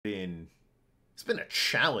It's been a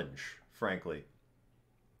challenge, frankly,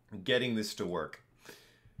 getting this to work.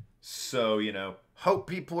 So, you know, hope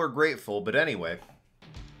people are grateful, but anyway,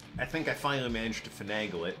 I think I finally managed to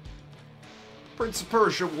finagle it. Prince of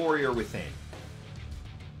Persia, Warrior Within.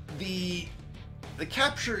 The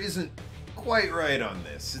capture isn't quite right on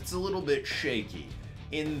this. It's a little bit shaky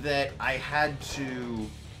in that I had to...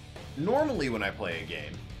 Normally when I play a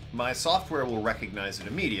game, my software will recognize it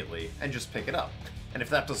immediately and just pick it up. And if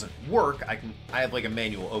that doesn't work, I have like a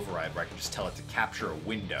manual override where I can just tell it to capture a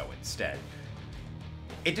window instead.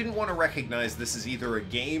 It didn't want to recognize this as either a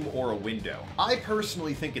game or a window. I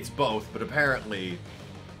personally think it's both, but apparently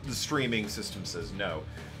the streaming system says no.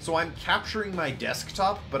 So I'm capturing my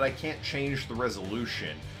desktop, but I can't change the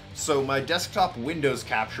resolution. So my desktop Windows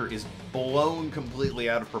capture is blown completely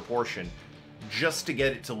out of proportion just to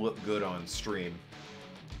get it to look good on stream.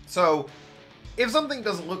 So if something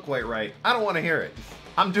doesn't look quite right, I don't want to hear it.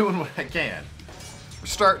 I'm doing what I can. We're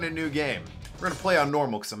starting a new game. We're going to play on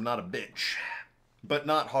normal because I'm not a bitch. But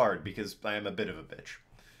not hard because I am a bit of a bitch.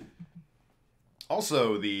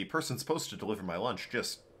 Also, the person supposed to deliver my lunch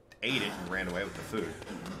just ate it and ran away with the food.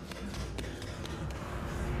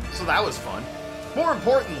 So that was fun. More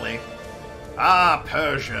importantly,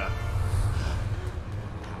 Persia.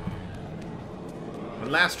 When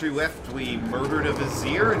last we left, we murdered a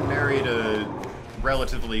vizier and married a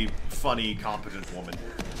relatively funny, competent woman.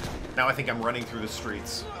 Now I think I'm running through the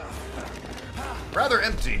streets. Rather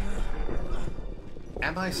empty.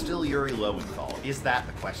 Am I still Yuri Lowenthal? Is that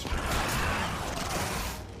the question?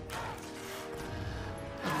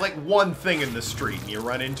 Like one thing in the street and you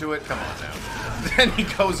run into it? Come on now. Then he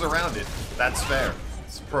goes around it. That's fair.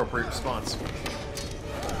 It's an appropriate response.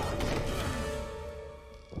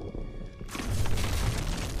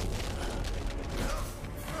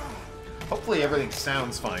 Hopefully everything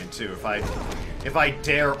sounds fine too. If I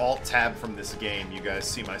dare Alt-Tab from this game, you guys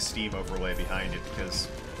see my Steam overlay behind it because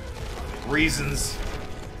reasons.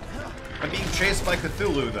 I'm being chased by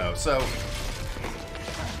Cthulhu though, so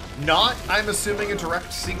not, I'm assuming, a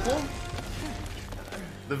direct sequel.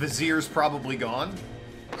 The Vizier's probably gone.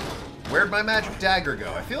 Where'd my magic dagger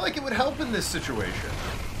go? I feel like it would help in this situation.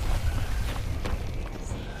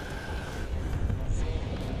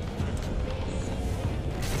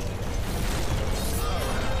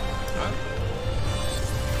 Huh?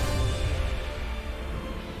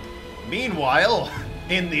 Meanwhile,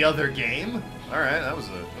 in the other game... Alright, that was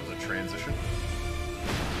a transition.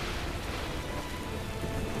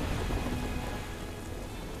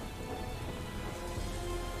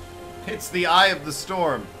 It's the eye of the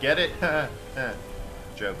storm. Get it?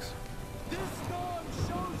 Jokes. This storm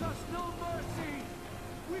shows us no mercy.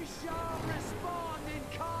 We shall respond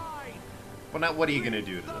in kind. Well, now what are you gonna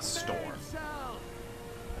do to the storm?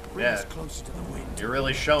 Bring us closer to the wind. You're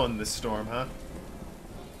really showing this storm, huh?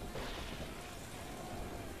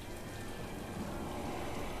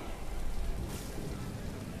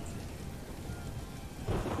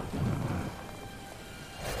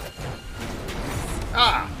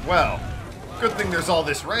 Ah, well, good thing there's all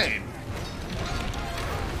this rain.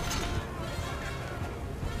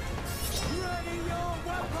 Ready your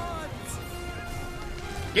weapons.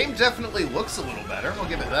 Game definitely looks a little better, I'll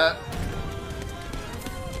give it that.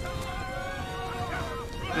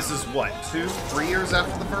 This is what, 2, 3 years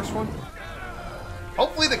after the first one?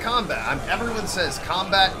 Hopefully the combat. Everyone says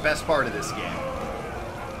combat, best part of this game.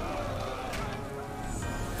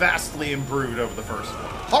 Vastly improved over the first one.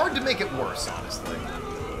 Hard to make it worse, honestly.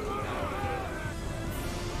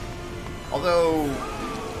 Although,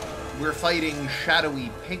 we're fighting shadowy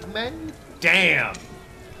pigmen? Damn!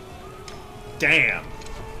 Damn.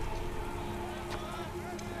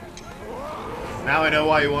 Now I know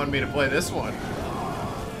why you wanted me to play this one.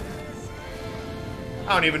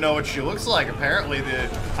 I don't even know what she looks like. Apparently,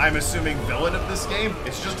 I'm assuming, villain of this game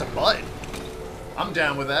is just a butt. I'm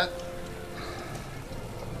down with that.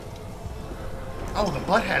 Oh, the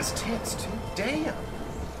butt has tits, too. Damn.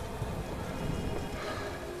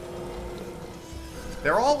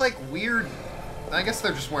 They're all, like, weird... I guess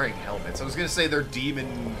they're just wearing helmets. I was gonna say they're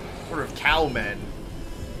demon, sort of cowmen.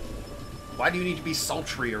 Why do you need to be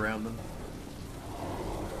sultry around them?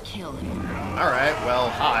 Kill him. Alright, well,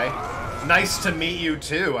 hi. Nice to meet you,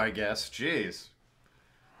 too, I guess. Jeez.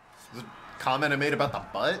 The comment I made about the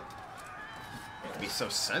butt? Be so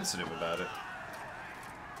sensitive about it.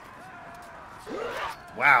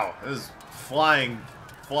 Wow, this is flying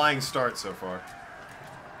start so far.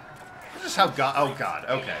 Just how oh god,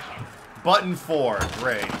 okay. Button 4,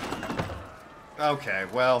 great. Okay,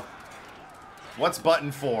 well, what's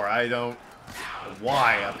button 4? I don't...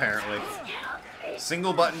 Why, apparently.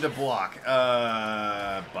 Single button to block.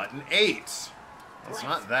 Button 8. It's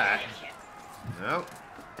not that. No.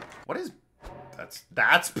 What is...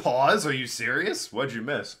 That's pause? Are you serious? What'd you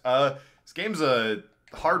miss? This game's a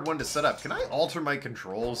hard one to set up. Can I alter my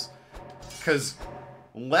controls? Because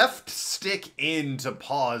left stick in to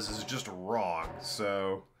pause is just wrong,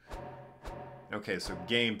 so... Okay, so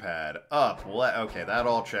gamepad. Up, okay, that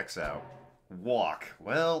all checks out. Walk.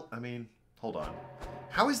 Well, I mean, hold on.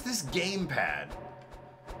 How is this gamepad?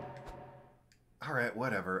 Alright,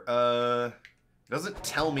 whatever. It doesn't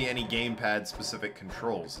tell me any gamepad specific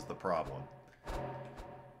controls is the problem.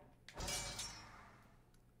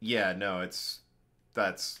 Yeah, no,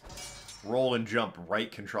 that's roll and jump,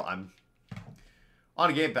 right control. I'm on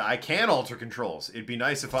a gamepad. I can alter controls. It'd be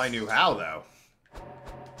nice if I knew how, though.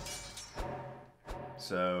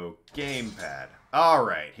 So, gamepad.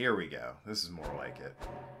 Alright, here we go. This is more like it.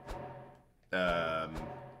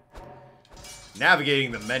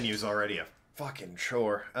 Navigating the menu's already a fucking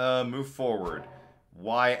chore. Move forward.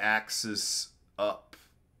 Y-axis up.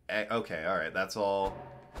 Okay, alright, that's all.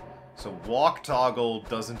 So, walk toggle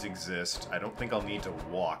doesn't exist. I don't think I'll need to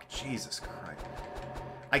walk. Jesus Christ.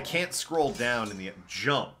 I can't scroll down in the...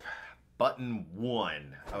 Jump. Button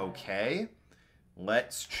 1. Okay.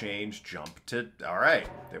 Let's change jump to... Alright.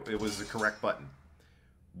 It was the correct button.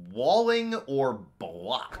 Walling or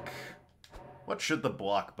block? What should the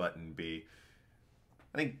block button be?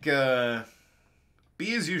 I think,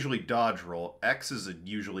 B is usually dodge roll. X is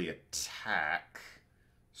usually attack.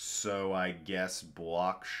 So I guess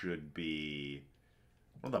block should be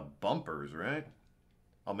one of the bumpers, right?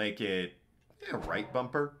 I'll make it, yeah, right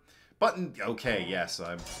bumper. Button, okay, yes,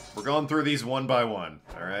 we're going through these one by one,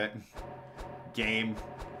 alright? Game.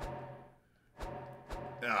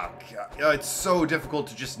 Oh, God. Oh, it's so difficult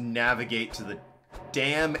to just navigate to the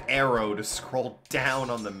damn arrow to scroll down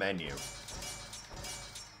on the menu.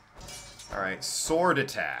 Alright, sword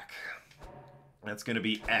attack. That's gonna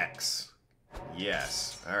be X.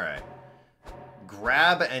 Yes, alright.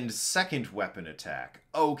 Grab and second weapon attack.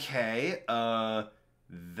 Okay,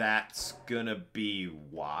 that's gonna be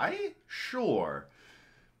Y? Sure.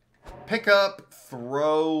 Pick up,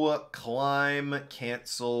 throw, climb,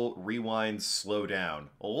 cancel, rewind, slow down.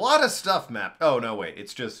 A lot of stuff mapped. Oh, no, wait.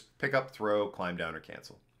 It's just pick up, throw, climb down, or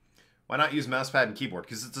cancel. Why not use mousepad and keyboard?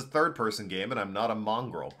 Because it's a third-person game, and I'm not a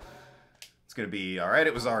mongrel. It's going to be... Alright,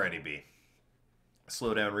 it was already B.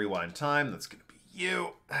 Slow down, rewind time. That's going to be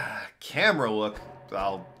you. Camera look.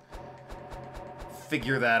 I'll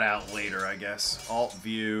figure that out later, I guess. Alt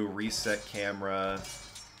view, reset camera...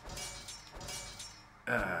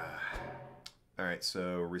 Alright,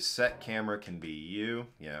 so reset camera can be you.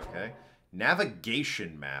 Yeah, okay.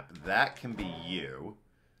 Navigation map, that can be you.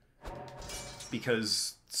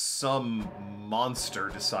 Because some monster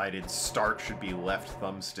decided start should be left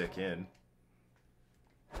thumbstick in.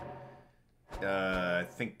 I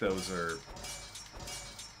think those are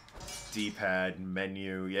D-pad,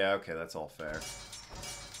 menu. Yeah, okay, that's all fair.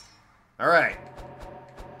 Alright.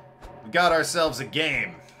 We got ourselves a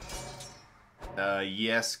game.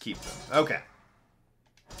 Yes, keep them. Okay.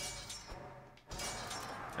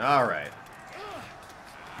 Alright.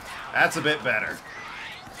 That's a bit better.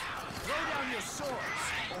 Throw down your swords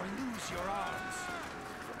or lose your arms.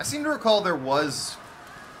 I seem to recall there was...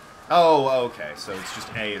 Oh, okay, so it's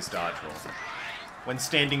just A is dodge roll. When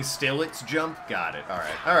standing still, it's jump? Got it.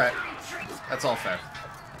 Alright, alright. That's all fair.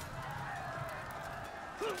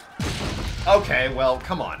 Okay, well,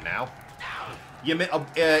 come on now. You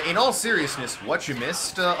in all seriousness, what you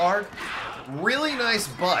missed, Arg? Really nice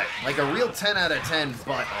butt. Like a real 10 out of 10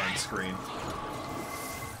 butt on screen.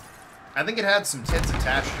 I think it had some tits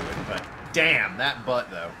attached to it, but damn, that butt,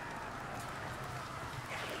 though.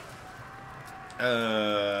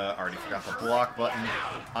 Already forgot the block button.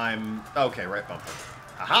 Okay, right bumper.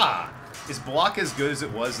 Aha! Is block as good as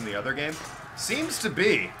it was in the other game? Seems to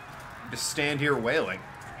be. Just stand here wailing.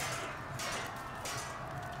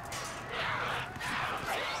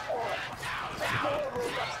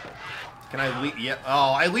 Can I leap? Yeah.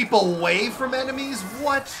 Oh, I leap away from enemies?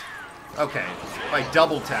 What? Okay. If I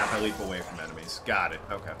double tap, I leap away from enemies. Got it.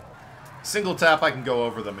 Okay. Single tap, I can go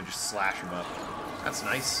over them and just slash them up. That's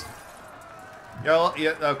nice. Yeah,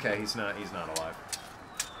 okay, he's not alive.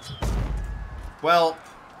 Well.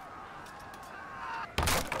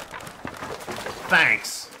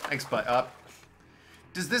 Thanks. Thanks, but up.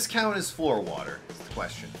 Does this count as floor water? Is the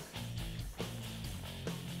question.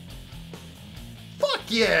 Fuck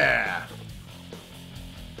yeah!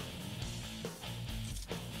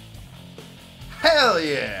 Hell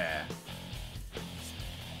yeah!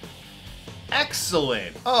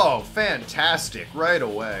 Excellent! Oh, fantastic! Right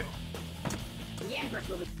away. Yeah, bro.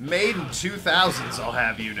 Made in 2000s, I'll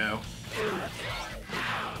have you know.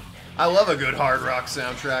 I love a good hard rock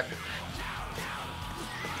soundtrack.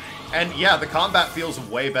 And yeah, the combat feels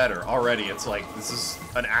way better already. It's like, this is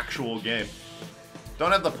an actual game.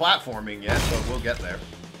 Don't have the platforming yet, but we'll get there.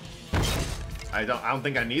 I don't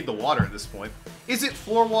think I need the water at this point. Is it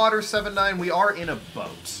floor water, 7-9? We are in a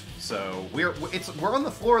boat. So we're on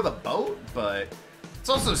the floor of the boat, but it's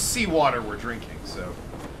also seawater we're drinking, so.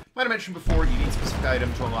 Might have mentioned before, you need a specific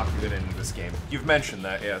item to unlock the good end of this game. You've mentioned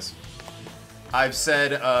that, yes. I've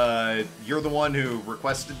said, you're the one who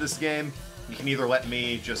requested this game. You can either let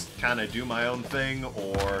me just kind of do my own thing,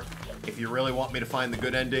 or if you really want me to find the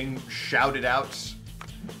good ending, shout it out.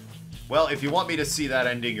 Well, if you want me to see that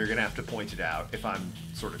ending, you're gonna have to point it out, if I'm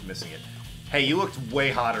sort of missing it. Hey, you looked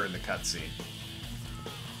way hotter in the cutscene.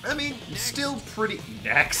 I mean, still pretty...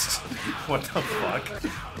 Next? What the fuck?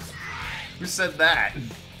 Who said that?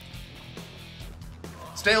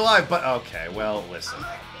 Stay alive, but... Okay, well, listen.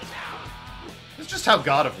 It's just how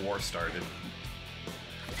God of War started.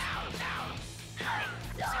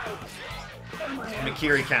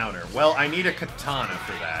 Mikiri counter. Well, I need a katana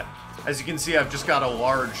for that. As you can see, I've just got a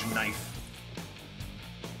large knife.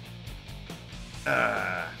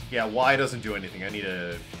 Yeah, Y doesn't do anything. I need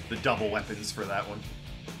the double weapons for that one.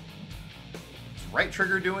 Does right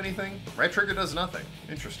trigger do anything? Right trigger does nothing.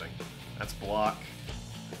 Interesting. That's block.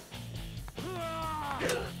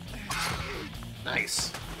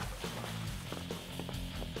 Nice.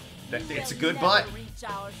 It's a good butt. For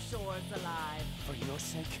your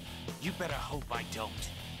sake, you better hope I don't.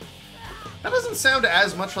 That doesn't sound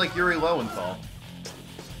as much like Yuri Lowenthal.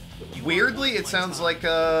 Weirdly, it sounds like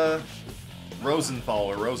Rosenthal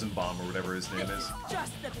or Rosenbaum or whatever his name is.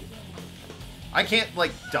 I can't,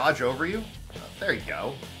 like, dodge over you? Oh, there you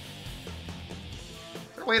go. Is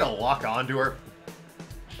there a way to lock onto her?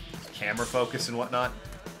 Camera focus and whatnot?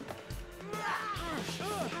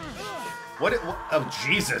 What? Oh,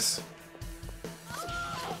 Jesus.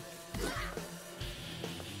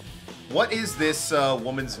 What is this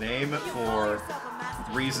woman's name for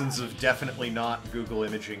reasons of definitely not Google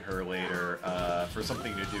imaging her later for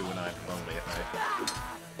something to do when I'm lonely at night?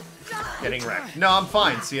 Getting wrecked. No, I'm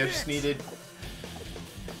fine. See, I just needed...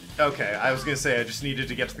 Okay, I was gonna say I just needed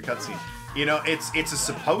to get to the cutscene. You know, it's a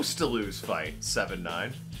supposed to lose fight,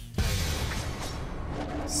 7-9.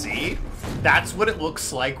 See? That's what it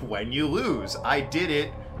looks like when you lose. I did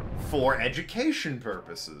it for education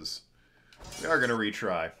purposes. We are gonna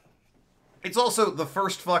retry. It's also the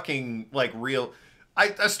first fucking, like, real...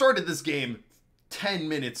 I started this game 10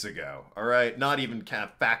 minutes ago, alright? Not even kind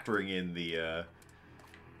of factoring in the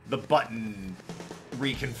button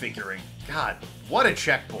reconfiguring. God, what a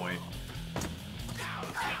checkpoint.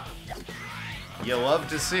 You love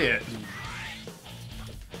to see it.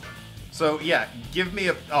 So, yeah, give me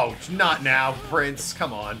a... Oh, not now, Prince.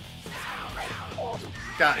 Come on.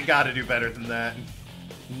 Gotta do better than that.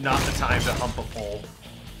 Not the time to hump a pole.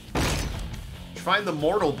 Find the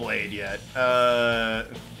Mortal Blade yet. Alright,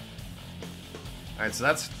 so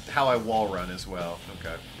that's how I wall run as well.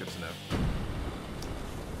 Okay, good to know.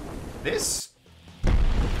 This?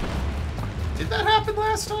 Did that happen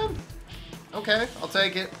last time? Okay, I'll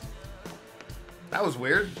take it. That was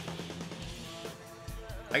weird.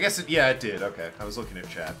 I guess it, yeah, it did. Okay, I was looking at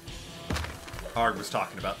chat. Arg was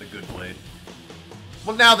talking about the good blade.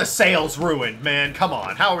 Well, now the sail's ruined, man. Come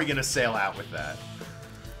on, how are we gonna sail out with that?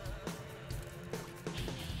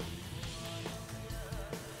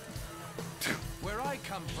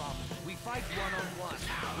 Come from. We fight one-on-one.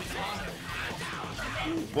 With honor.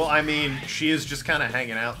 Well, I mean, she is just kind of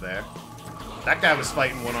hanging out there. That guy was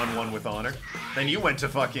fighting one-on-one with honor. Then you went to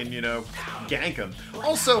fucking, you know, gank him.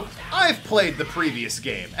 Also, I've played the previous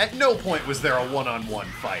game. At no point was there a one-on-one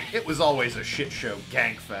fight. It was always a shit show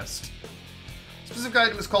gank fest. Specific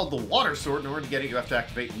item is called the Water Sword. In order to get it, you have to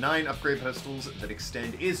activate 9 upgrade pistols that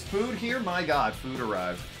extend. Is food here? My god, food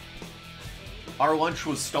arrived. Our lunch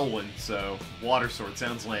was stolen, so Water Sword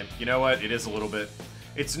sounds lame. You know what? It is a little bit.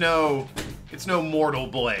 It's no Mortal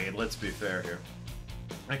Blade, let's be fair here.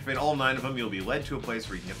 Activate all 9 of them, you'll be led to a place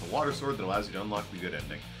where you can get the Water Sword that allows you to unlock the good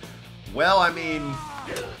ending. Well, I mean...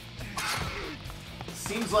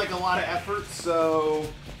 Seems like a lot of effort, so...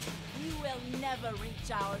 You will never reach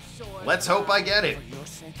our shore. Let's hope I get it. For your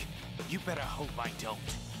sake, you better hope I don't.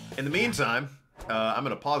 In the meantime, I'm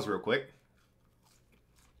gonna pause real quick.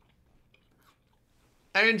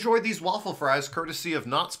 I enjoyed these waffle fries courtesy of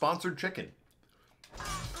not sponsored chicken.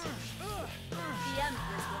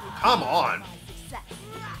 Come on!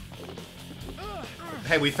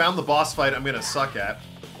 Hey, we found the boss fight I'm gonna suck at.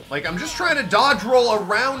 Like, I'm just trying to dodge roll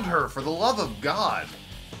around her, for the love of God.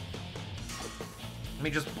 Let me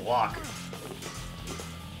just block.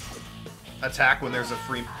 Attack when there's a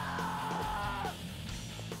free...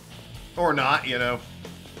 Or not, you know.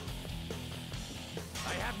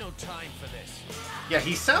 I have no time for this. Yeah,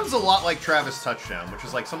 he sounds a lot like Travis Touchdown, which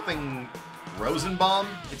is like something... Rosenbaum?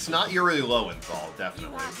 It's not Yuri Lowenthal, You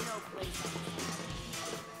definitely. have no place.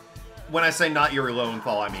 When I say not Yuri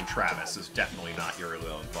Lowenthal, I mean Travis is definitely not Yuri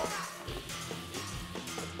Lowenthal.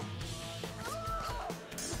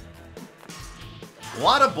 A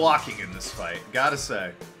lot of blocking in this fight, gotta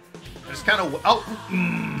say. Just kind of... Oh!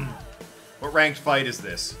 What ranked fight is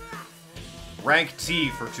this? Rank T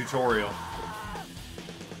for tutorial.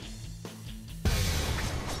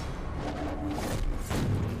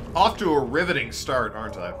 Off to a riveting start,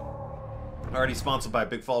 aren't I? Already sponsored by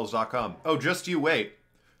BigFollows.com. Oh, just you wait.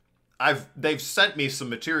 They've sent me some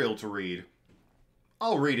material to read.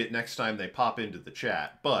 I'll read it next time they pop into the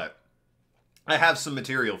chat, but I have some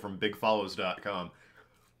material from BigFollows.com.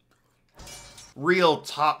 Real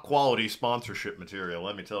top quality sponsorship material,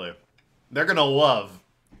 let me tell you. They're gonna love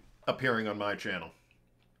appearing on my channel.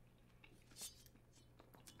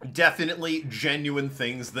 Definitely genuine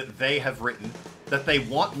things that they have written, that they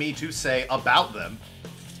want me to say about them,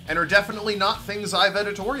 and are definitely not things I've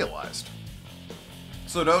editorialized.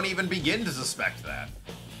 So don't even begin to suspect that.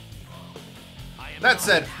 That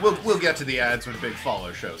said, we'll get to the ads when Big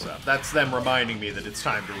Follow shows up. That's them reminding me that it's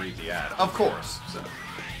time to read the ad. Of course. So.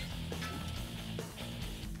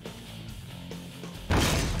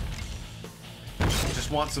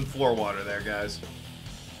 Just want some floor water there, guys.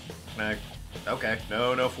 Okay,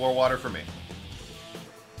 no floor water for me.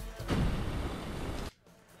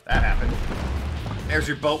 That happened. There's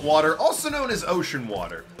your boat water, also known as ocean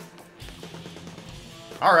water.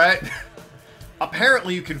 Alright.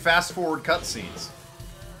 Apparently you can fast forward cutscenes.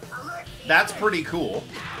 That's pretty cool.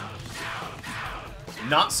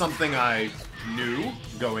 Not something I knew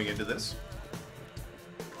going into this.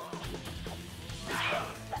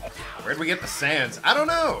 Where'd we get the sands? I don't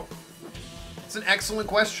know. It's an excellent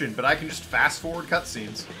question, but I can just fast forward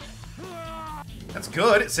cutscenes. That's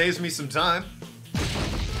good, it saves me some time.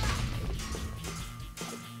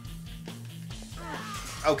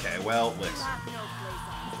 Okay, well, listen. You have no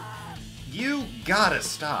place. You gotta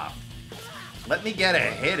stop. Let me get a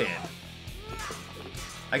hit in.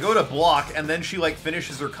 I go to block, and then she, like,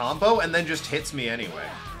 finishes her combo, and then just hits me anyway.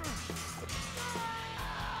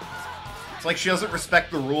 It's like she doesn't respect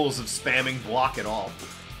the rules of spamming block at all.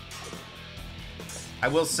 I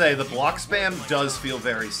will say, the block spam does feel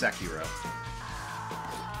very Sekiro.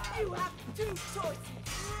 You have two choices.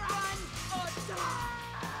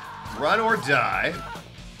 Run Run or die. or die.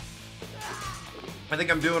 I think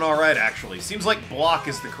I'm doing alright, actually. Seems like block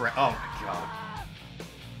is the correct... Oh my god.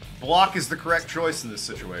 Block is the correct choice in this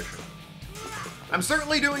situation. I'm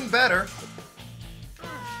certainly doing better.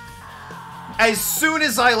 As soon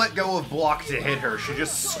as I let go of block to hit her, she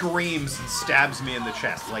just screams and stabs me in the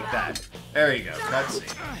chest like that. There you go,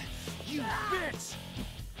 cutscene. You bitch!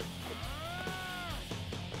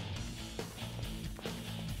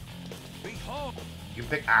 Behold! You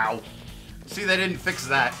pick... Ow. See, they didn't fix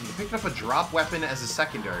that. You picked up a drop weapon as a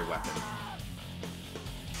secondary weapon.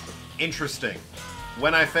 Interesting.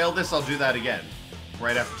 When I fail this, I'll do that again.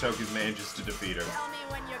 Right after Toku's manages to defeat her. Tell me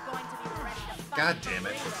when you're going to be ready to fight. God damn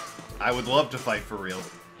it. I would love to fight for real.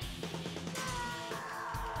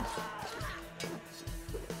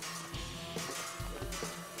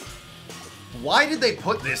 Why did they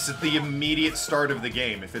put this at the immediate start of the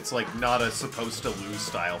game if it's, like, not a supposed-to-lose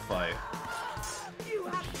style fight? You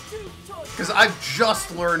have two choices. Because I've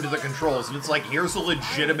just learned the controls, and it's like, here's a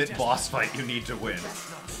legitimate boss fight you need to win. Let's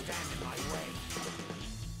not stand in my way.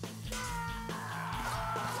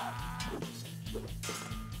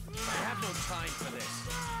 I have no time for this.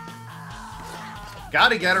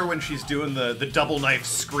 Gotta get her when she's doing the double knife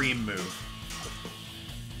scream move.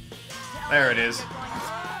 There it is.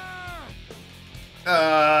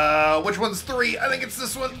 Which one's 3? I think it's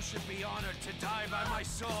this one. You should be honored to die by my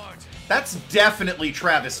sword. That's definitely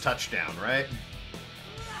Travis Touchdown, right?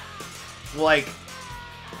 Like,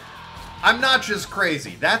 I'm not just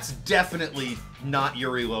crazy. That's definitely not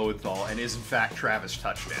Yuri Lowenthal and is in fact Travis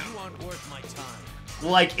Touchdown. You aren't worth my time.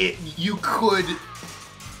 Like, you could...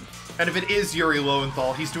 And if it is Yuri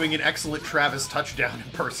Lowenthal, he's doing an excellent Travis Touchdown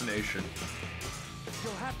impersonation.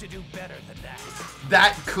 You'll have to do better than that.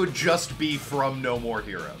 That could just be from No More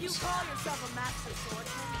You Heroes. call yourself a master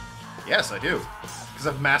swordsman? Yes, I do. Because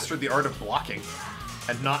I've mastered the art of blocking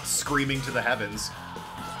and not screaming to the heavens.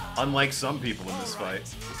 Unlike some people in this fight.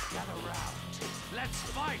 Gather round. Let's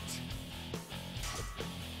fight.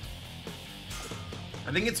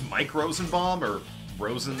 I think it's Mike Rosenbaum or Three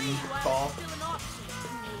Rosenthal. was still an option.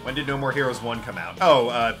 When did No More Heroes 1 come out? Oh,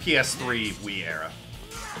 PS3 Wii era.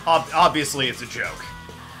 Obviously, it's a joke.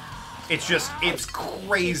 It's just, it's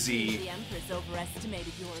crazy. The Empress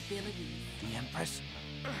overestimated your abilities. The Empress?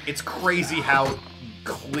 It's crazy how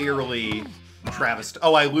clearly Travis...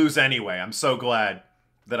 Oh, I lose anyway. I'm so glad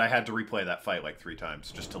that I had to replay that fight like 3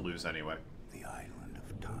 times just to lose anyway. The island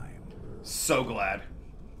of time. So glad.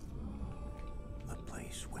 The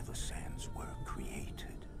place where the sands were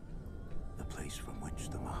created. The place from which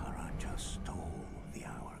the Maharaja stole the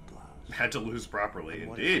hourglass. Had to lose properly,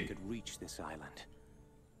 What if I indeed. could reach this island?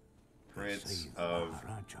 Prince Say the of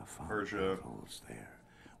Maharaja found Persia. portals there,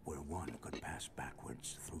 where one could pass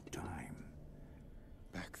backwards through time.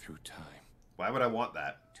 Back through time, Why would I want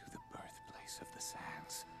that? to the birthplace of the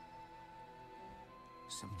sands.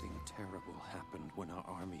 Something terrible happened when our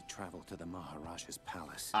army traveled to the Maharaja's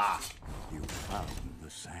palace. Ah. You found the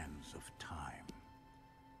sands of time.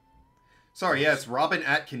 Sorry, yeah, it's Robin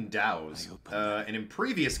Atkin Dow's. And in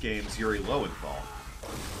previous games, Yuri Lowenthal.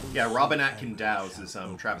 Yeah, Robin Atkin Dow's is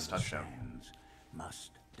Travis Touchdown. Sands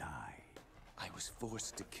must die. I was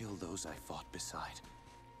forced to kill those I fought beside.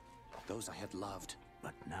 Those I had loved.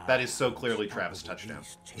 But now That is so clearly Travis unstoppable Touchdown.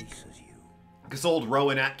 beast chases you. Because old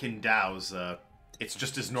Rowan Atkin Dow's, it's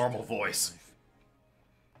just his normal voice.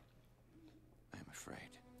 I'm afraid.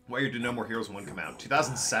 What year did No More Heroes 1 come out?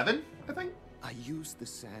 2007, I think? I used the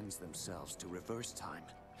sands themselves to reverse time,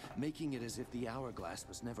 making it as if the hourglass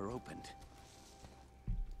was never opened.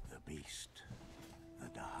 The beast, the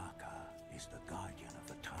Dahaka, is the guardian of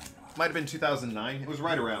the timeline. Might have been 2009. It was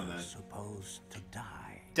right around then. Supposed to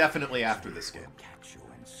die. Definitely after this game. Will catch you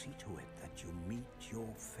and see to it that you meet your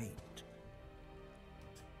fate.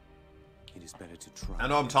 It is better to try. I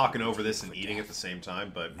know I'm talking over this and eating at the same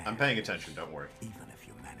time, but I'm Man, paying attention, don't worry. Even if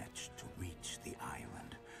you manage to reach the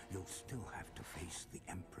island, you'll still have to face the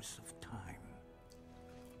Empress of Time.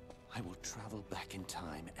 I will travel back in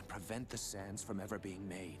time and prevent the sands from ever being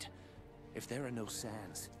made. If there are no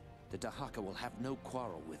sands, the Dahaka will have no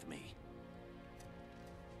quarrel with me.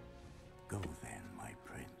 Go then, my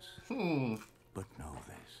prince. But know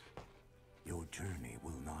this. Your journey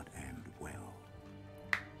will not end well.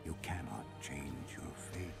 You cannot change your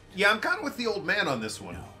fate. Yeah, I'm kind of with the old man on this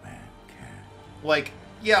one. No man can. Like,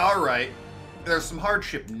 yeah, alright. There's some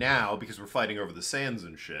hardship now because we're fighting over the sands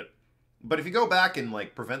and shit. But if you go back and,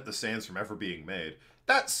 like, prevent the sands from ever being made,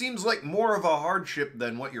 that seems like more of a hardship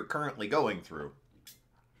than what you're currently going through.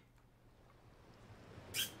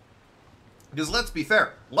 Because let's be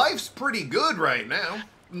fair, life's pretty good right now.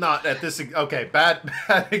 Not at this... Okay, bad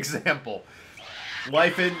example.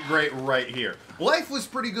 Life isn't great right here. Life was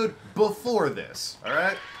pretty good before this,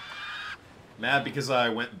 alright? Mad because I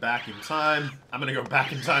went back in time. I'm gonna go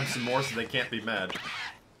back in time some more so they can't be mad.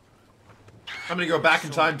 I'm gonna go back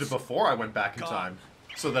in time to before I went back in time,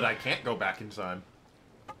 so that I can't go back in time.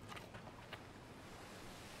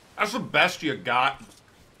 That's the best you got.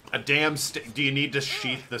 A damn stick. Do you need to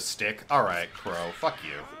sheath the stick? Alright, Crow. Fuck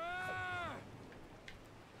you.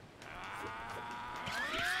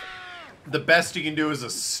 The best you can do is a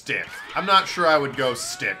stick. I'm not sure I would go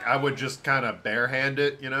stick. I would just kind of barehand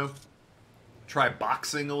it, you know? Try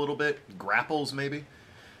boxing a little bit. Grapples, maybe.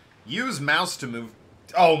 Use mouse to move...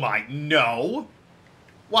 Oh my... No!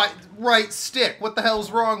 Why? Right stick. What the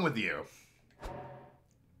hell's wrong with you?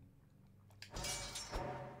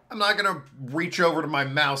 I'm not gonna reach over to my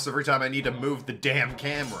mouse every time I need to move the damn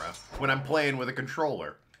camera when I'm playing with a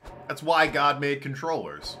controller. That's why God made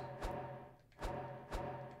controllers.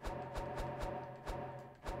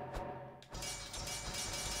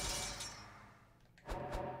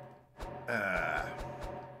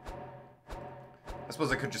 I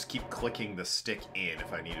suppose I could just keep clicking the stick in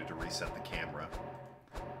if I needed to reset the camera.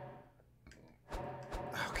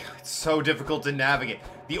 Oh god, it's so difficult to navigate.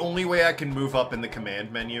 The only way I can move up in the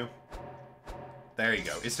command menu, there you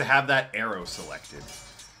go, is to have that arrow selected.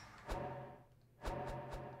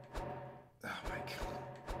 Oh my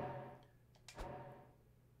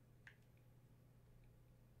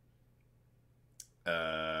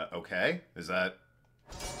god. Okay, is that...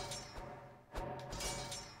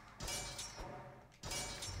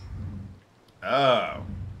 Oh.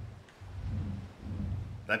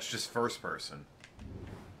 That's just first person.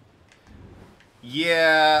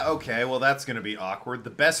 Yeah, okay, well that's gonna be awkward.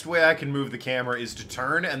 The best way I can move the camera is to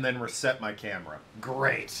turn and then reset my camera.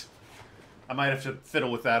 Great. I might have to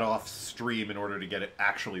fiddle with that off stream in order to get it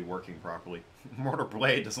actually working properly. Mortar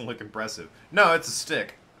blade doesn't look impressive. No, it's a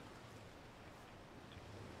stick.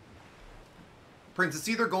 Prince, it's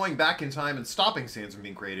either going back in time and stopping sands from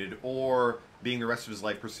being created, or being the rest of his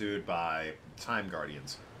life pursued by time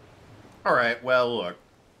guardians. Alright, well, look.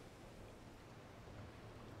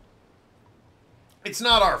 it's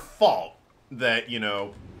not our fault that, you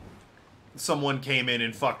know, someone came in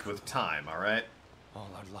and fucked with time, alright? All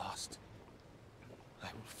are lost. I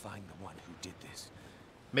will find the one who did this.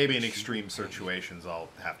 Maybe in extreme situations I'll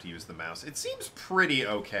have to use the mouse. It seems pretty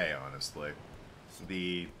okay, honestly.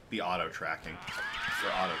 The auto tracking.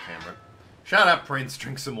 Or auto camera. Shout out, Prince,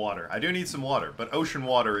 drink some water. I do need some water, but ocean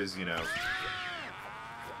water is, you know...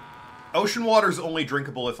 Ocean water is only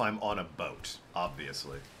drinkable if I'm on a boat,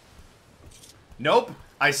 obviously. Nope,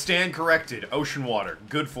 I stand corrected. Ocean water.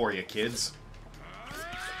 Good for you, kids.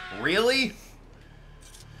 Really?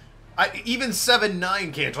 Even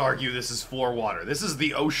 7-9 can't argue this is floor water. This is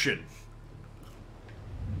the ocean.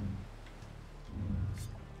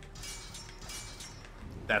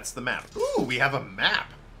 That's the map. Ooh, we have a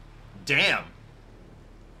map. Damn.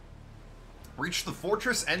 Reach the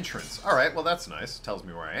fortress entrance. Alright, well that's nice. Tells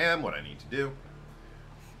me where I am, what I need to do.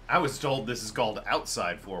 I was told this is called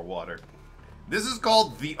outside floor water. This is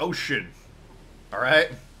called the ocean.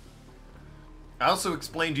 Alright? I also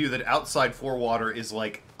explained to you that outside floor water is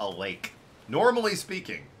like a lake. Normally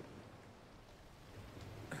speaking.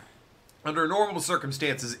 Under normal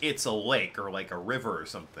circumstances, it's a lake or like a river or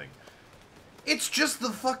something. It's just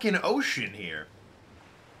the fucking ocean here.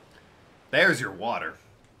 There's your water.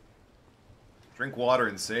 Drink water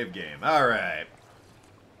and save game. Alright.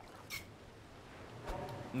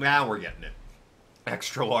 Now we're getting it.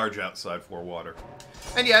 Extra large outside floor water.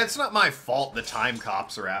 And yeah, it's not my fault the time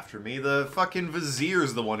cops are after me. The fucking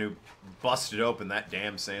Vizier's the one who busted open that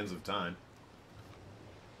damn Sands of Time.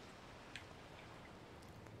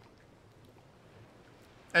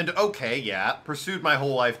 And okay, yeah, pursued my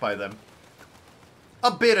whole life by them.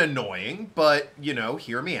 A bit annoying, but, you know,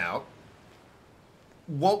 hear me out.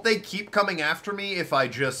 Won't they keep coming after me if I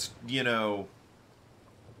just, you know,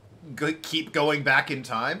 keep going back in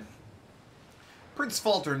time? Prince's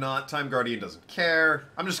fault or not, Time Guardian doesn't care.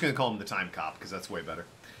 I'm just going to call him the Time Cop, because that's way better.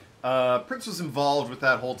 Prince was involved with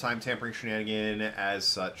that whole time tampering shenanigan, as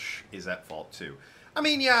such, is at fault too. I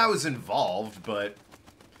mean, yeah, I was involved, but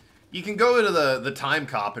you can go to the Time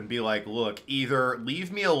Cop and be like, look, either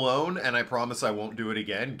leave me alone and I promise I won't do it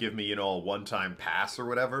again, give me, you know, a one-time pass or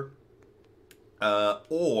whatever,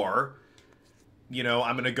 or, you know,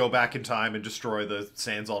 I'm going to go back in time and destroy the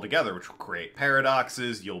sands altogether, which will create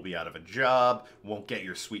paradoxes, you'll be out of a job, won't get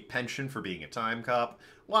your sweet pension for being a Time Cop.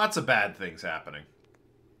 Lots of bad things happening.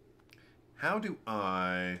 How do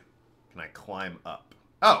I... Can I climb up?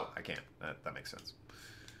 Oh, I can. That makes sense.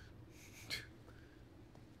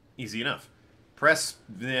 Easy enough. Press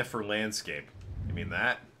V for landscape. You mean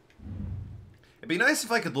that? It'd be nice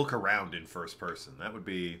if I could look around in first person. That'd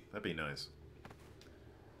be nice.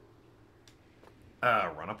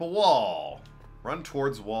 Run up a wall. Run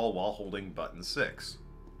towards wall while holding button 6.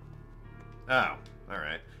 Oh,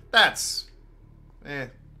 alright. That's...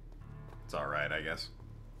 it's alright, I guess.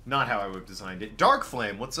 Not how I would have designed it. Dark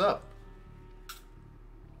Flame, what's up?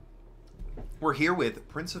 We're here with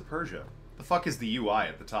Prince of Persia. The fuck is the UI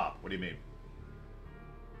at the top? What do you mean?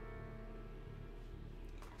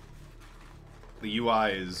 The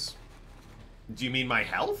UI is... Do you mean my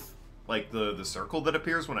health? Like the circle that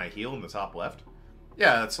appears when I heal in the top left?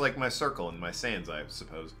 Yeah, that's like my circle and my sands, I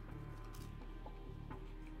suppose.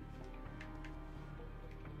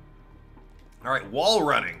 Alright, wall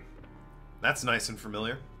running. That's nice and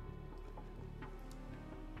familiar.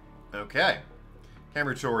 Okay.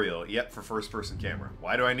 Camera tutorial. Yep, for first-person camera.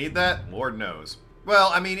 Why do I need that? Lord knows. Well,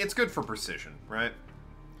 I mean, it's good for precision, right?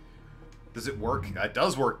 Does it work? It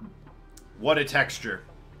does work. What a texture.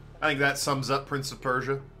 I think that sums up Prince of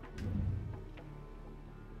Persia.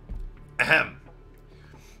 Ahem.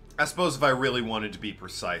 I suppose if I really wanted to be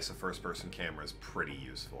precise, a first-person camera is pretty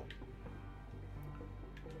useful.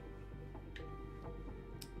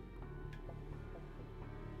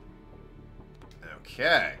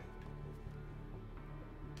 Okay.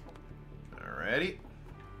 Alrighty.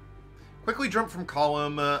 Quickly jump from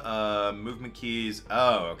column, movement keys.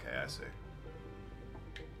 Oh, okay, I see.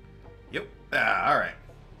 Yep. Alright.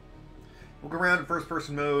 We'll go around in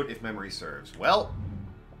first-person mode if memory serves. Well,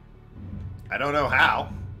 I don't know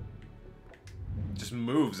how. It just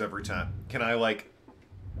moves every time. Can I, like...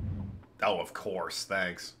 Oh, of course.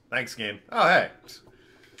 Thanks. Thanks, game. Oh, hey.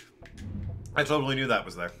 I totally knew that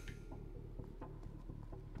was there.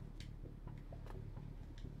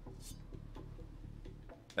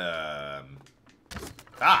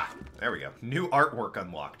 There we go. New artwork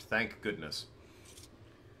unlocked. Thank goodness.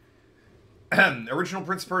 Original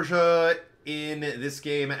Prince of Persia in this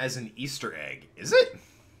game as an Easter egg. Is it?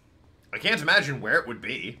 I can't imagine where it would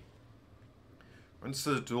be. Runs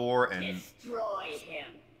to the door and... Destroy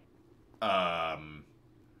him.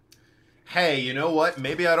 Hey, you know what?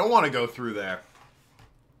 Maybe I don't want to go through there.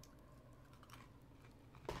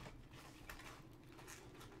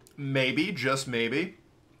 Maybe, just maybe,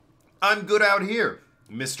 I'm good out here,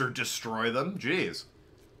 Mr. Destroy Them. Jeez.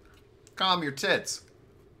 Calm your tits.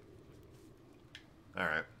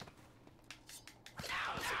 Alright.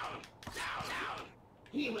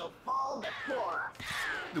 He will fall before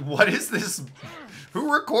us. What is this?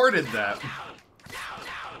 Who recorded that?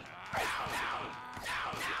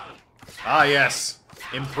 Ah, yes.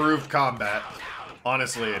 Improved combat.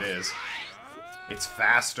 Honestly, it is. It's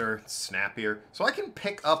faster, it's snappier. So I can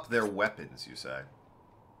pick up their weapons, you say?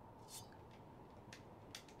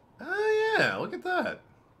 Oh, yeah, look at that.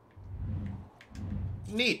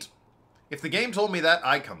 Neat. If the game told me that,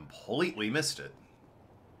 I completely missed it.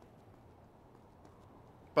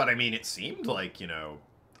 But, I mean, it seemed like, you know,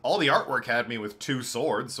 all the artwork had me with 2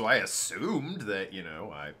 swords, so I assumed that, you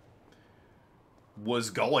know, I was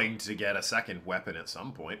going to get a second weapon at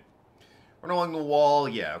some point. Run along the wall.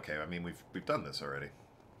 Yeah, okay, I mean, we've done this already.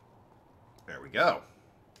 There we go.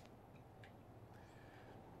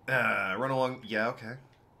 Run along. Yeah, okay.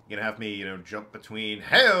 You're gonna have me, you know, jump between.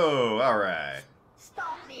 Hey-oh! Alright.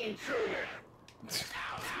 Stop the intruder.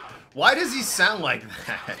 Why does he sound like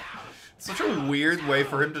that? Such a weird way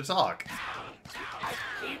for him to talk. I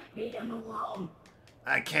can't beat him alone.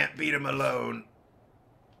 I can't beat him alone.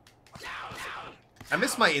 I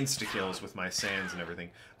miss my insta-kills with my sands and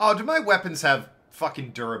everything. Oh, do my weapons have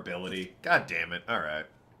fucking durability? God damn it. Alright.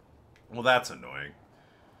 Well, that's annoying.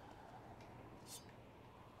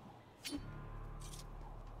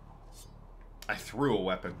 I threw a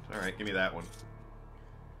weapon. Alright, give me that one.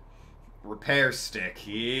 Repair stick.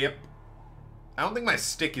 Yep. I don't think my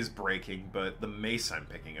stick is breaking, but the mace I'm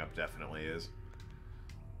picking up definitely is.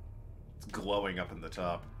 It's glowing up in the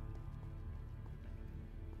top.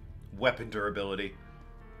 Weapon durability.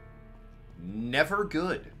 Never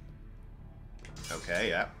good. Okay,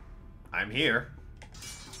 yeah. I'm here.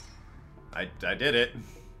 I did it.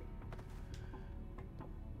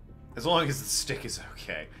 As long as the stick is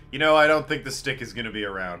okay. You know, I don't think the stick is going to be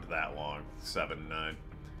around that long. 7, 9.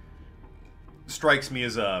 Strikes me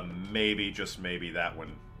as a maybe, just maybe, that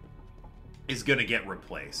one is going to get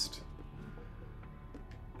replaced.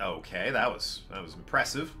 Okay, that was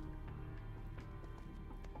impressive.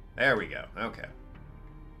 There we go. Okay.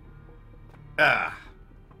 Ah.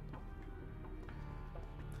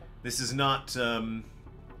 This is not,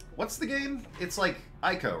 what's the game? It's like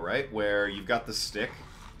Ico, right? Where you've got the stick.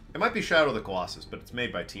 It might be Shadow of the Colossus, but it's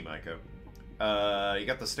made by Team Ico. You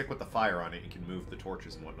got the stick with the fire on it. You can move the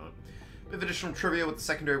torches and whatnot. Bit of additional trivia with the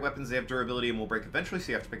secondary weapons. They have durability and will break eventually, so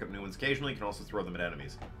you have to pick up new ones occasionally. You can also throw them at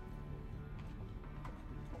enemies.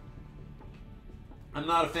 I'm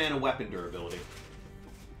not a fan of weapon durability.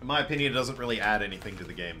 In my opinion, it doesn't really add anything to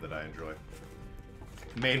the game that I enjoy.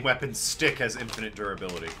 Main weapon's stick has infinite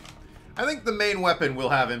durability. I think the main weapon will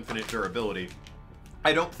have infinite durability.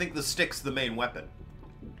 I don't think the stick's the main weapon.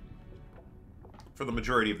 For the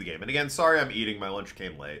majority of the game. And again, sorry I'm eating. My lunch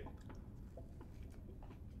came late.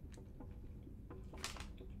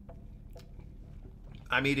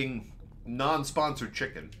 I'm eating non-sponsored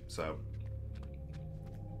chicken, so...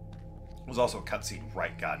 There's also a cutscene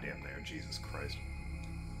right goddamn there. Jesus Christ.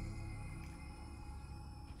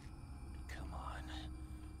 Come on.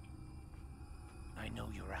 I know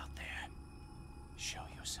you're out there. Show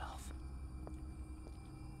yourself.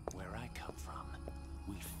 Where I come from,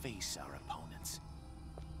 we face our opponents.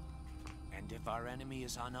 And if our enemy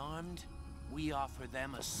is unarmed, we offer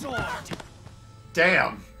them a sword.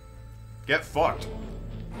 Damn. Get fucked.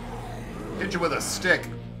 Hit you with a stick.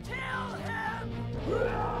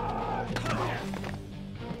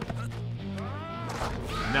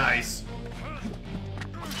 Nice.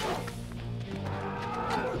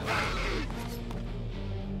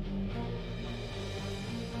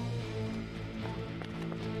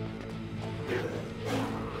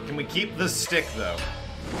 Can we keep the stick, though?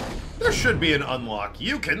 There should be an unlock.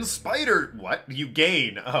 You can spider... What? You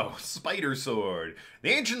gain. Oh, spider sword. The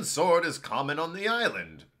ancient sword is common on the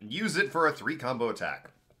island. Use it for a 3-combo attack.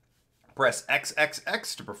 Press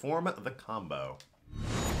XXX to perform the combo.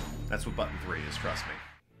 That's what button 3 is, trust me.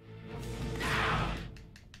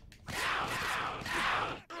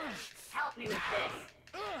 Help me with this.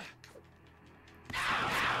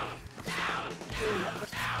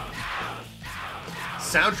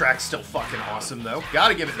 Soundtrack's still fucking awesome, though.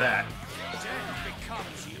 Gotta give it that.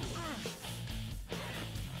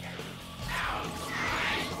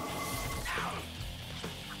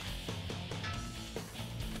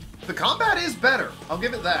 The combat is better. I'll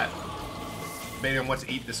give it that. Maybe on what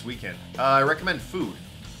to eat this weekend. I recommend food.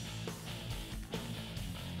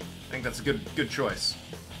 I think that's a good choice.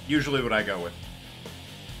 Usually what I go with.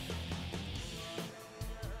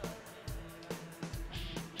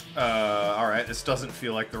 Alright, this doesn't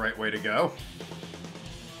feel like the right way to go.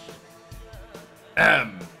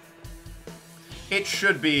 It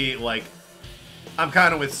should be, like... I'm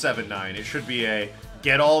kind of with 7-9. It should be a...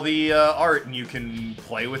 Get all the art and you can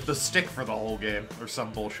play with the stick for the whole game. Or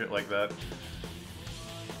some bullshit like that.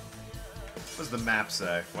 What does the map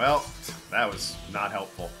say? Well, that was not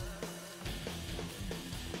helpful.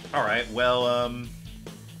 Alright, well,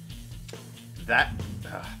 that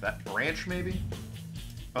branch, maybe?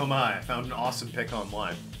 Oh my, I found an awesome pick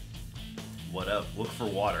online. What up? Look for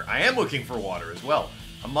water. I am looking for water as well,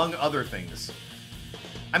 among other things.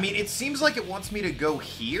 I mean, it seems like it wants me to go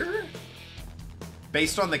here?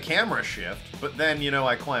 Based on the camera shift, but then, you know,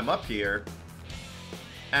 I climb up here,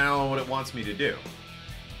 and I don't know what it wants me to do.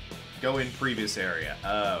 Go in previous area.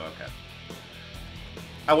 Oh, okay.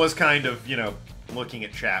 I was kind of, you know, looking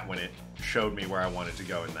at chat when it showed me where I wanted to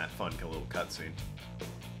go in that fun little cutscene.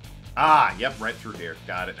 Ah, yep, right through here.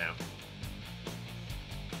 Got it now.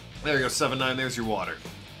 There you go, 7-9, there's your water.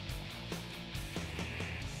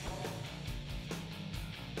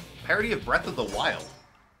 Parody of Breath of the Wild.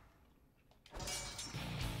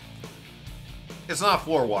 It's not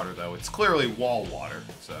floor water, though. It's clearly wall water,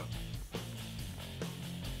 so...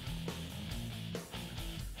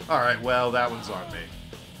 Alright, well, that one's on me.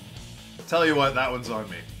 Tell you what, that one's on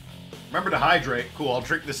me. Remember to hydrate. Cool, I'll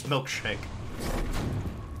drink this milkshake.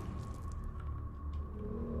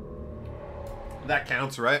 That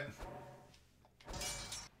counts, right?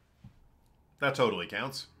 That totally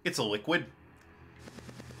counts. It's a liquid.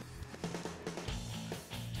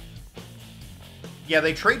 Yeah,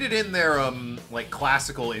 they traded in their, like,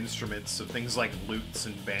 classical instruments of things like lutes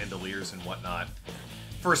and bandoliers and whatnot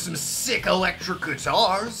for some sick electric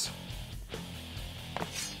guitars.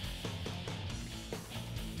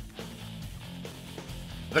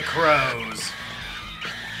 The crows.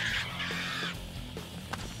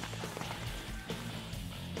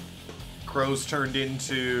 Crows turned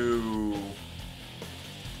into...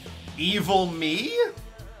 evil me?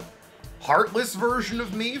 Heartless version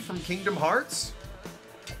of me from Kingdom Hearts?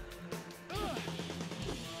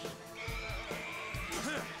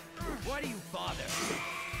 Why do you bother?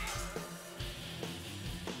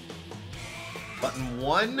 Button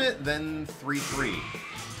 1, then 3-3.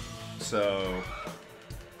 So...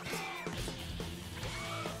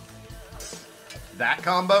 that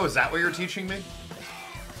combo? Is that what you're teaching me?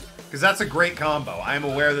 Because that's a great combo. I am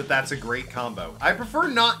aware that that's a great combo. I prefer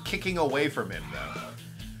not kicking away from him,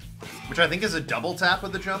 though. Which I think is a double tap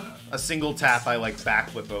with the jump. A single tap, I, like,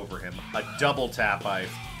 backflip over him. A double tap, I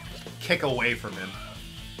kick away from him.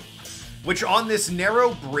 Which, on this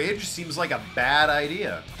narrow bridge, seems like a bad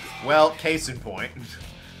idea. Well, case in point.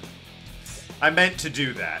 I meant to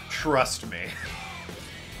do that. Trust me.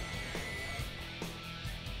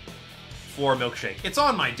 4 milkshake. It's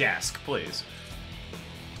on my desk, please.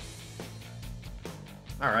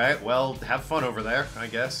 Alright, well, have fun over there, I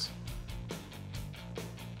guess.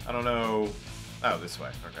 I don't know... oh, this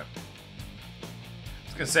way. Okay. I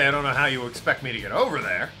was gonna say, I don't know how you expect me to get over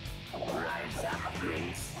there. Rise up,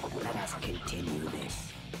 Prince. Let us continue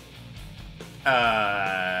this.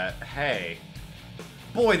 Hey.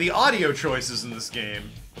 Boy, the audio choices in this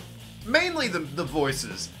game, mainly the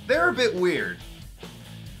voices, they're a bit weird.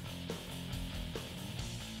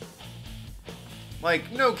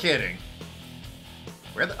 Like, no kidding.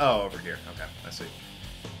 Where the... oh, over here. Okay, I see.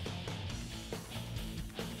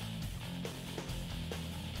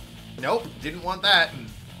 Nope, didn't want that.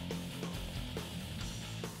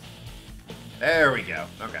 There we go.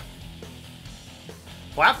 Okay.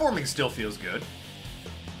 Platforming still feels good.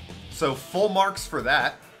 So, full marks for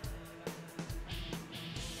that.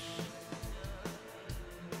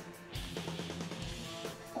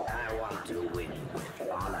 I want to win with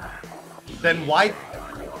honor. Then why...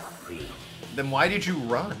 On your feet. then why did you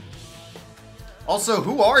run? Also,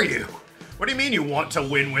 who are you? What do you mean you want to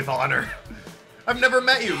win with honor? I've never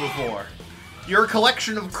met you before. You're a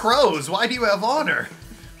collection of crows. Why do you have honor?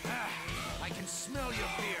 I can smell your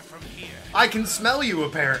fear from here. I can smell you,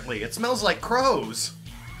 apparently. It smells like crows.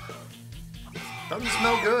 Doesn't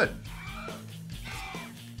smell good.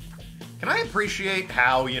 Can I appreciate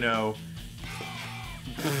how, you know...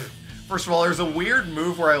 first of all, there's a weird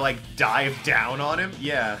move where I, like, dive down on him.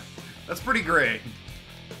 Yeah, that's pretty great.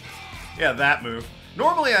 Yeah, that move.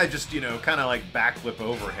 Normally I just, you know, kind of, like, backflip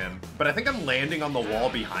over him. But I think I'm landing on the wall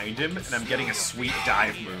behind him, and I'm getting a sweet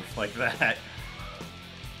dive move like that.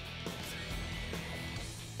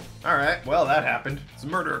 Alright, well, that happened. It's a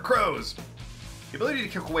murder of crows. The ability to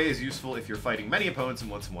kick away is useful if you're fighting many opponents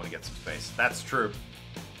and want someone to get some space. That's true.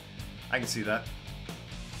 I can see that.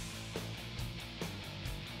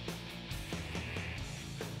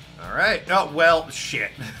 Alright. Oh, well,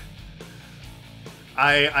 shit.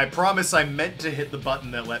 I promise I meant to hit the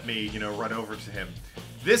button that let me, you know, run over to him.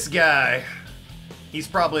 This guy, he's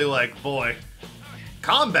probably like, boy,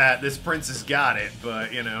 combat, this prince has got it,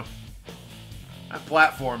 but, you know, that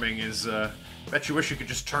platforming is, bet you wish you could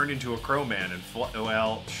just turn into a crowman and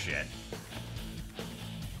well, shit.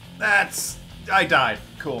 That's... I died.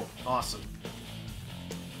 Cool. Awesome.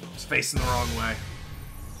 Just facing the wrong way.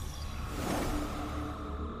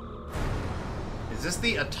 Is this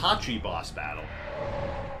the Itachi boss battle?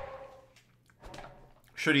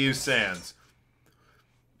 Should have used Sans.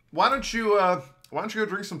 Why don't you go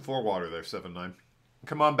drink some 4 water there, 7-9?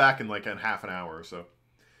 Come on back in like in half an hour or so.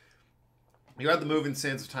 You have the move in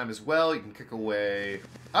Sands of Time as well. You can kick away...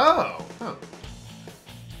 Oh! Huh.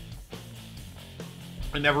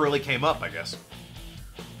 It never really came up, I guess.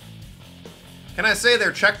 Can I say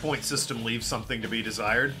their checkpoint system leaves something to be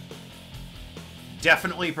desired?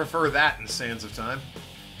 Definitely prefer that in Sands of Time.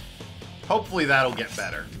 Hopefully that'll get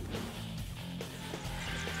better.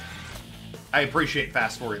 I appreciate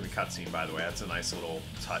fast-forwarding the cutscene, by the way. That's a nice little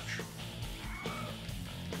touch.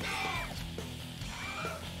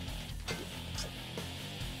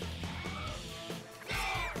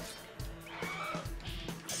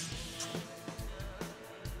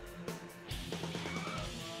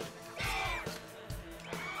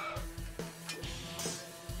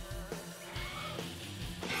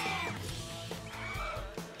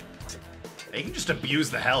 They can just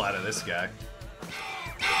abuse the hell out of this guy.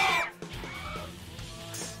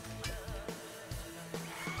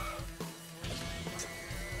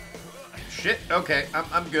 Shit, okay,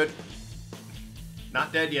 I'm good.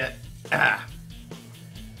 Not dead yet. Ah.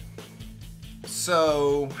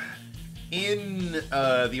 So, in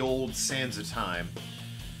the old Sands of Time,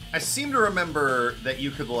 I seem to remember that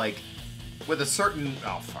you could, like, with a certain,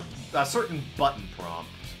 a certain button prompt,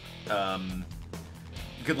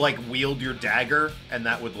 you could, like, wield your dagger, and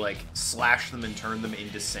that would, like, slash them and turn them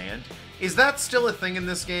into sand. Is that still a thing in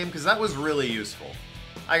this game? Because that was really useful.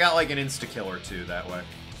 I got, like, an insta-kill or two that way.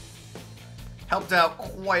 Helped out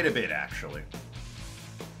quite a bit, actually.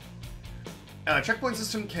 Checkpoint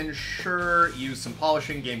system can sure use some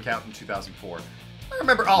polishing. Game count in 2004. I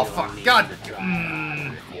remember... Oh, fuck. God.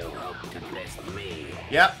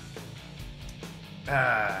 Yep.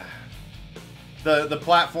 The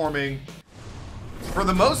platforming... For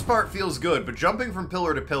the most part, feels good, but jumping from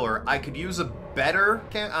pillar to pillar, I could use a better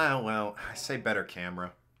I say better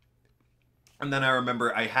camera. And then I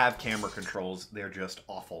remember I have camera controls. They're just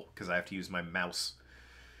awful, because I have to use my mouse.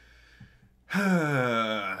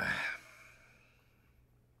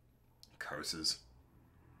 Curses.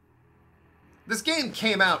 This game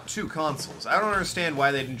came out 2 consoles. I don't understand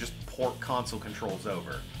why they didn't just port console controls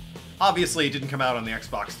over. Obviously, it didn't come out on the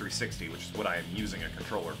Xbox 360, which is what I am using a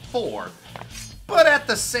controller for. But at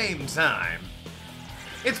the same time,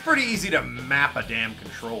 it's pretty easy to map a damn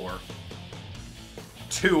controller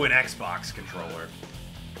to an Xbox controller.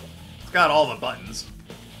 It's got all the buttons.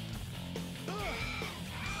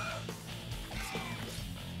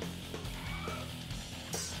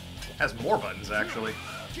 Has more buttons, actually.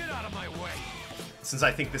 Get out of my way. Since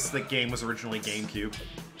I think the game was originally GameCube.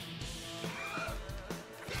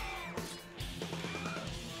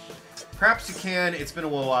 Perhaps you can. It's been a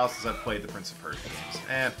little while since I've played the Prince of Persia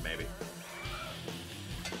games. Maybe.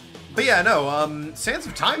 But yeah, no, Sands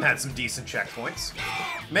of Time had some decent checkpoints.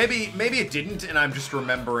 Maybe it didn't, and I'm just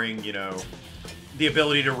remembering, you know, the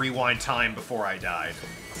ability to rewind time before I died.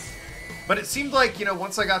 But it seemed like, you know,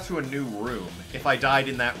 once I got to a new room, if I died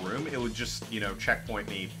in that room, it would just, you know, checkpoint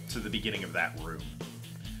me to the beginning of that room.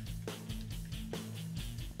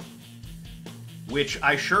 Which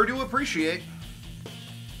I sure do appreciate.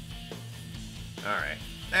 Alright,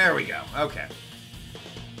 there we go, okay.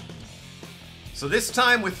 So this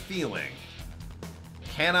time with feeling.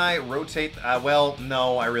 Can I rotate? Well,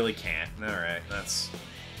 no, I really can't. Alright, that's...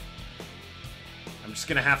 I'm just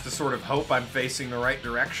gonna have to sort of hope I'm facing the right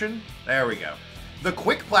direction. There we go. The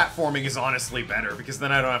quick platforming is honestly better, because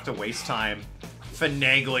then I don't have to waste time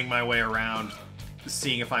finagling my way around,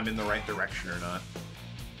 seeing if I'm in the right direction or not.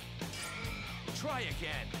 Try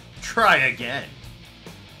again. Try again.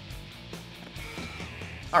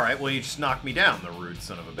 Alright, well, you just knocked me down, the rude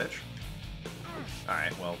son of a bitch.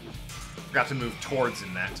 Alright, well, forgot to move towards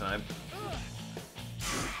him that time.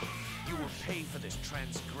 You will pay for this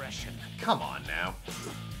transgression. Come on now.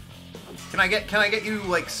 Can I get you,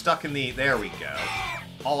 like, stuck in the... There we go.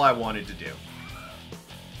 All I wanted to do.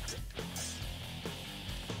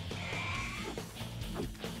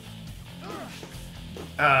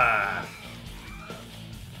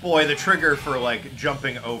 Boy, the trigger for, like,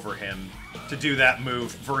 jumping over him to do that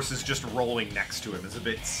move versus just rolling next to him is a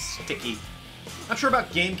bit sticky. Not sure about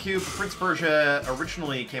GameCube. Prince of Persia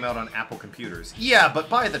originally came out on Apple computers. Yeah, but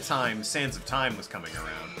by the time Sands of Time was coming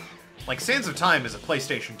around. Like, Sands of Time is a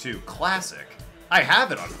PlayStation 2 classic. I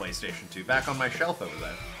have it on PlayStation 2, back on my shelf over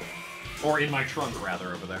there. Or in my trunk,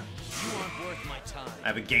 rather, over there. You aren't worth my time. I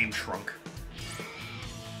have a game trunk.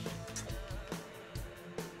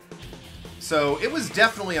 So, it was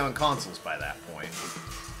definitely on consoles by that point.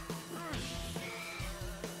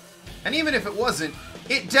 And even if it wasn't,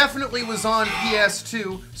 it definitely was on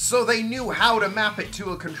PS2, so they knew how to map it to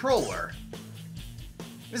a controller.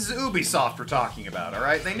 This is Ubisoft we're talking about,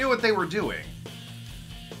 alright? They knew what they were doing.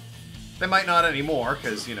 They might not anymore,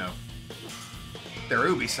 because, you know, they're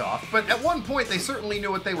Ubisoft, but at one point they certainly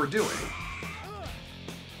knew what they were doing.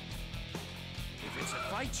 If it's a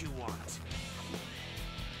fight you want.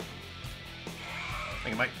 I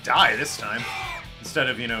think I might die this time, instead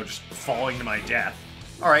of, you know, just falling to my death.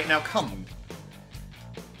 Alright, now come.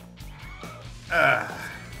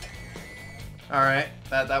 Alright,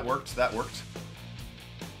 that worked, that worked.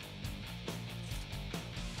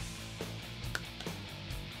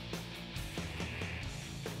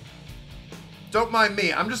 Don't mind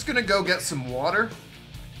me, I'm just gonna go get some water.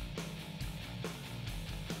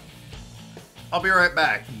 I'll be right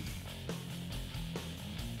back.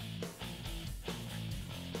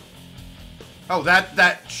 Oh,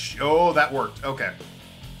 that worked. Okay.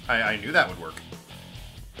 I knew that would work.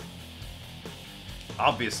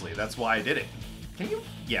 Obviously, that's why I did it. Can you?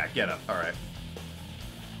 Yeah, get up. Alright.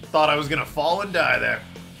 Thought I was gonna fall and die there.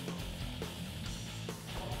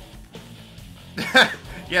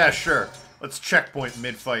 Yeah, sure. Let's checkpoint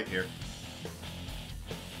mid-fight here.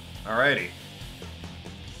 Alrighty.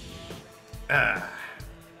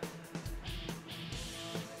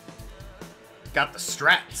 Got the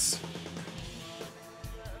strats.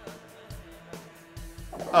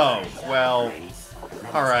 Oh, well,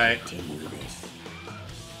 alright.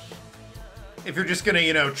 If you're just gonna,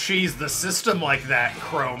 you know, cheese the system like that,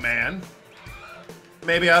 Crow Man,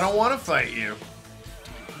 maybe I don't want to fight you. Do you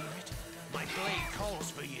hear it? My blade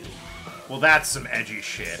calls for you. Well, that's some edgy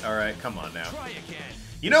shit. Alright, come on now. Try again.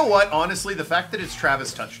 You know what? Honestly, the fact that it's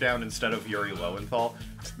Travis Touchdown instead of Yuri Lowenthal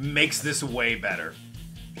makes this way better.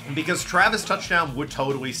 Because Travis Touchdown would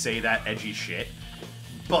totally say that edgy shit,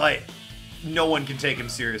 but no one can take him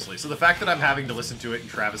seriously. So the fact that I'm having to listen to it in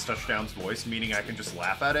Travis Touchdown's voice, meaning I can just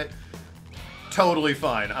laugh at it, totally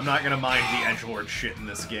fine. I'm not gonna mind the edgelord shit in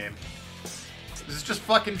this game. This is just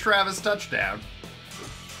fucking Travis Touchdown.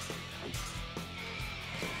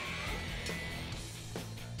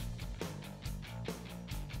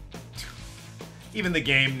 Even the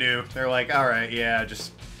game knew. They're like, alright, yeah,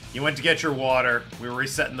 just... You went to get your water. We were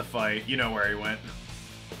resetting the fight. You know where he went.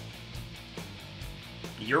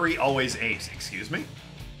 Yuri always ate. Excuse me?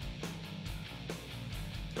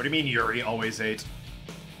 What do you mean Yuri always ate?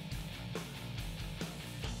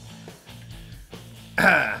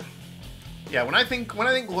 Yeah, when I think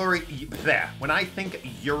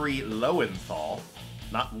Yuri Lowenthal,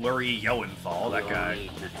 not Lurie Yoenthal, that guy.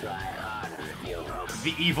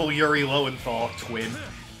 The evil Yuri Lowenthal twin.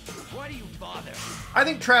 Why do you bother? I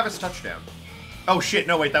think Travis Touchdown. Oh shit,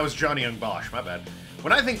 no wait, that was Johnny Young Bosch, my bad.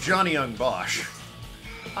 When I think Johnny Young Bosch,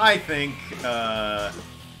 I think,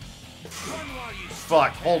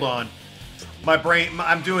 fuck, hold on. My brain,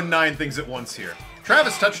 I'm doing 9 things at once here.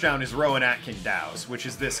 Travis Touchdown is Rowan Atkin Dowse, which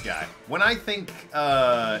is this guy. When I think,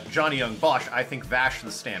 Johnny Young Bosch, I think Vash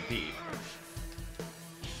the Stampede.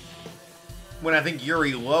 When I think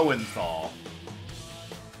Yuri Lowenthal,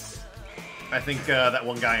 I think, that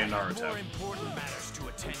one guy in Naruto. More important matters to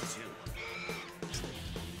attend to.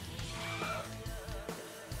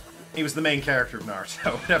 He was the main character of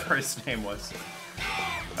Naruto, whatever his name was.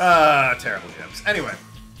 Terrible gems. Anyway,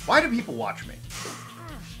 why do people watch me?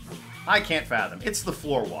 I can't fathom. It's the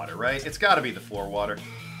floor water, right? It's gotta be the floor water.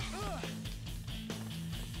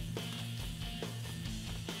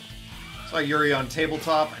 Saw Yuri on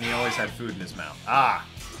tabletop, and he always had food in his mouth. Ah.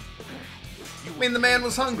 I mean, the man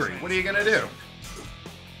was hungry. What are you gonna do?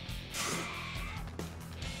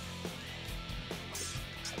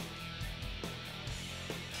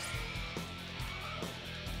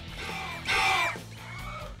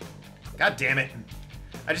 God damn it.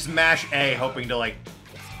 I just mash A hoping to, like,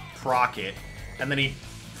 proc it, and then he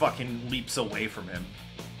fucking leaps away from him.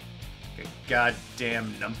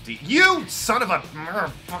 Goddamn numpty. You son of a...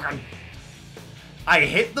 fucking... I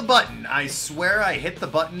hit the button. I swear I hit the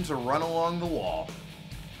button to run along the wall.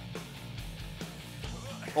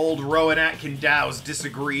 Old Rowan Atkin Dow's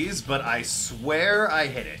disagrees, but I swear I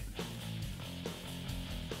hit it.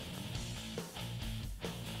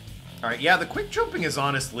 Alright, yeah, the quick jumping is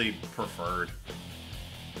honestly preferred.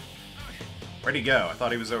 Where'd he go? I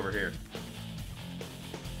thought he was over here.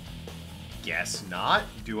 Guess not.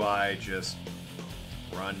 Do I just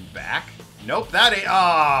run back? Nope, that ain't...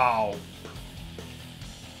 Oh!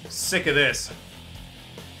 Sick of this.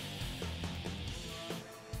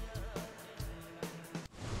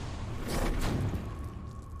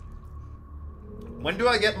 When do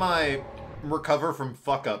I get my recover from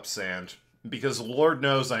fuck-up sand? Because Lord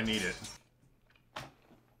knows I need it.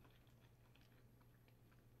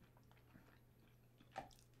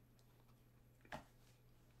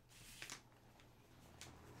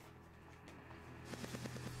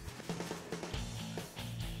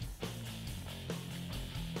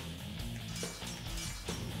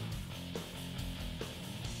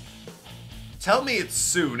 Tell me it's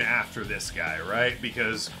soon after this guy, right?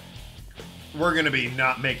 Because we're gonna be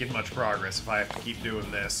not making much progress if I have to keep doing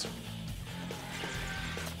this.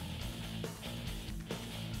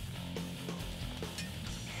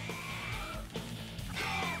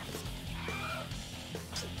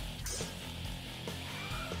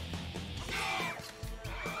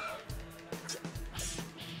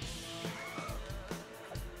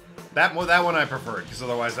 That one I preferred, because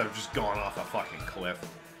otherwise I've just gone off a fucking cliff.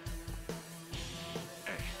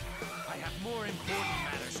 I have more important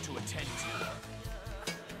matters to attend to.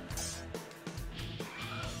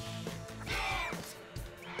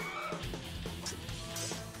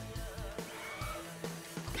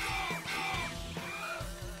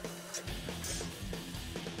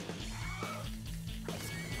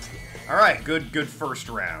 Alright, good first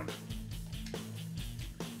round.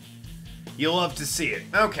 You'll love to see it.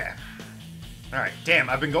 Okay. Alright, damn,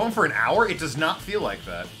 I've been going for an hour? It does not feel like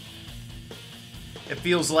that. It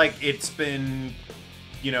feels like it's been,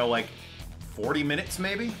 you know, like 40 minutes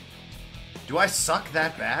maybe? Do I suck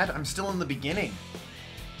that bad? I'm still in the beginning.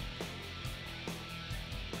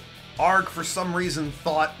 Arg, for some reason,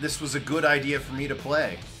 thought this was a good idea for me to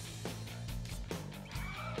play.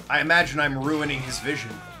 I imagine I'm ruining his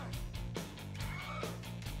vision.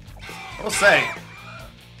 I will say,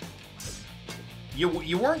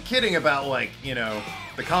 you weren't kidding about, like, you know,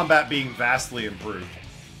 the combat being vastly improved.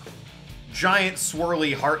 Giant,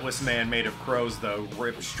 swirly, heartless man made of crows, though,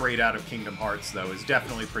 ripped straight out of Kingdom Hearts, though, is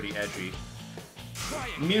definitely pretty edgy.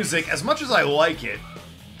 Music, as much as I like it,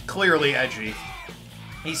 clearly edgy.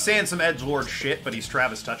 He's saying some edgelord shit, but he's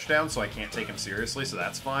Travis Touchdown, so I can't take him seriously, so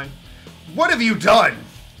that's fine. What have you done?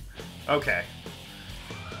 Okay.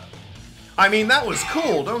 I mean, that was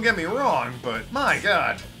cool, don't get me wrong, but my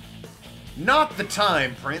god. Not the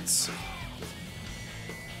time, Prince.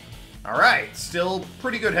 Alright, still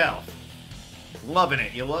pretty good health. Loving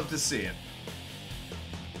it, you love to see it.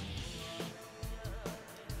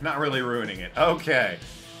 Not really ruining it. Okay.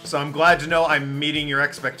 So I'm glad to know I'm meeting your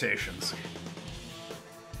expectations.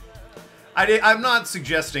 I'm not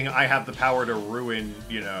suggesting I have the power to ruin,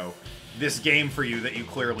 you know, this game for you that you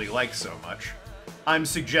clearly like so much. I'm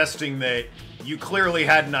suggesting that you clearly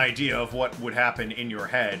had an idea of what would happen in your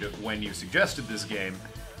head when you suggested this game,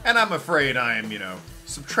 and I'm afraid I'm, you know,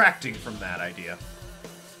 subtracting from that idea.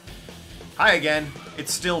 Hi again,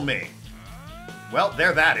 it's still me. Well,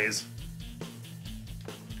 there that is.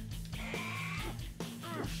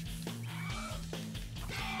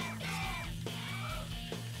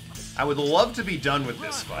 I would love to be done with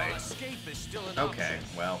this fight. Okay,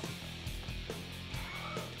 well.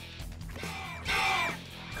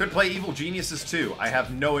 Could play Evil Geniuses too. I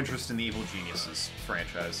have no interest in the Evil Geniuses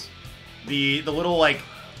franchise. The little, like,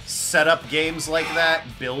 setup games like that,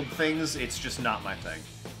 build things, it's just not my thing.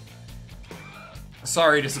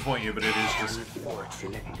 Sorry to disappoint you, but it is just...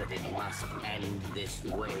 Unfortunate that it must end this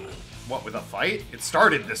way. What, with a fight? It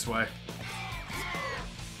started this way.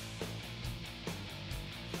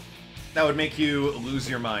 That would make you lose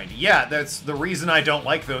your mind. Yeah, that's the reason I don't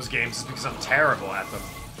like those games, is because I'm terrible at them.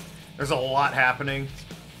 There's a lot happening.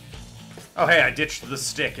 Oh hey, I ditched the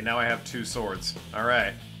stick and now I have 2 swords.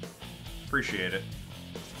 Alright. Appreciate it.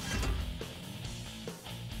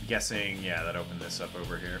 Guessing, yeah, that opened this up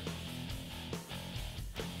over here.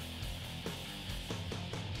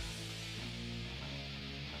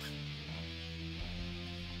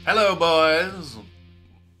 Hello, boys!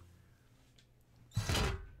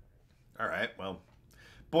 Alright, well.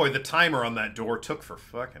 Boy, the timer on that door took for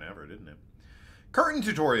fucking ever, didn't it? Curtain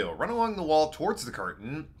tutorial. Run along the wall towards the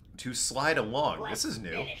curtain to slide along. This is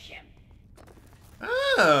new.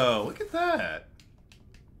 Oh, look at that.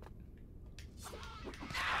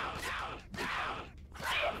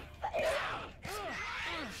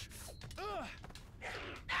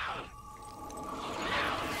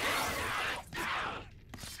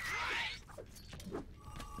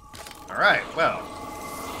 Alright, well.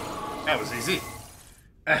 That was easy.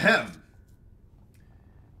 Ahem.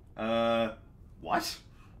 What?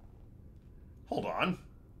 Hold on.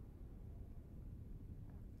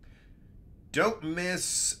 Don't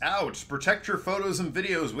miss out. Protect your photos and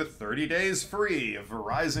videos with 30 days free of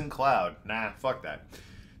Verizon Cloud. Nah, fuck that.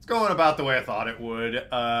 It's going about the way I thought it would.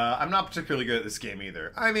 I'm not particularly good at this game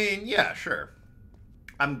either. I mean, yeah, sure.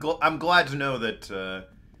 I'm glad to know that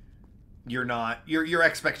you're not your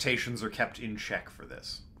expectations are kept in check for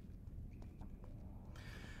this.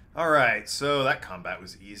 Alright, so that combat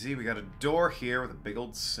was easy. We got a door here with a big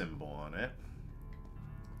old symbol on it.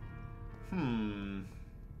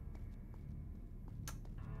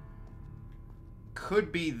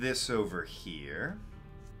 Could be this over here.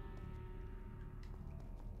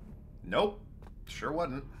 Nope. Sure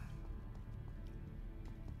wasn't.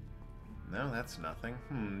 No, that's nothing.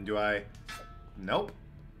 Do I... Nope.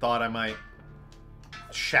 Thought I might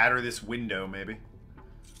shatter this window, maybe.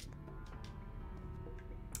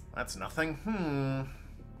 That's nothing.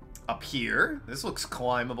 Up here. This looks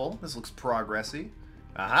climbable. This looks progressy.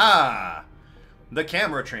 Aha! The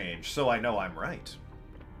camera changed, so I know I'm right.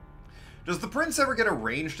 Does the prince ever get a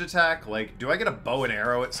ranged attack? Like, do I get a bow and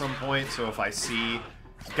arrow at some point? So if I see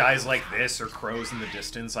guys like this or crows in the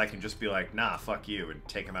distance, I can just be like, nah, fuck you, and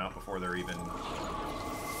take them out before they're even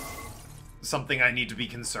something I need to be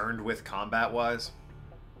concerned with combat-wise?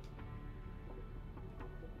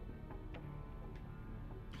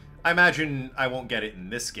 I imagine I won't get it in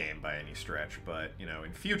this game by any stretch, but, you know,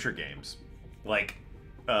 in future games, like,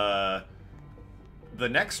 the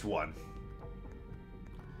next one,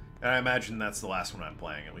 and I imagine that's the last one I'm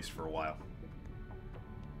playing, at least for a while.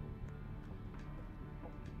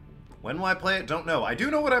 When will I play it? Don't know. I do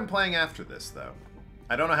know what I'm playing after this, though.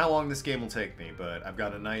 I don't know how long this game will take me, but I've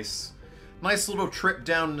got a nice little trip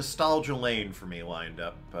down nostalgia lane for me lined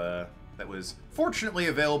up. That was fortunately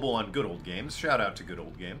available on Good Old Games. Shout out to Good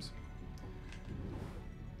Old Games.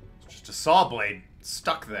 It's just a saw blade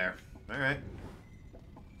stuck there. Alright.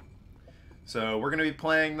 So we're going to be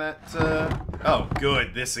playing that... Oh,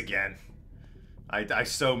 good. This again. I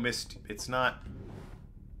so missed... It's not...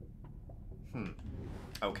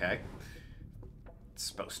 Okay. It's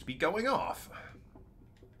supposed to be going off.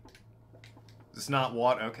 It's not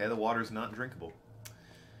water. Okay, the water's not drinkable.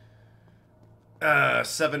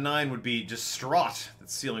 7-9 would be distraught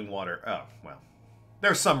that's sealing water. Oh, well.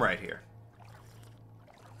 There's some right here.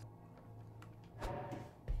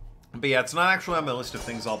 But yeah, it's not actually on my list of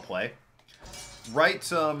things I'll play.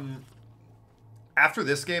 Right, after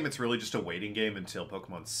this game, it's really just a waiting game until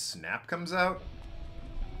Pokemon Snap comes out.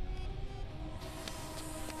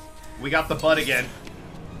 We got the bud again.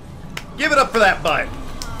 Give it up for that bud.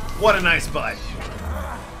 What a nice bud.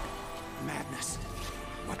 Madness.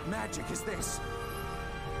 What magic is this?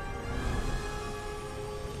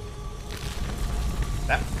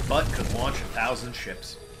 That bud could launch 1,000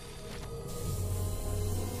 ships.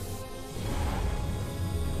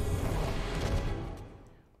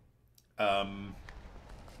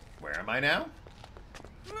 Where am I now?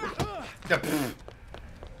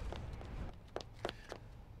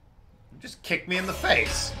 Just kicked me in the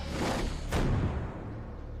face.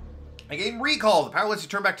 I gained recall. The power lets you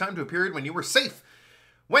turn back time to a period when you were safe.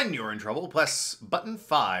 When you're in trouble, press button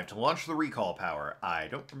 5 to launch the recall power. I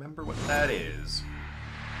don't remember what that is.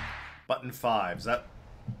 Button 5. Is that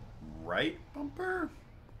right bumper?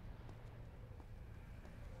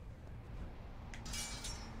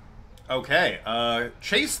 Okay,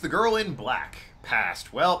 chase the girl in black.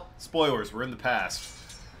 Past. Well, spoilers, we're in the past.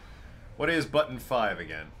 What is button 5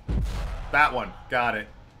 again? That one. Got it.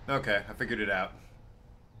 Okay, I figured it out.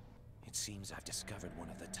 It seems I've discovered one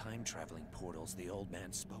of the time-traveling portals the old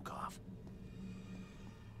man spoke of.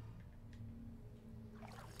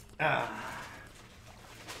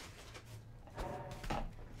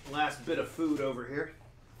 Last bit of food over here.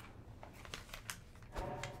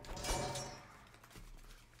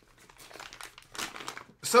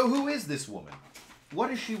 So who is this woman? What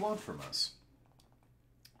does she want from us?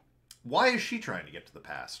 Why is she trying to get to the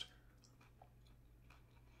past?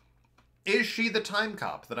 Is she the time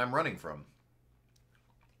cop that I'm running from?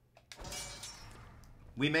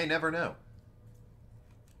 We may never know.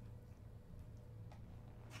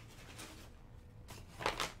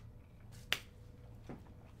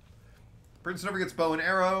 Prince never gets bow and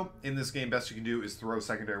arrow. In this game, best you can do is throw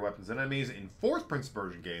secondary weapons at enemies. In 4th Prince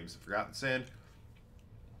version games, Forgotten Sand,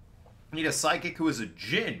 you need a sidekick who is a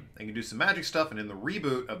djinn and can do some magic stuff. And in the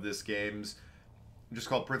reboot of this game's, just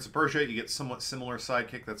called Prince of Persia, you get somewhat similar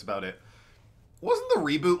sidekick. That's about it. Wasn't the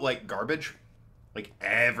reboot, like, garbage? Like,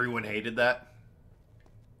 everyone hated that?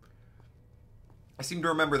 I seem to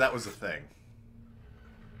remember that was a thing.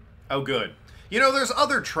 Oh, good. You know, there's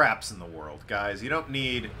other traps in the world, guys. You don't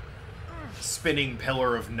need spinning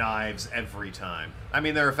pillar of knives every time. I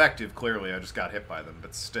mean, they're effective, clearly. I just got hit by them,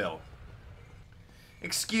 but still.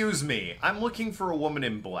 Excuse me. I'm looking for a woman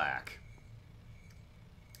in black.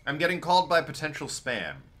 I'm getting called by potential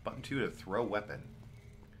spam. Button 2 to throw weapon.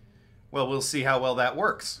 Well, we'll see how well that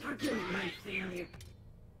works.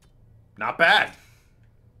 Not bad.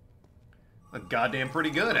 Goddamn pretty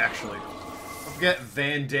good, actually. Don't forget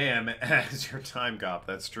Van Damme as your time cop.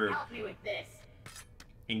 That's true. Help me with this.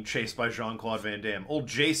 Being chased by Jean-Claude Van Damme. Old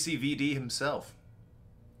JCVD himself.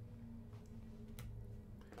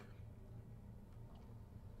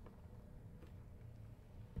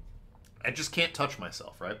 I just can't touch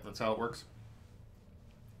myself, right? That's how it works.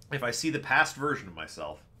 If I see the past version of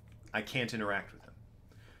myself, I can't interact with him.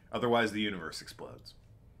 Otherwise, the universe explodes.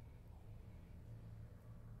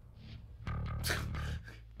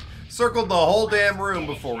 Circled the whole damn room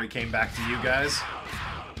before we came back to you guys.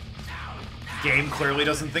 Game clearly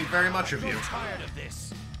doesn't think very much of you. I'm tired of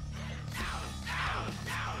this.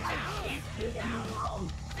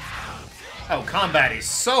 Oh, combat is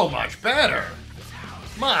so much better!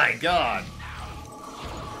 My god.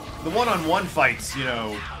 The one-on-one fights, you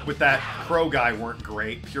know, with that crow guy weren't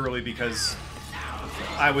great, purely because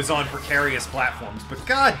I was on precarious platforms. But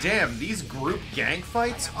goddamn, these group gang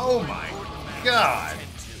fights? Oh my god.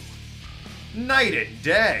 Night and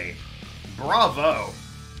day. Bravo.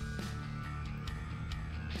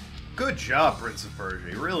 Good job, Prince of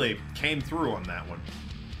Persia. You really came through on that one.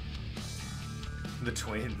 The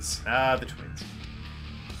twins. Ah, the twins.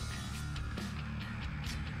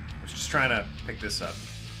 I was just trying to pick this up.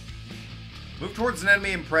 Move towards an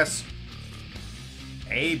enemy and press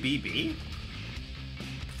ABB?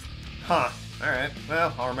 Huh. Alright.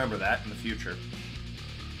 Well, I'll remember that in the future.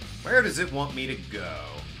 Where does it want me to go?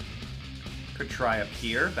 Could try up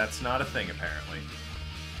here. That's not a thing, apparently.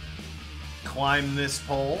 Climb this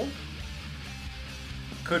pole.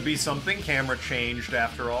 Could be something. Camera changed,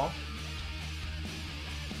 after all.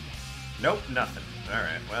 Nope, nothing.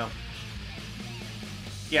 Alright, well.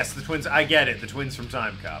 Yes, the twins. I get it. The twins from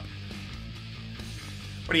Time Cop.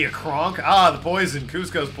 What are you, Kronk? Ah, the poison.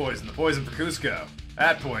 Cusco's poison. The poison for Cusco.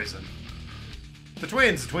 That poison. The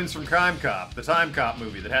twins from Time Cop. The Time Cop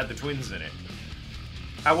movie that had the twins in it.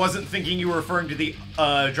 I wasn't thinking you were referring to the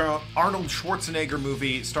Arnold Schwarzenegger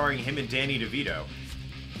movie starring him and Danny DeVito.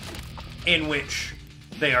 In which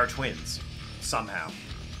they are twins. Somehow.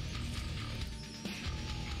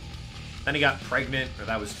 Then he got pregnant, or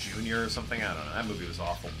that was Junior or something. I don't know. That movie was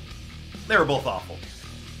awful. They were both awful.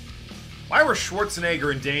 Why were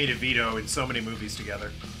Schwarzenegger and Danny DeVito in so many movies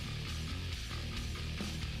together?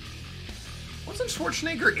 Wasn't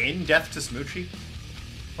Schwarzenegger in Death to Smoochie?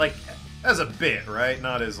 Like, as a bit, right?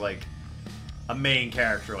 Not as, like, a main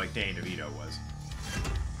character like Danny DeVito was.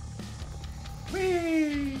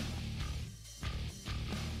 Whee!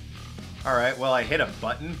 Alright, well, I hit a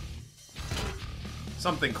button.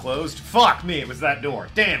 Something closed. Fuck me, it was that door.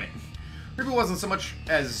 Damn it. Reboot wasn't so much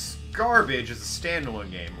as garbage as a standalone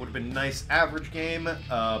game. It would have been a nice average game,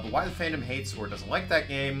 but why the fandom hates or doesn't like that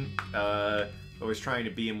game, always trying to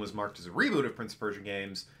be and was marked as a reboot of Prince of Persia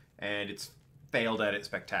games, and it's failed at it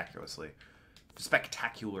spectacularly.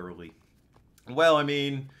 Well, I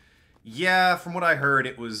mean, yeah, from what I heard,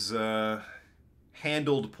 it was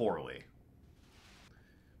handled poorly.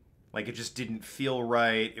 Like, it just didn't feel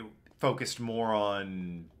right. It focused more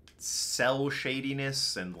on cell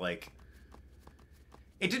shadiness and, like,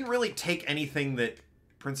 it didn't really take anything that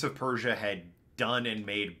Prince of Persia had done and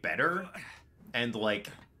made better, and, like,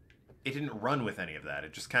 it didn't run with any of that.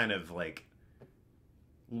 It just kind of, like,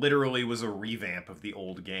 literally was a revamp of the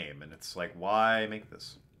old game, and it's like, why make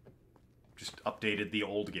this? Just updated the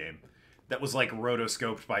old game. That was, like,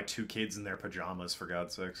 rotoscoped by two kids in their pajamas, for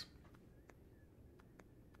God's sakes.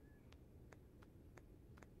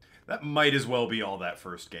 That might as well be all that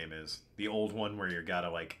first game is. The old one where you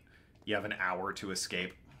gotta, like, you have an hour to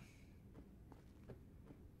escape.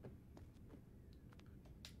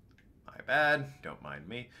 My bad. Don't mind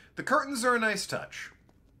me. The curtains are a nice touch.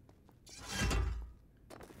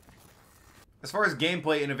 As far as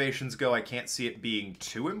gameplay innovations go, I can't see it being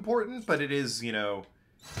too important, but it is, you know...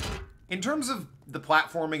 In terms of the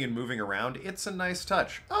platforming and moving around, it's a nice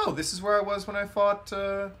touch. Oh, this is where I was when I fought,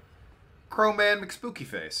 Crowman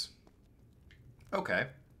McSpookyface. Okay.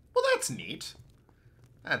 Well, that's neat.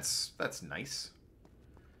 That's nice.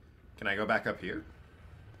 Can I go back up here?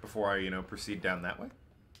 Before I, you know, proceed down that way?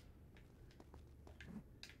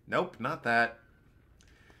 Nope, not that.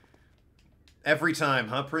 Every time,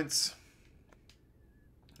 huh, Prince?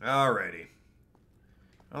 Alrighty.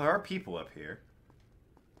 Oh, there are people up here.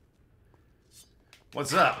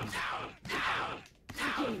 What's up?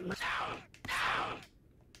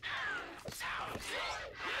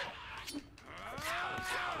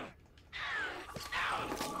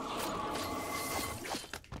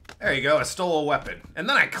 There you go, I stole a weapon. And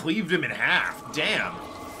then I cleaved him in half. Damn.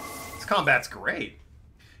 This combat's great.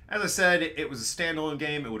 As I said, it was a standalone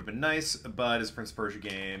game. It would have been nice, but as a Prince of Persia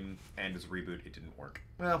game and as a reboot, it didn't work.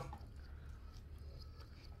 Well,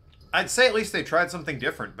 I'd say at least they tried something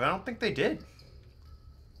different, but I don't think they did.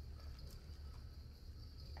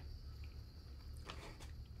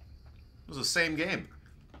 It was the same game.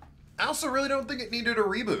 I also really don't think it needed a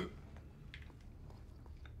reboot.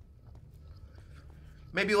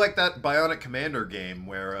 Maybe like that Bionic Commander game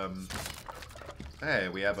where, hey,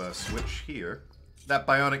 we have a switch here. That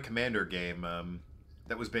Bionic Commander game,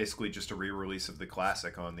 that was basically just a re-release of the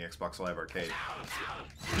classic on the Xbox Live Arcade.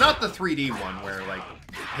 Not the 3D one where, like,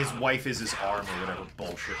 his wife is his arm or whatever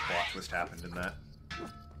bullshit plot twist happened in that.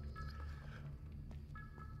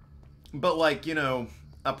 But, like, you know,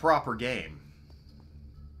 a proper game.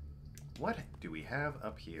 What do we have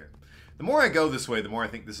up here? The more I go this way, the more I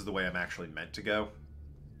think this is the way I'm actually meant to go.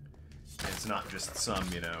 And it's not just some,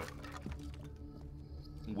 you know,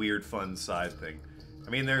 weird, fun side thing.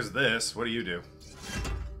 I mean, there's this. What do you do?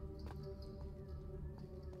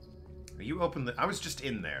 You open the... I was just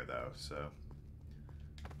in there, though, so...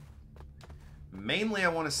 Mainly, I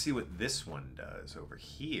want to see what this one does over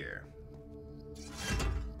here.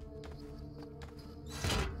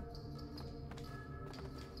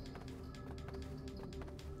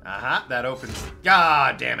 Aha, that opens...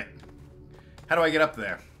 God damn it. How do I get up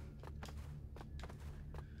there?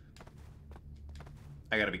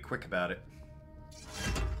 I gotta be quick about it.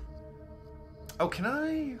 Oh, can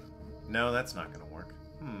I? No, that's not gonna work.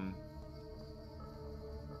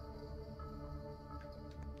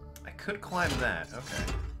 I could climb that.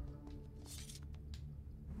 Okay.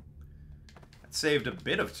 That saved a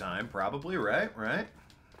bit of time, probably, right? Right?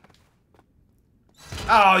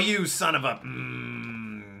 Oh, you son of a...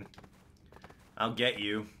 I'll get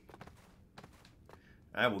you.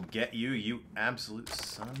 I will get you, you absolute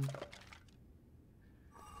son.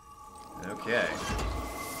 Okay.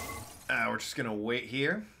 We're just gonna wait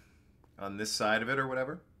here. On this side of it or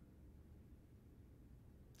whatever.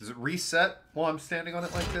 Does it reset while I'm standing on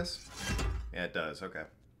it like this? Yeah, it does. Okay.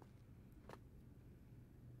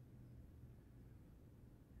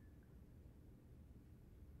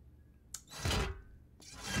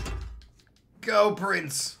 Go,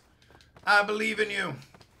 Prince! I believe in you!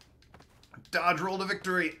 Dodge roll to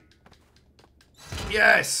victory!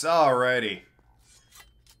 Yes! Alrighty.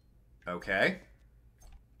 Okay.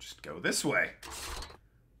 Just go this way.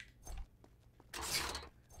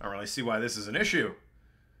 I don't really see why this is an issue.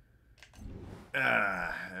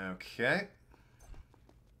 Okay.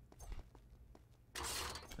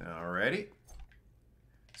 Alrighty.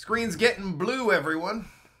 Screen's getting blue, everyone.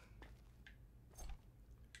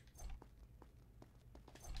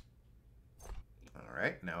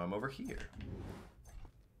 Alright, now I'm over here.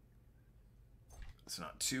 It's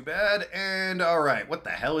not too bad. And alright, what the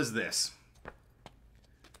hell is this?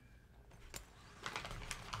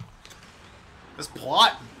 This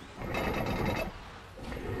plot?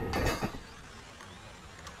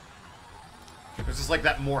 This is like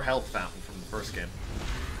that more health fountain from the first game.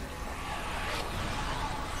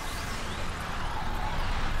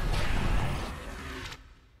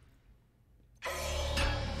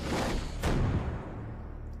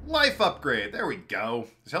 Life upgrade. There we go.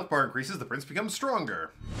 As health bar increases, the prince becomes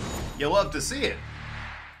stronger. You'll love to see it.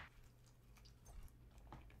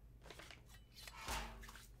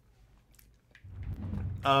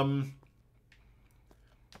 Well,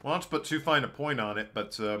 not to put too fine a point on it,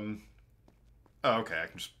 but, oh, okay, I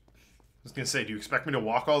was gonna say, do you expect me to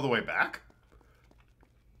walk all the way back?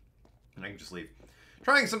 And I can just leave.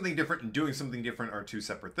 Trying something different and doing something different are two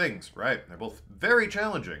separate things, right? They're both very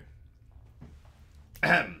challenging.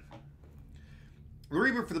 Ahem. The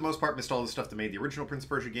reboot, for the most part, missed all the stuff that made the original Prince of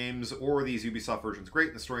Persia games, or these Ubisoft versions great,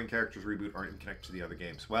 and the story and characters reboot aren't connected to the other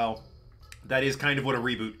games. Well, that is kind of what a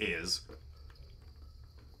reboot is.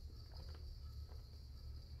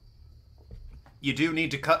 You do need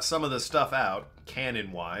to cut some of the stuff out,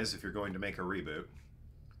 canon-wise, if you're going to make a reboot.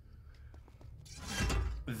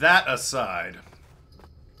 That aside,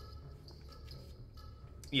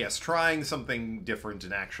 yes, trying something different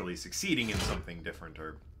and actually succeeding in something different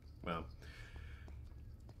are, well...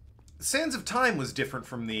 Sands of Time was different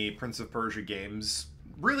from the Prince of Persia games.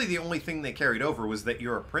 Really, the only thing they carried over was that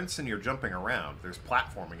you're a prince and you're jumping around. There's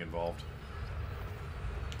platforming involved.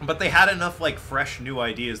 But they had enough, like, fresh new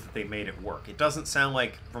ideas that they made it work. It doesn't sound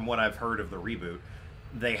like, from what I've heard of the reboot,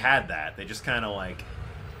 they had that. They just kind of, like,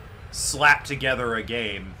 slapped together a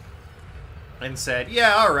game and said,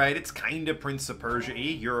 yeah, alright, it's kind of Prince of Persia-y.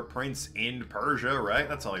 You're a prince in Persia, right?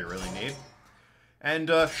 That's all you really need.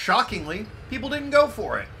 And, shockingly, people didn't go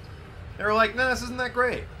for it. They were like, nah, this isn't that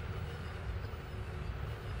great.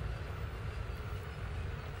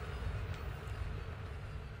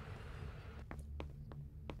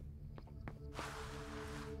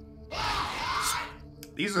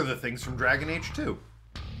 These are the things from Dragon Age 2.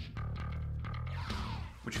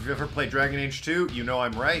 Which, if you've ever played Dragon Age 2, you know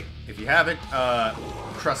I'm right. If you haven't,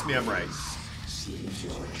 trust me, I'm right.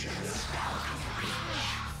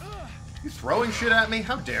 You throwing shit at me?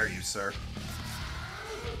 How dare you, sir?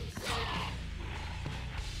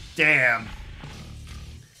 Damn.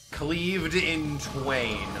 Cleaved in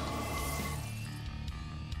twain.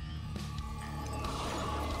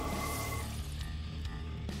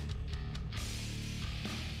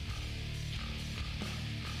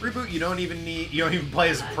 Reboot, you don't even play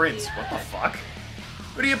as a prince. What the fuck?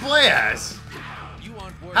 Who do you play as?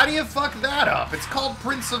 How do you fuck that up? It's called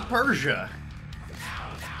Prince of Persia.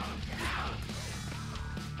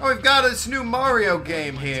 Oh, we've got this new Mario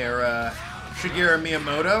game here, Shigeru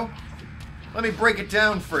Miyamoto. Let me break it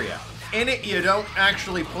down for you. In it, you don't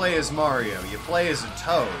actually play as Mario. You play as a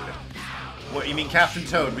Toad. What, you mean Captain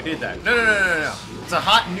Toad? We did that. No. It's a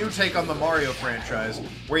hot new take on the Mario franchise,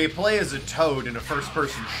 where you play as a Toad in a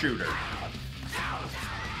first-person shooter.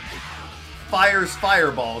 Fires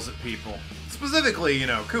fireballs at people. Specifically, you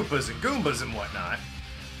know, Koopas and Goombas and whatnot.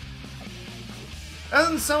 That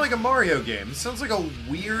doesn't sound like a Mario game. It sounds like a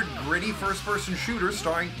weird, gritty first-person shooter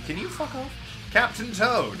starring... Can you fuck off? Captain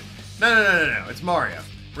Toad. No. It's Mario.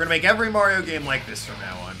 We're gonna make every Mario game like this from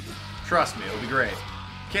now on. Trust me, it'll be great.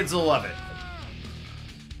 Kids will love it.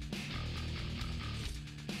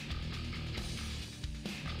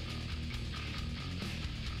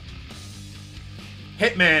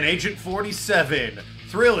 Hitman Agent 47.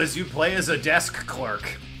 Thrill as you play as a desk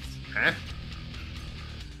clerk. Huh?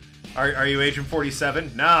 Are you Agent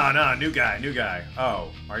 47? No, new guy. Oh,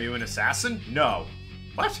 are you an assassin? No.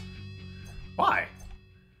 What? Why?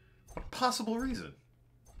 What possible reason?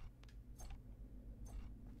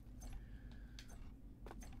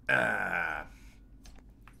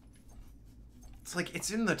 It's like, it's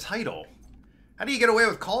in the title. How do you get away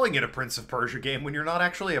with calling it a Prince of Persia game when you're not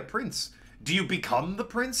actually a prince? Do you become the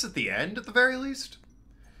prince at the end, at the very least?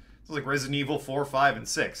 It's like Resident Evil 4, 5, and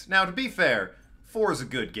 6. Now, to be fair, 4 is a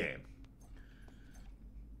good game.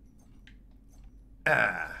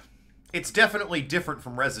 It's definitely different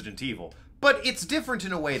from Resident Evil, but it's different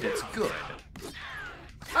in a way that's good.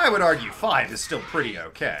 I would argue 5 is still pretty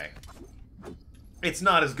okay. It's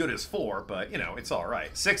not as good as 4, but, you know, it's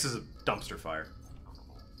alright. 6 is a dumpster fire.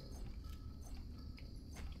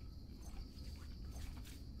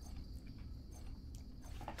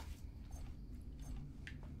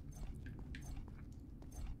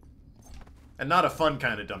 And not a fun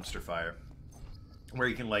kind of dumpster fire. Where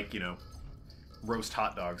you can, like, you know, roast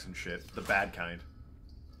hot dogs and shit. The bad kind.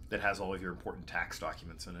 That has all of your important tax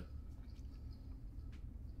documents in it.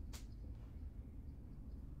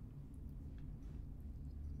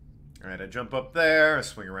 Alright, I jump up there, I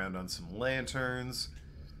swing around on some lanterns.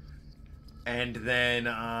 And then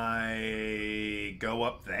I go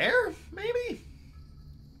up there, maybe?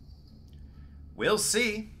 We'll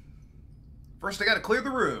see. First I gotta clear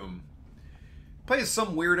the room. Play as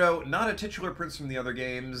some weirdo, not a titular prince from the other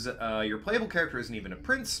games. Your playable character isn't even a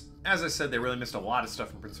prince. As I said, they really missed a lot of stuff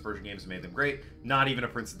from Prince of Persia games and made them great. Not even a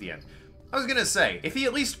prince at the end. I was gonna say, if he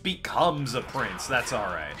at least becomes a prince, that's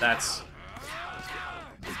alright. That's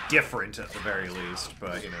different at the very least,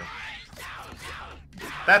 but, you know.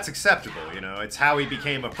 That's acceptable, you know. It's how he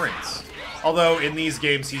became a prince. Although, in these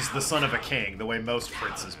games, he's the son of a king, the way most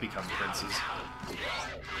princes become princes.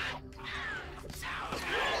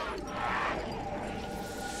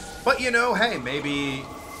 But, you know, hey, maybe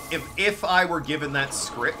if I were given that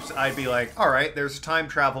script, I'd be like, alright, there's time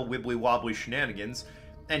travel wibbly-wobbly shenanigans,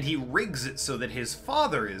 and he rigs it so that his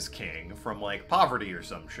father is king from, like, poverty or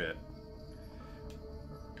some shit.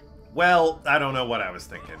 Well, I don't know what I was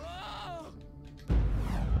thinking.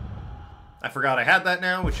 I forgot I had that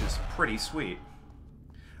now, which is pretty sweet.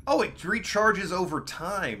 Oh, it recharges over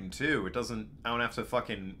time, too. It doesn't... I don't have to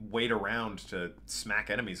fucking wait around to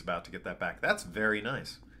smack enemies about to get that back. That's very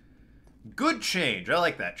nice. Good change. I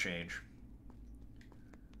like that change.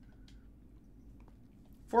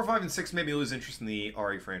 4, 5, and 6 made me lose interest in the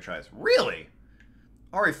RE franchise. Really?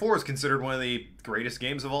 RE4 is considered one of the greatest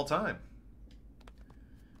games of all time.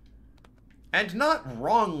 And not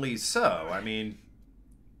wrongly so. I mean,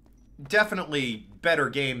 definitely better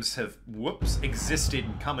games have, existed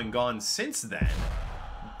and come and gone since then.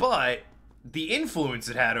 But the influence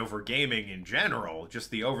it had over gaming in general,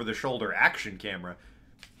 just the over-the-shoulder action camera,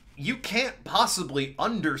 you can't possibly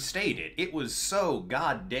understate it. It was so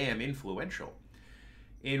goddamn influential.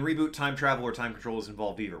 In Reboot, time travel or time control is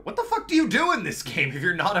involved either. What the fuck do you do in this game if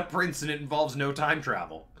you're not a prince and it involves no time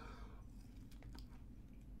travel?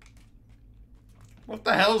 What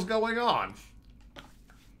the hell's going on?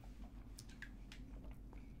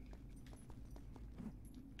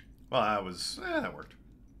 Well, that worked.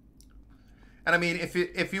 And I mean,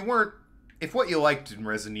 if what you liked in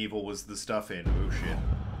Resident Evil was the stuff in, oh shit,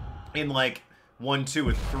 in like 1, 2,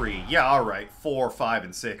 and 3, yeah, alright, 4, 5,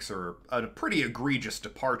 and 6 are a pretty egregious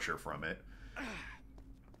departure from it.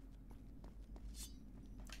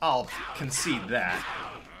 I'll concede that.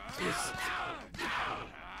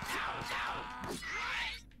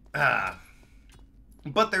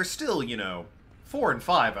 But they're still, you know, 4 and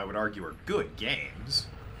 5, I would argue, are good games.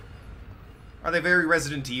 Are they very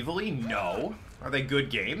Resident Evil-y? No. Are they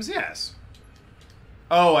good games? Yes.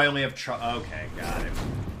 Oh, I only have okay, got it.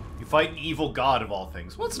 You fight an evil god of all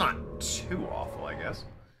things. Well, it's not too awful, I guess.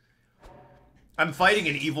 I'm fighting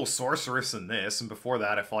an evil sorceress in this, and before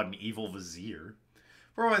that I fought an evil vizier.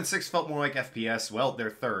 4 and 6 felt more like FPS. Well,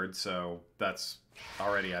 they're third, so that's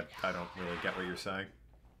already, I don't really get what you're saying.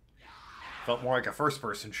 Felt more like a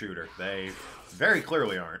first-person shooter. They very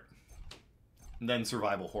clearly aren't. And then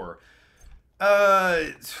survival horror.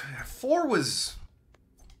 4 was...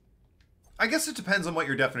 I guess it depends on what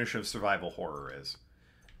your definition of survival horror is.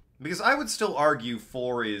 Because I would still argue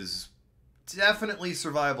 4 is definitely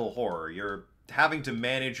survival horror. You're having to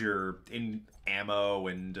manage your ammo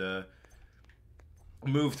and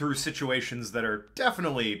move through situations that are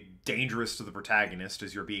definitely dangerous to the protagonist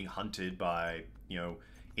as you're being hunted by, you know,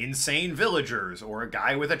 insane villagers or a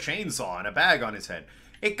guy with a chainsaw and a bag on his head.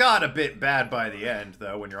 It got a bit bad by the end,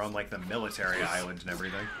 though, when you're on, like, the military island and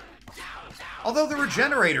everything. Although the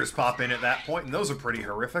regenerators pop in at that point, and those are pretty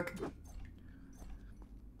horrific.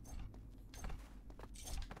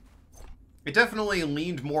 It definitely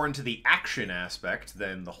leaned more into the action aspect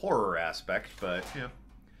than the horror aspect, but, yeah.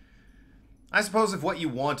 I suppose if what you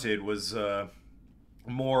wanted was,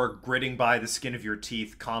 more gritting by the skin of your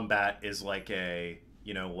teeth combat is like a,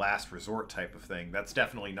 you know, last resort type of thing, that's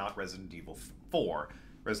definitely not Resident Evil 4.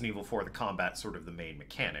 Resident Evil 4, the combat's sort of the main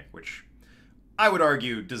mechanic, which I would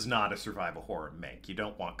argue does not a survival horror make. You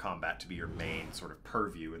don't want combat to be your main sort of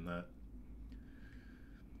purview in that.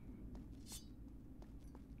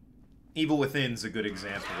 Evil Within's a good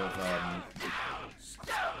example of,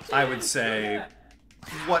 I would say,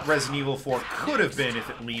 what Resident Evil 4 could have been if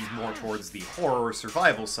it leaned more towards the horror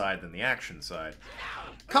survival side than the action side.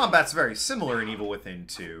 Combat's very similar in Evil Within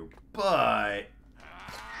 2, but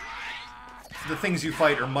the things you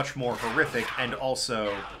fight are much more horrific, and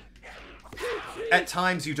also, at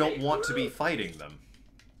times you don't want to be fighting them.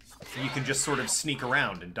 You can just sort of sneak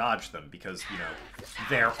around and dodge them, because, you know,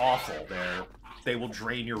 they're awful. They will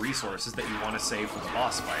drain your resources that you want to save for the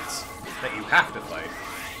boss fights, that you have to fight.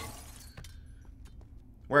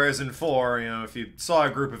 Whereas in 4, you know, if you saw a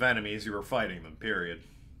group of enemies, you were fighting them, period.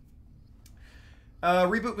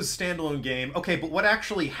 Reboot was a standalone game. Okay, but what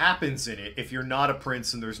actually happens in it if you're not a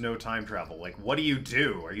prince and there's no time travel? Like, what do you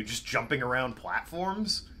do? Are you just jumping around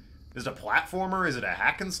platforms? Is it a platformer? Is it a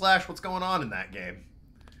hack and slash? What's going on in that game?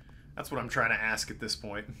 That's what I'm trying to ask at this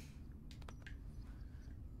point.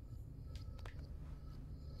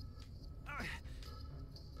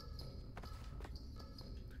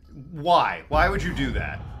 Why? Why would you do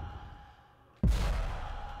that?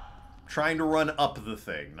 Trying to run up the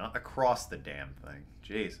thing, not across the damn thing.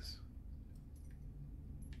 Jesus.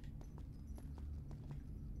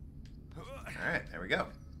 Alright, there we go.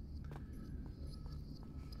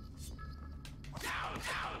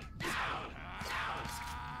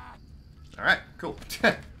 Alright, cool.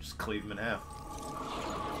 Just cleave him in half.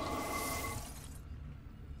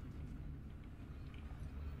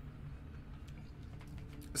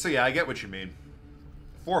 So yeah, I get what you mean.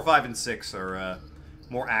 4, 5, and 6 are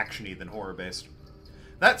more action-y than horror-based.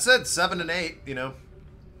 That said, 7 and 8, you know,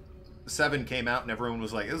 7 came out and everyone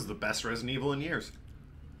was like, this is the best Resident Evil in years.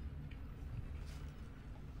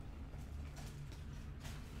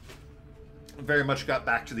 Very much got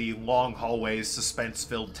back to the long hallways,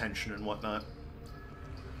 suspense-filled tension and whatnot.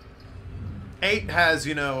 8 has,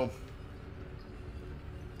 you know,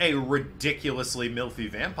 a ridiculously milfy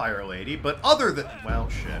vampire lady, but other than... well,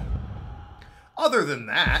 shit. Other than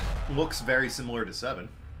that, looks very similar to 7.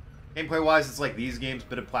 Gameplay-wise, it's like these games,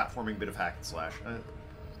 bit of platforming, bit of hack and slash.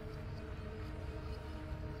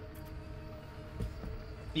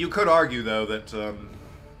 You could argue, though, that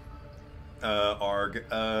Arg,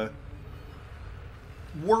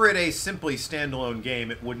 were it a simply standalone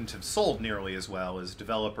game, it wouldn't have sold nearly as well as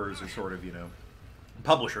developers or sort of, you know,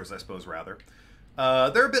 publishers, I suppose, rather.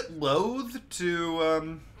 They're a bit loath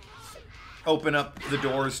to open up the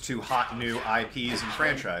doors to hot new IPs and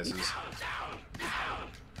franchises.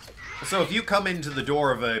 So if you come into the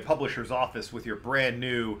door of a publisher's office with your brand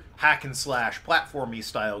new hack-and-slash platformy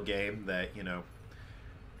style game that, you know,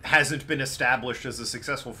 hasn't been established as a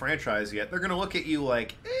successful franchise yet, they're going to look at you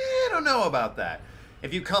like, I don't know about that.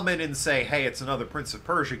 If you come in and say, hey, it's another Prince of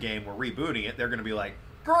Persia game, we're rebooting it, they're going to be like,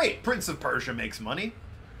 great, Prince of Persia makes money.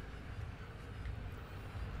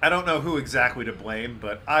 I don't know who exactly to blame,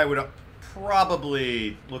 but I would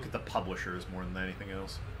probably look at the publishers more than anything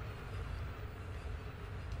else.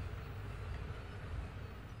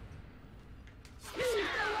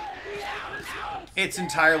 It's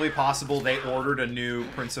entirely possible they ordered a new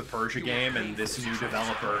Prince of Persia game, and this new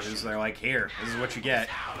developer is, they're like, here, this is what you get.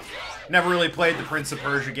 Never really played the Prince of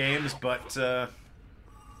Persia games, but,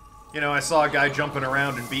 you know, I saw a guy jumping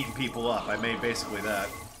around and beating people up. I made basically that.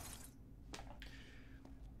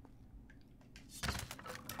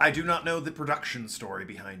 I do not know the production story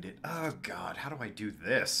behind it. Oh, God, how do I do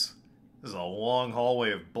this? This is a long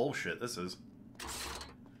hallway of bullshit, this is.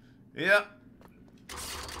 Yep.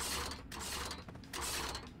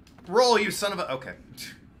 Roll, you son of a... Okay.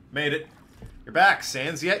 Made it. You're back,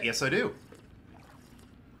 Sans, yet? Yes, I do.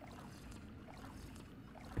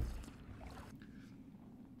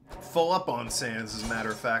 Full up on Sans, as a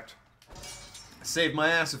matter of fact. Saved my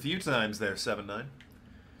ass a few times there, 7-9.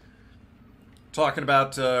 Talking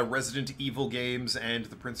about Resident Evil games and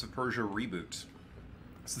the Prince of Persia reboot.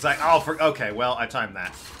 Since I... Oh, okay, well, I timed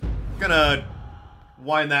that. Gonna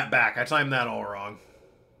wind that back. I timed that all wrong.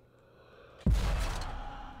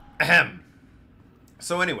 Ahem.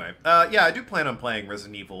 So anyway, yeah, I do plan on playing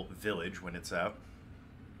Resident Evil Village when it's out.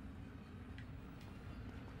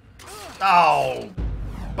 Oh,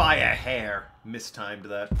 by a hair. Mistimed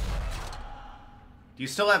that. Do you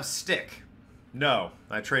still have stick? No,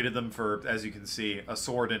 I traded them for, as you can see, a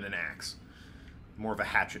sword and an axe. More of a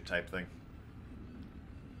hatchet type thing.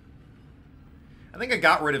 I think I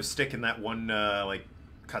got rid of stick in that one, like,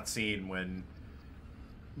 cutscene when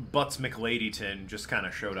Butts McLadyton just kind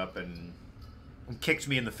of showed up and kicked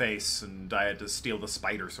me in the face, and I had to steal the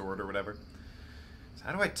spider sword or whatever. So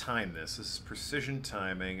how do I time this? This is precision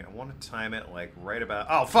timing. I want to time it, like, right about...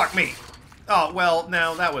 Oh, fuck me! Oh, well,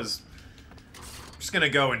 now, that was... Just gonna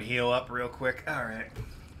go and heal up real quick. Alright.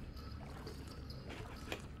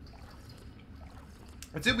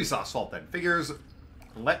 It's Ubisoft's fault, then. Figures,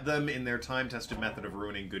 let them, in their time-tested method of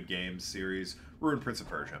ruining good games series, ruin Prince of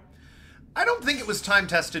Persia. I don't think it was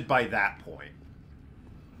time-tested by that point.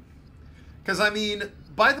 Because, I mean,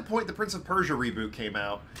 by the point the Prince of Persia reboot came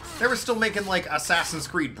out, they were still making, like, Assassin's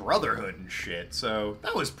Creed Brotherhood and shit, so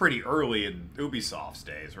that was pretty early in Ubisoft's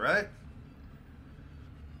days, right?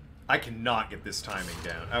 I cannot get this timing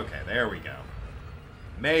down. Okay, there we go.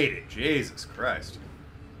 Made it. Jesus Christ.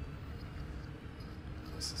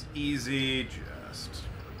 This is easy. Just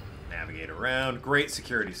navigate around. Great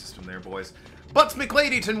security system there, boys. Butts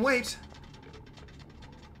McLadyton, wait!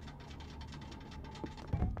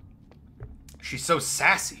 She's so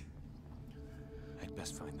sassy. I'd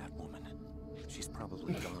best find that woman. She's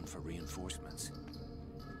probably gone for reinforcements.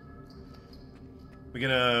 We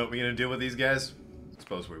gonna deal with these guys?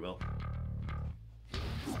 Suppose we will.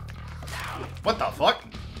 What the fuck?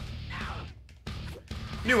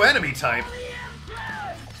 New enemy type.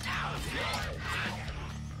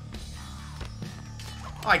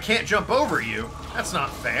 Oh, I can't jump over you. That's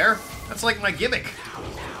not fair. That's like my gimmick.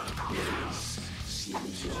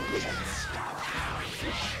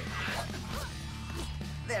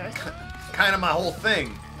 Kind of my whole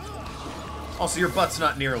thing. Also, your butt's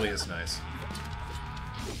not nearly as nice.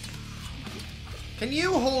 Can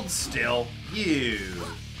you hold still? You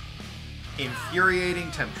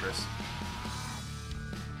infuriating temptress.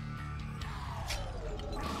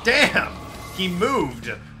 Damn! He moved!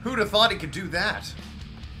 Who'd have thought he could do that?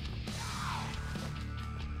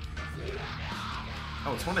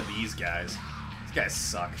 Oh, it's one of these guys. These guys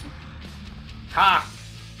suck. Ha!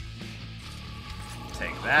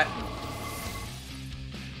 Take that.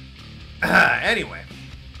 Anyway.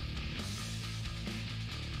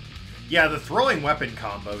 Yeah, the throwing weapon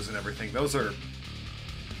combos and everything, those are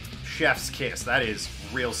chef's kiss. That is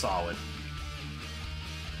real solid.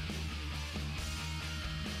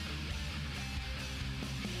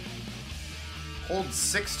 Hold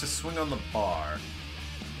 6 to swing on the bar.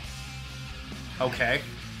 Okay.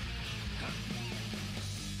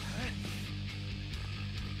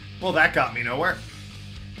 Well, that got me nowhere.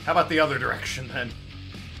 How about the other direction, then?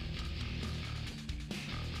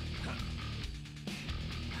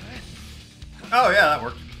 Oh, yeah, that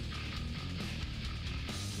worked.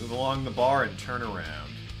 Move along the bar and turn around.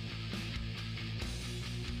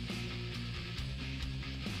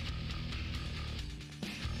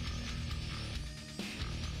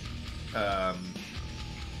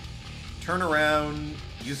 Turn around,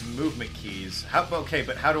 use movement keys. Okay,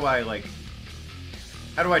 but how do I, like...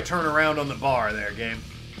 How do I turn around on the bar there, game?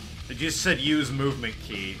 It just said use movement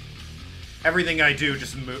key. Everything I do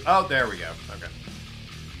just move... Oh, there we go. Okay.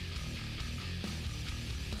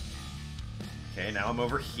 Okay, now I'm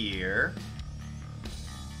over here.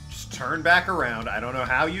 Just turn back around. I don't know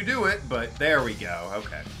how you do it, but there we go.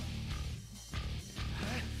 Okay.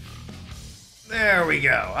 There we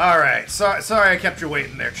go. Alright. Sorry I kept you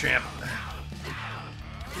waiting there, champ.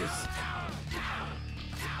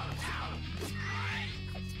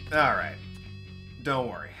 Alright. Don't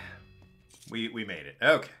worry. We made it.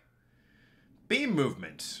 Okay. Beam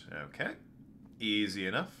movement. Okay. Easy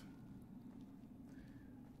enough.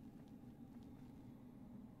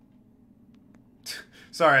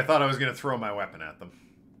 Sorry, I thought I was going to throw my weapon at them.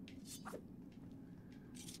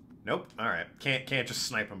 Nope. Alright. Can't just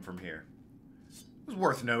snipe them from here. It was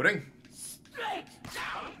worth noting.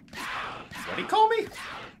 What'd he call me?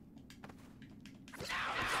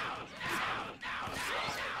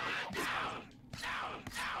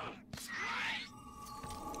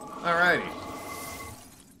 Alrighty.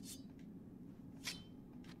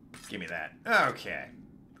 Give me that. Okay.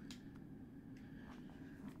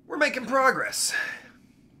 We're making progress.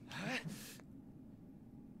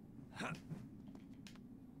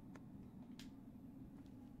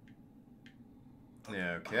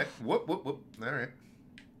 Okay. Whoop, whoop, whoop. Alright.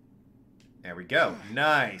 There we go.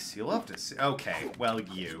 Nice. You love to see. Okay. Well,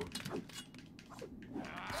 you.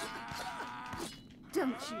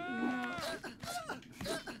 Don't you know?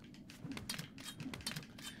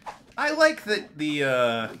 I like that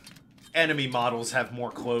the enemy models have more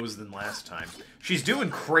clothes than last time. She's doing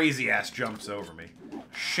crazy-ass jumps over me.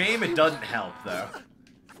 Shame it doesn't help, though.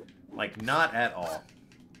 Like, not at all.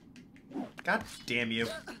 God damn you.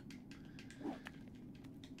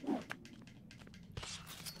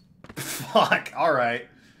 Fuck, alright.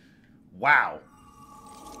 Wow.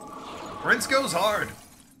 Prince goes hard.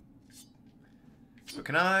 So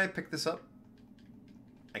can I pick this up?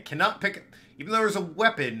 I cannot pick it. Even though there's a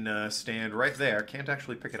weapon stand right there, can't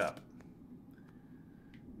actually pick it up.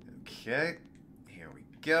 Okay. Here we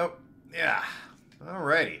go. Yeah.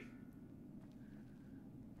 Alrighty.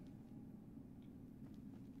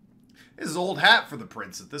 This is old hat for the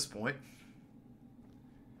prince at this point.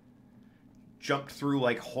 Jumped through,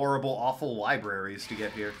 like, horrible, awful libraries to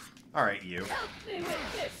get here. Alright, you.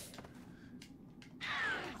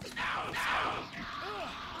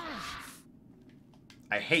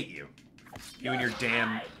 I hate you. You and your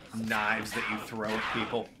damn knives that you throw at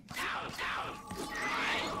people.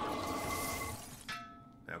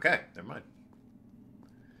 Okay, never mind.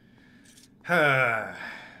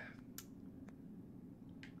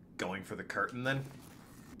 Going for the curtain, then?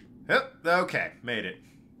 Yep, okay, made it.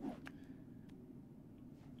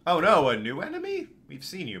 Oh no, a new enemy? We've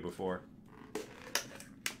seen you before.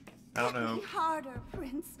 I don't know. Harder,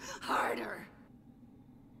 Prince. Harder.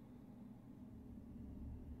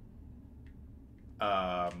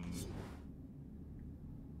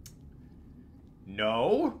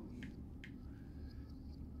 No?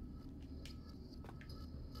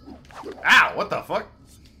 Ow, what the fuck?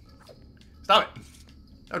 Stop it.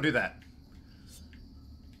 Don't do that.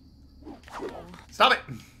 Stop it.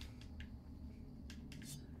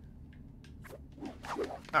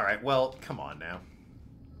 Alright, well, come on now.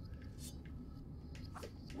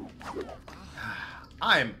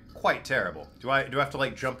 I am quite terrible. Do I have to,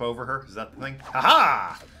 like, jump over her? Is that the thing?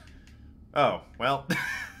 Haha! Oh, well.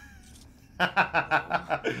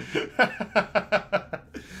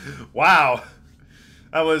 Wow.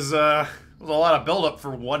 That was a lot of buildup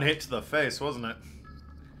for one hit to the face, wasn't it?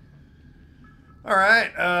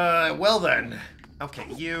 Alright, well then. Okay,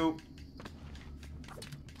 you...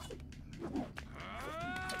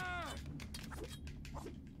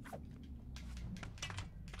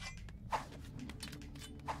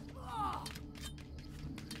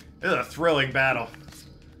 This is a thrilling battle.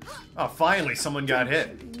 Oh, finally someone got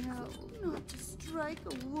hit. No, not to strike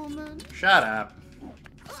a woman. Shut up.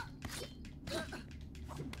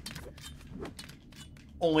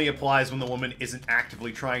 Only applies when the woman isn't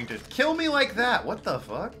actively trying to kill me like that. What the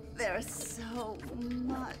fuck? There's so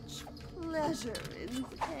much pleasure in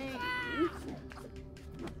pain.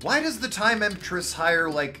 Why does the Time Empress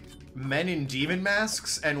hire, like, men in demon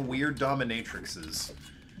masks and weird dominatrixes.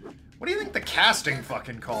 What do you think the casting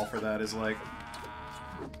fucking call for that is like?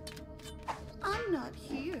 I'm not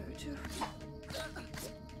here to...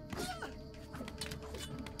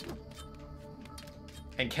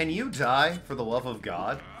 And can you die for the love of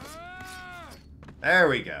God? There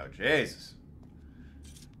we go. Jesus.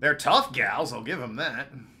 They're tough gals, I'll give them that.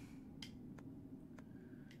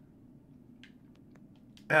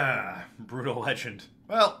 Ah, brutal legend.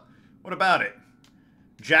 Well, what about it?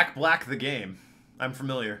 Jack Black the game. I'm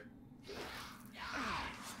familiar.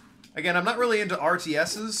 Again, I'm not really into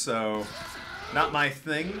RTSs, so not my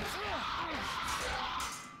thing.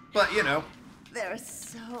 But, you know. There's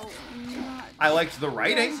so much... I liked the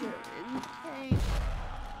writing. pleasure in pain.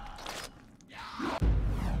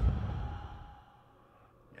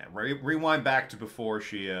 Yeah, rewind back to before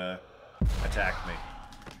she attacked me.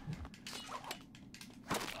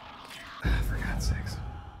 For God's sakes.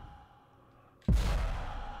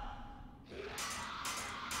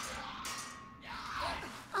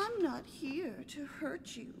 I'm not here to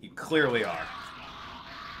hurt you. You clearly are.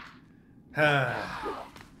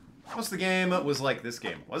 Most of the game was like this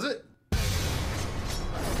game, was it?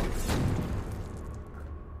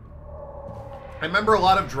 I remember a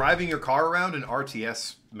lot of driving your car around in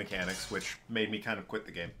RTS mechanics, which made me kind of quit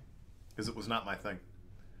the game. Because it was not my thing.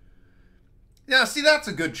 Yeah, see, that's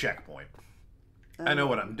a good checkpoint. I know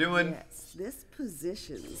what I'm doing. Yes, this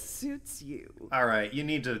position suits you. Alright, you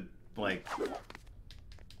need to, like...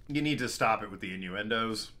 You need to stop it with the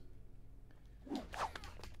innuendos.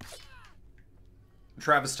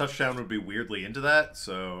 Travis Touchdown would be weirdly into that,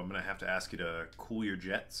 so I'm gonna have to ask you to cool your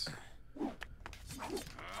jets.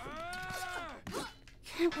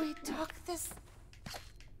 Can't we talk this?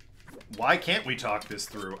 Why can't we talk this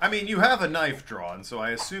through? I mean, you have a knife drawn, so I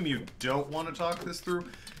assume you don't want to talk this through.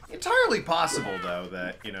 Entirely possible, though,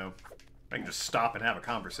 that, you know, I can just stop and have a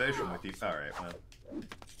conversation with you. Alright, well.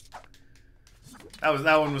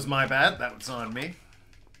 That one was my bad. That was on me.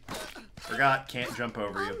 Forgot, can't jump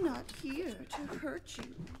over you. I'm not here to hurt you.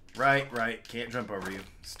 Right, can't jump over you.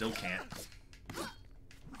 Still can't.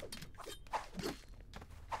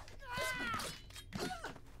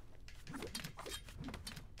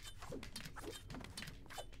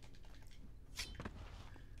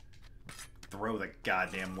 Throw the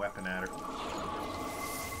goddamn weapon at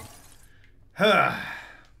her.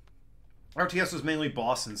 RTS was mainly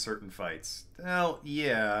boss in certain fights. Well,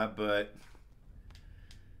 yeah, but...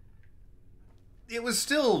 it was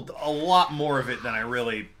still a lot more of it than I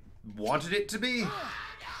really wanted it to be.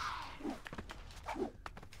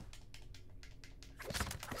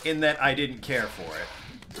 In that I didn't care for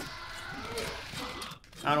it.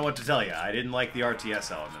 I don't know what to tell you. I didn't like the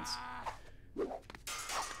RTS elements.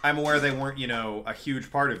 I'm aware they weren't, you know, a huge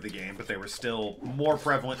part of the game, but they were still more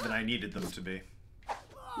prevalent than I needed them to be.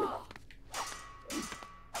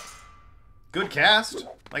 Good cast.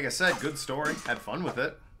 Like I said, good story. Had fun with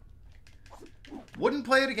it. Wouldn't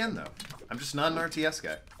play it again, though. I'm just not an RTS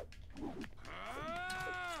guy.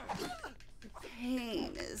 The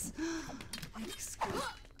pain is excruciating.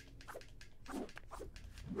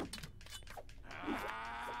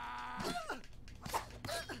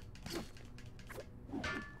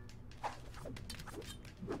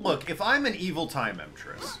 Look, if I'm an evil time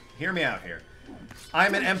empress, hear me out here.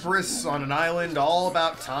 I'm an empress on an island all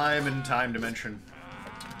about time and time dimension.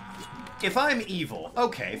 If I'm evil,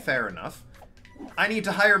 okay, fair enough. I need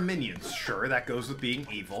to hire minions. Sure, that goes with being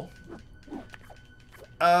evil.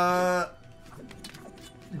 Don't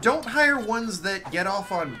hire ones that get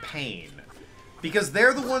off on pain. Because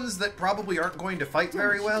they're the ones that probably aren't going to fight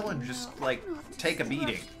very well and just, like, take a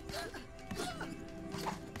beating.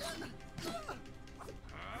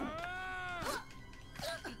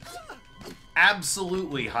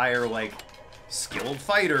 Absolutely hire, like, skilled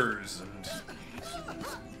fighters and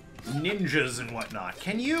ninjas and whatnot.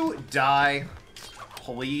 Can you die,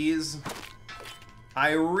 please?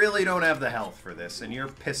 I really don't have the health for this, and you're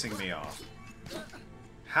pissing me off.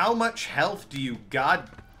 How much health do you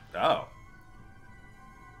got? Oh.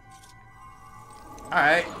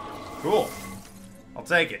 Alright. Cool. I'll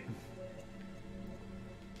take it.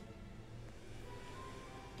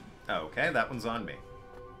 Okay, that one's on me.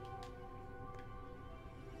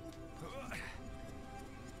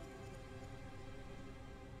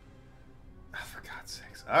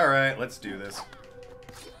 Alright, let's do this.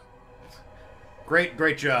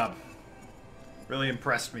 Great job. Really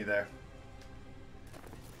impressed me there.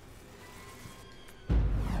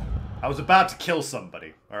 I was about to kill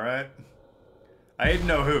somebody, alright? I didn't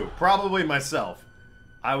know who. Probably myself.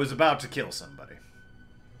 I was about to kill somebody.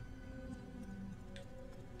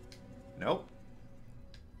 Nope.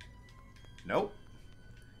 Nope.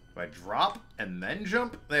 Do I drop and then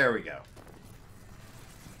jump? There we go.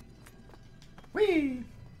 Whee!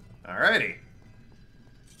 Alrighty.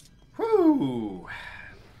 Whoo!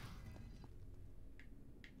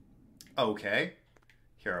 Okay.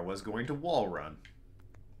 Here I was going to wall run.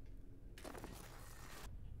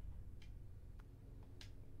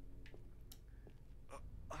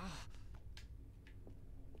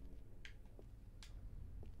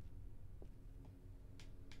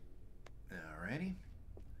 Alrighty.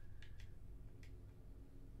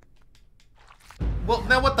 Well,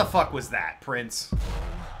 now what the fuck was that, Prince?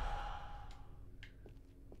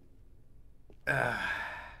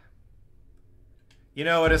 You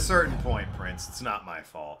know, at a certain point, Prince, it's not my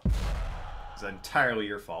fault. It's entirely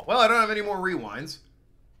your fault. Well, I don't have any more rewinds.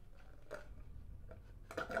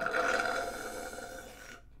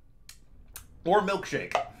 Or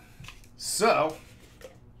milkshake. So,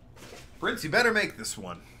 Prince, you better make this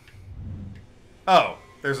one. Oh,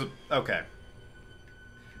 there's a... Okay.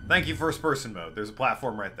 Thank you, first person mode. There's a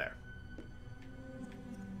platform right there.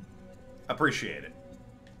 Appreciate it.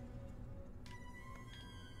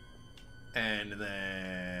 And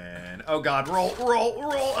then... Oh god, roll, roll,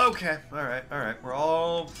 roll! Okay, alright, alright. We're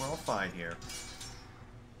all fine here.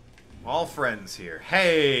 All friends here.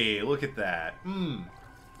 Hey, look at that. Mmm.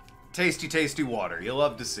 Tasty, tasty water. You'll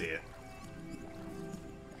love to see it.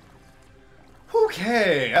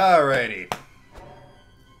 Okay, alrighty.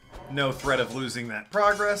 No threat of losing that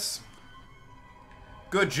progress.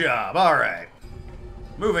 Good job, alright.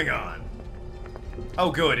 Moving on.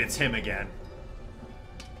 Oh good, it's him again.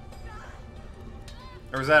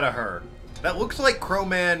 Or is that a her? That looks like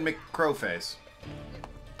Crowman McCrowface.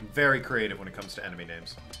 Very creative when it comes to enemy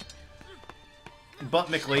names. Butt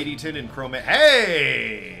McLadyton and Crowman.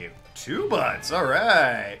 Hey! Two butts,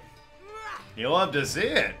 alright. You'll love to see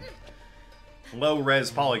it. Low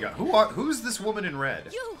res polygon. Who's this woman in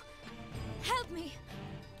red? You! Help me!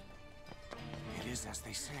 It is as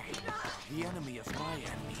they say. The enemy of my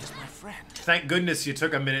enemy is my friend. Thank goodness you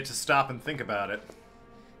took a minute to stop and think about it.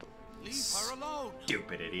 Leave her alone.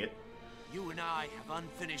 Stupid idiot. You and I have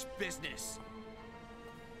unfinished business.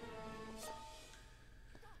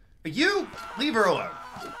 You leave her alone.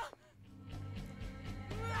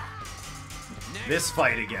 This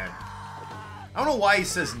fight again. I don't know why he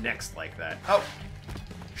says next like that. Oh.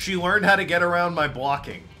 She learned how to get around my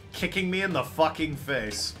blocking. Kicking me in the fucking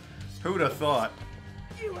face. Who'd have thought?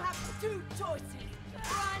 You have two choices.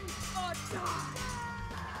 Run or die.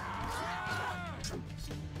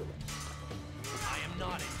 I am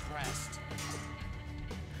not impressed.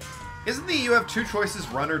 Isn't the you have two choices,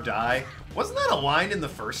 run or die? Wasn't that a line in the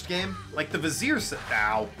first game? Like the Vizier said,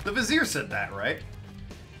 ow. The Vizier said that, right?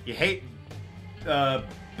 You hate,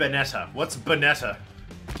 Benetta. What's Benetta?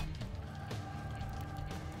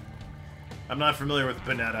 I'm not familiar with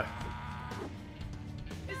Benetta.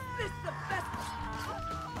 Is this the best?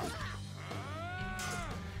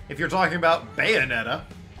 If you're talking about Bayonetta,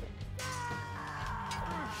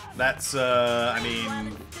 that's, I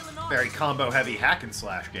mean, very combo-heavy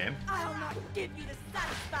hack-and-slash game. I'll not give you the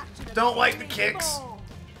satisfaction of Don't like the winning kicks. ball.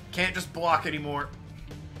 Can't just block anymore.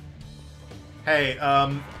 Hey,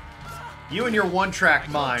 you and your one-track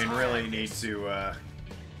mind really need to,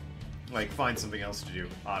 like, find something else to do.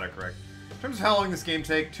 Autocorrect. In terms of how long this game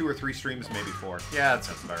take, 2 or 3 streams, maybe 4. Yeah, that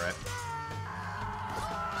sounds about right.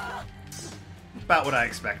 About what I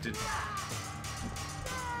expected.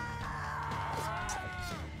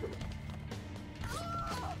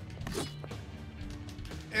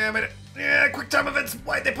 Yeah, but yeah, quick time events.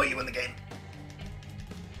 Why'd they put you in the game?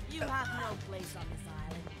 You have no place on this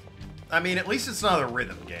island. I mean, at least it's not a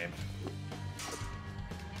rhythm game.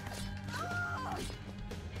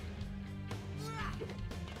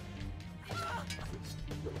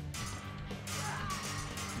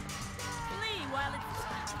 Flee while it's...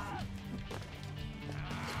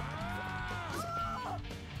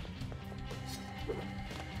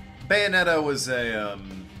 Bayonetta was a,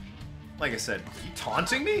 like I said, you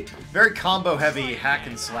taunting me? Very combo-heavy,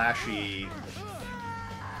 hack-and-slashy,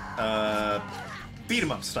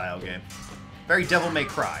 beat-em-up style game. Very Devil May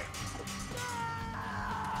Cry.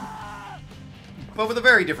 But with a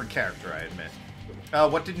very different character, I admit.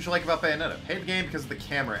 What didn't you like about Bayonetta? Hated the game because of the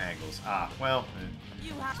camera angles. Ah, well.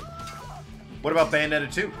 You have... What about Bayonetta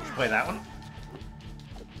 2? Did you play that one?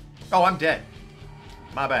 Oh, I'm dead.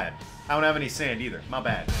 My bad. I don't have any sand either. My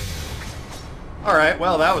bad. Alright,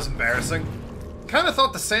 well, that was embarrassing. Kinda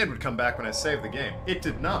thought the sand would come back when I saved the game. It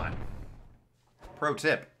did not. Pro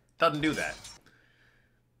tip. Doesn't do that.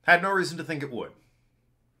 Had no reason to think it would.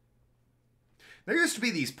 There used to be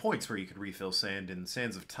these points where you could refill sand in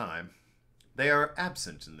Sands of Time. They are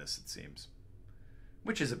absent in this, it seems.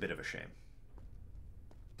 Which is a bit of a shame.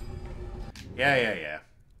 Yeah.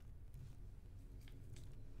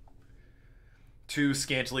 Two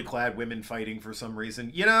scantily clad women fighting for some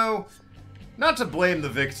reason. You know, not to blame the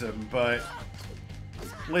victim, but...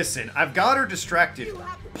 Listen, I've got her distracted.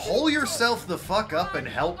 Pull yourself the fuck up and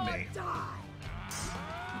help me.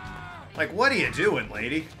 Like, what are you doing,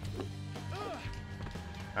 lady?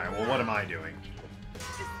 Alright, well, what am I doing? Is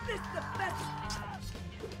this the best?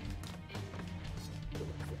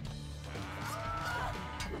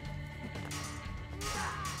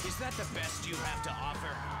 Is that the best you have to offer?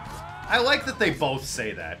 I like that they both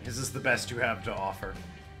say that. Is this the best you have to offer?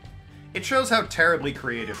 It shows how terribly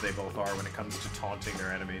creative they both are when it comes to taunting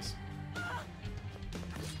their enemies.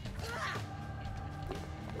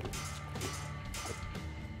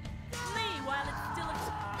 Flee while it's still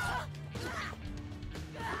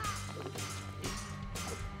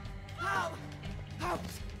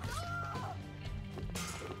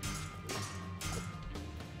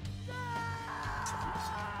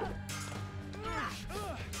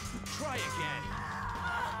Try again.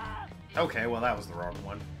 Okay, well, that was the wrong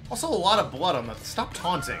one. Also, a lot of blood on the... Stop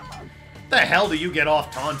taunting. The hell do you get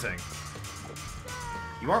off taunting?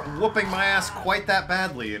 You aren't whooping my ass quite that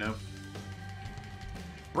badly, you know.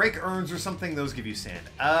 Break urns or something, those give you sand.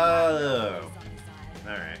 Oh.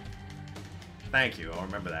 Alright. Thank you, I'll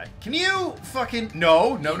remember that. Can you fucking...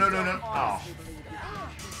 No. Oh.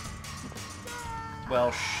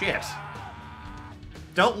 Well, shit.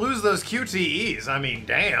 Don't lose those QTEs, I mean,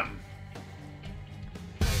 damn.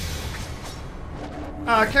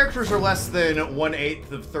 Characters are less than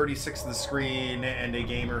 1/8 of 36 of the screen, and a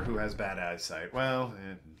gamer who has bad eyesight. Well,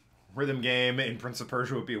 rhythm game in Prince of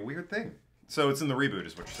Persia would be a weird thing. So it's in the reboot,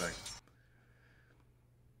 is what you're saying.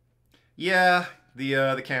 Yeah,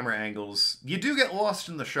 the camera angles. You do get lost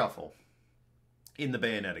in the shuffle in the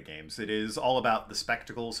Bayonetta games. It is all about the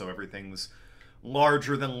spectacle, so everything's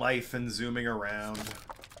larger than life and zooming around.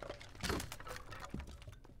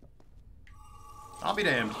 I'll be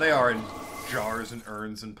damned. They are in jars and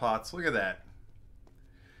urns and pots. Look at that.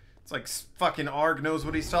 It's like fucking Arg knows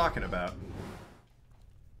what he's talking about.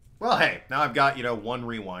 Well, hey, now I've got, you know, one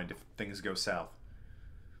rewind if things go south.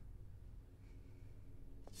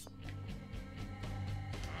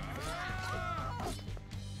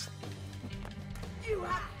 You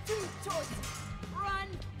have two choices. Run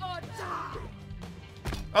or die.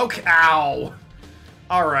 Okay, ow!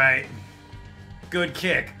 Alright. Good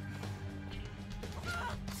kick.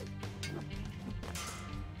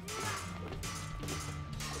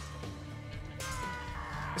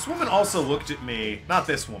 This woman also looked at me, not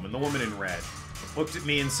this woman, the woman in red, looked at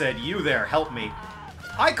me and said, "You there, help me."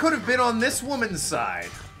 I could have been on this woman's side.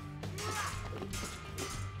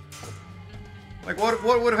 Like, what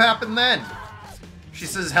would have happened then? She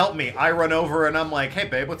says, "Help me." I run over and I'm like, "Hey,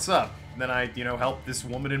 babe, what's up?" And then I, you know, help this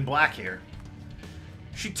woman in black here.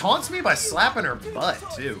 She taunts me by slapping her butt,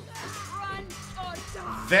 too. Run or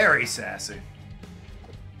die. Very sassy.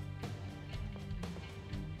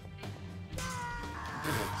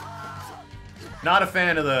 Not a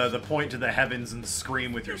fan of the point to the heavens and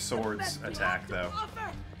scream with your swords attack, though.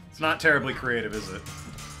 It's not terribly creative, is it?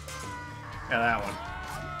 Yeah, that one.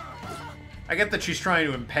 I get that she's trying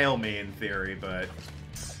to impale me in theory, but...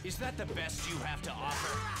 Is that the best you have to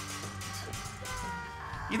offer?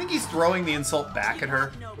 You think he's throwing the insult back at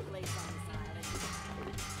her? No place on this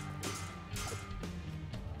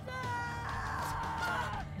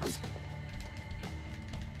island.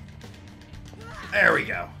 There we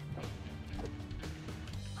go.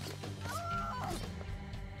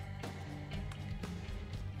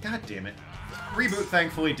 God damn it. Reboot,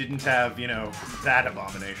 thankfully, didn't have, you know, that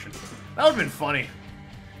abomination. That would've been funny.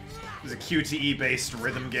 It was a QTE-based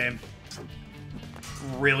rhythm game.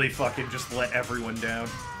 Really fucking just let everyone down.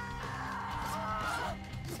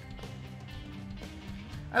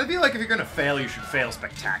 I feel like if you're gonna fail, you should fail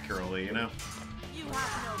spectacularly, you know? You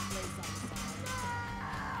have no place on this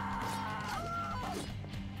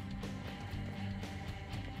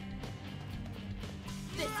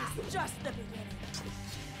island. This is just the beginning.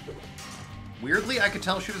 Weirdly, I could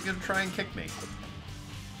tell she was gonna try and kick me.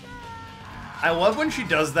 I love when she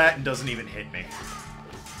does that and doesn't even hit me.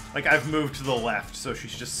 Like, I've moved to the left, so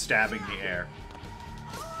she's just stabbing the air.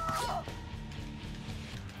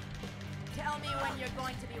 Tell me when you're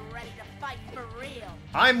going to be ready to fight for real.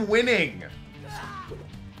 I'm winning!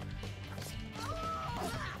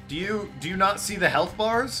 Do you not see the health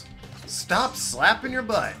bars? Stop slapping your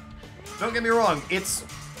butt. Don't get me wrong, if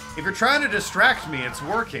you're trying to distract me, it's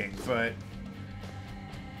working, but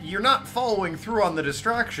you're not following through on the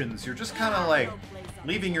distractions. You're just kind of like, No place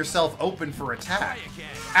leaving yourself open for attack,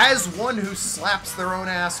 as one who slaps their own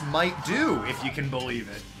ass might do, if you can believe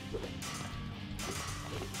it.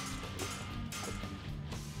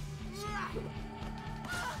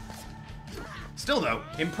 Still though,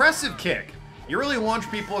 impressive kick. You really launch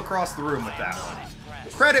people across the room with that one.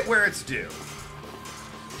 Credit where it's due.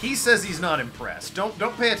 He says he's not impressed.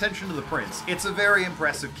 Don't pay attention to the prince. It's a very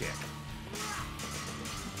impressive kick.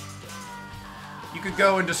 You could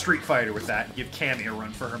go into Street Fighter with that and give Cammy a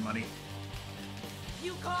run for her money.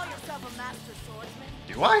 You call yourself a master swordsman?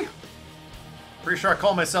 Do I? Pretty sure I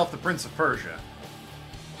call myself the Prince of Persia.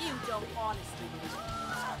 You don't honestly believe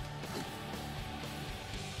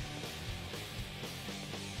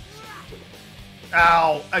it.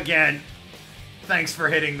 Ow, again. Thanks for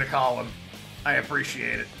hitting the column. I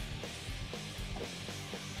appreciate it.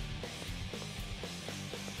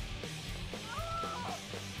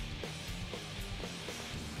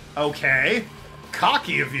 Okay.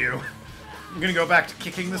 Cocky of you. I'm gonna go back to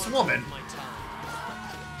kicking this woman.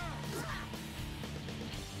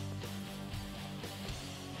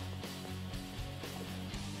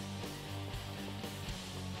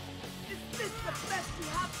 Is this the best you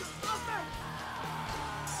have to offer?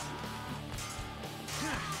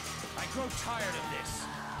 I grow tired of this.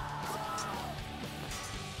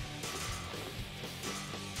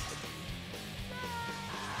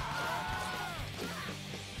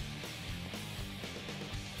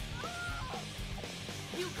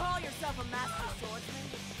 You call yourself a master swordsman?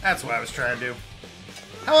 That's what I was trying to do.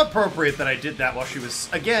 How appropriate that I did that while she was,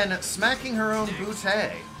 again, smacking her own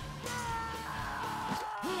bootay.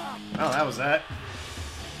 Oh, that was that.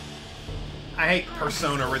 I hate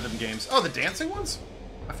Persona rhythm games. Oh, the dancing ones?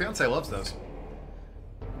 My fiance loves those.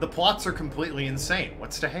 The plots are completely insane.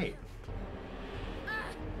 What's to hate?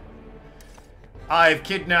 I've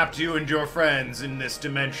kidnapped you and your friends in this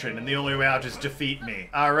dimension, and the only way out is defeat me.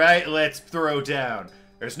 Alright, let's throw down.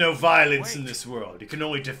 There's no violence in this world. You can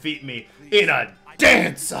only defeat me in a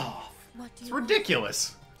dance-off. It's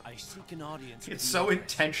ridiculous. I seek an audience. It's so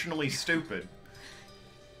intentionally stupid.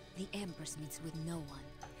 The Empress meets with no one.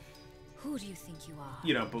 Who do you think you are?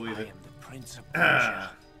 You don't believe I it. am the Prince of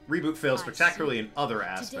Persia. Reboot fails I spectacularly see. in other Today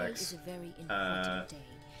aspects is a very important day.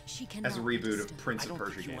 She as a cannot reboot of understand. Prince I of don't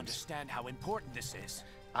Persia think you games. understand how important this is.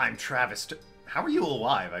 I'm Travis. How are you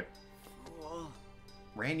alive? I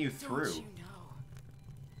ran you through. Don't you know?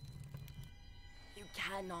 You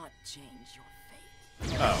cannot change your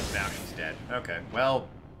fate. Oh, now she's dead. Okay, well,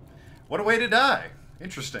 what a way to die.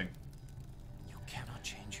 Interesting. You cannot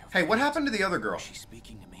change your Hey, what fate. happened to the other girl? Is she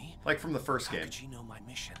speaking to me? Like from the first How game. could she know my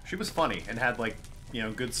mission? She was funny and had, like, you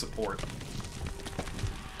know, good support.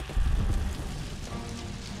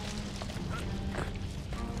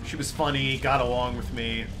 She was funny, got along with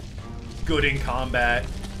me, good in combat,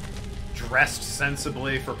 dressed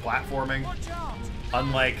sensibly for platforming, Watch out!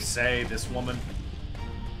 unlike, say, this woman.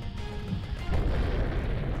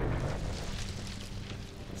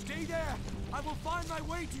 Stay there! I will find my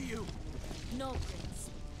way to you! No, Prince.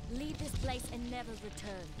 Leave this place and never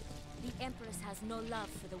return. The Empress has no love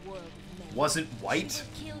for the world of men. Wasn't white?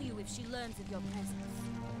 She will kill you if she learns of your presence.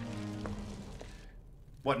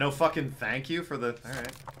 What, no fucking thank you for the...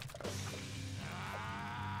 Alright.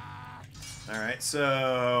 Alright,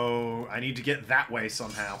 so... I need to get that way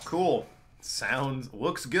somehow. Cool. Sounds...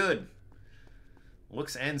 Looks good.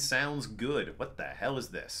 Looks and sounds good. What the hell is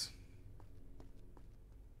this?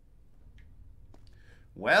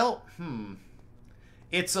 Well,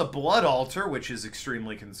 It's a blood altar, which is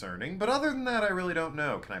extremely concerning. But other than that, I really don't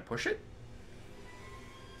know. Can I push it?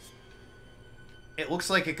 It looks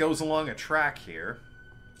like it goes along a track here.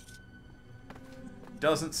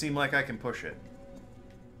 Doesn't seem like I can push it.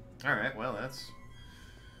 Alright, well, that's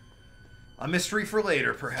a mystery for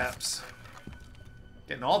later, perhaps.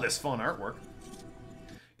 Getting all this fun artwork.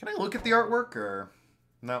 Can I look at the artwork, or...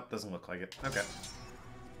 Nope, doesn't look like it. Okay.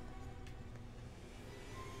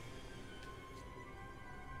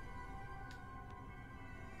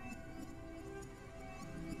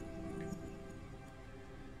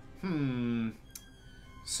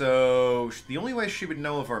 So, the only way she would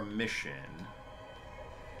know of our mission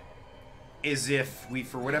is if we,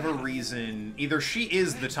 for whatever reason, either she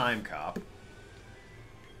is the time cop,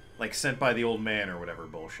 like sent by the old man or whatever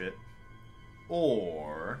bullshit,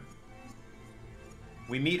 or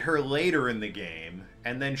we meet her later in the game,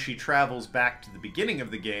 and then she travels back to the beginning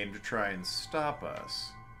of the game to try and stop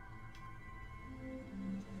us.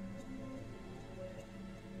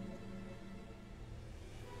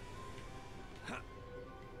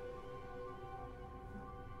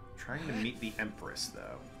 Trying to meet the Empress,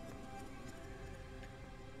 though.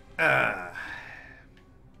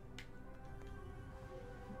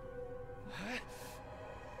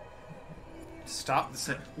 Stop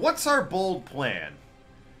the... What's our bold plan?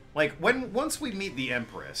 Like, once we meet the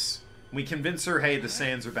Empress, we convince her, hey, the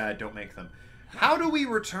sands are bad, don't make them. How do we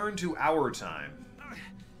return to our time?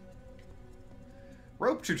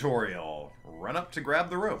 Rope tutorial. Run up to grab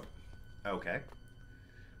the rope. Okay.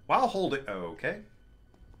 While holding... Okay.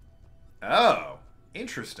 Oh.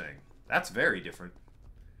 Interesting. That's very different.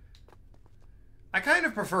 I kind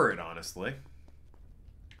of prefer it, honestly.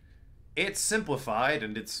 It's simplified,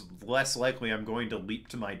 and it's less likely I'm going to leap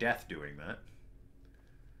to my death doing that.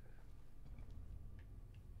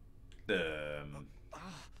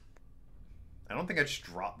 I don't think I just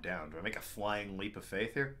dropped down. Do I make a flying leap of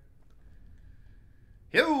faith here?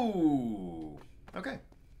 Yo! Okay.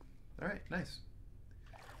 Alright, nice.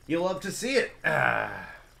 You love to see it. Ah.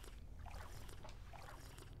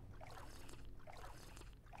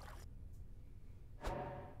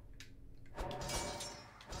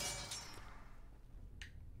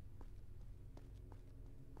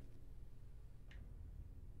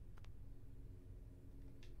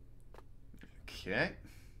 Okay.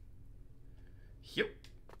 Yep.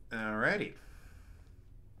 Alrighty.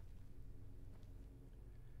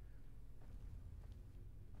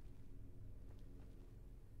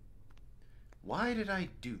 Why did I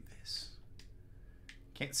do this?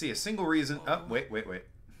 Can't see a single reason. Oh, wait.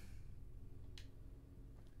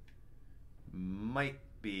 Might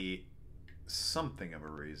be something of a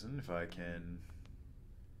reason if I can...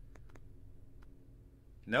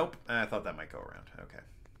 Nope. I thought that might go around. Okay.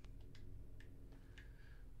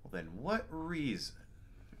 Well, then what reason?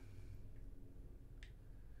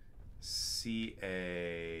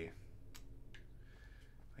 CA...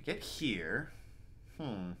 I get here.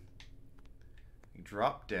 You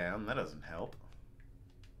drop down. That doesn't help.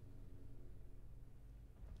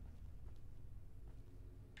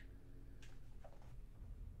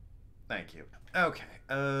 Thank you. Okay.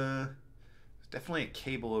 There's definitely a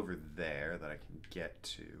cable over there that I can get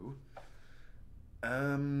to.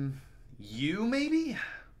 You maybe?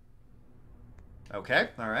 Okay,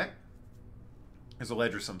 alright. There's a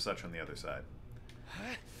ledge or some such on the other side.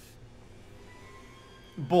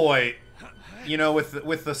 Boy, you know,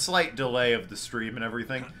 with the slight delay of the stream and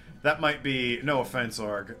everything, that might be, no offense,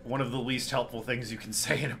 Arg, one of the least helpful things you can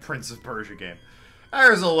say in a Prince of Persia game.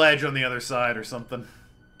 There's a ledge on the other side or something.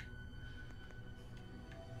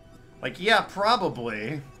 Like, yeah,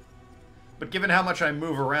 probably. But given how much I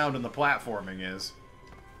move around and the platforming is...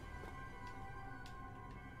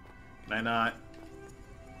 Can I not?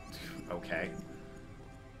 Okay.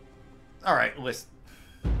 Alright, listen.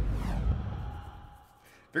 If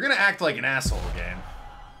you're gonna act like an asshole again,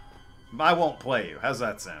 I won't play you. How's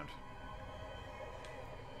that sound?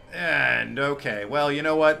 And, okay, well, you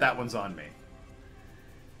know what? That one's on me.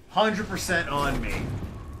 100% on me.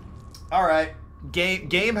 Alright.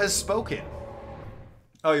 Game has spoken.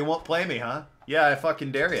 Oh, you won't play me, huh? Yeah, I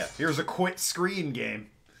fucking dare ya. Here's a quit screen game.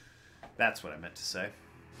 That's what I meant to say.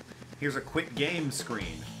 Here's a quit game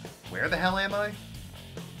screen. Where the hell am I?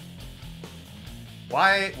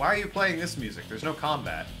 Why are you playing this music? There's no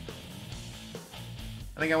combat.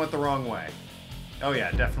 I think I went the wrong way. Oh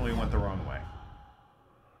yeah, definitely went the wrong way.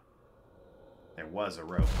 There was a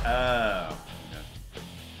rope. Oh. Okay.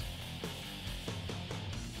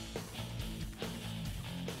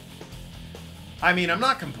 I mean, I'm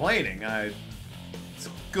not complaining. It's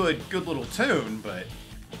a good little tune, but...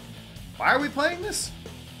 Why are we playing this?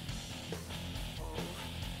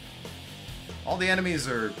 All the enemies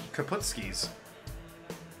are Kaputskis.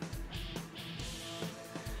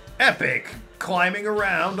 Epic! Climbing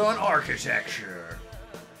around on architecture.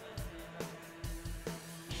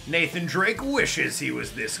 Nathan Drake wishes he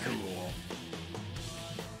was this cool.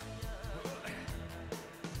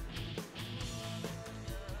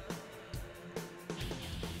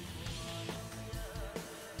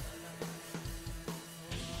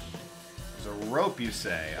 There's a rope, you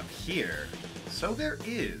say, up here. So there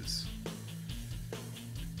is.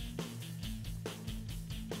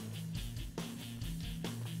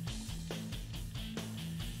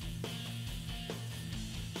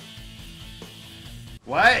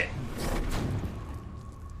 What?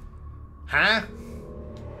 Huh?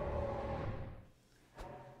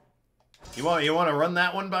 You want to run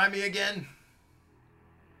that one by me again?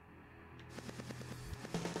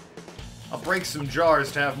 I'll break some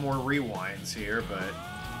jars to have more rewinds here, but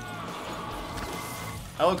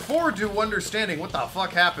I look forward to understanding what the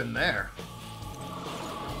fuck happened there.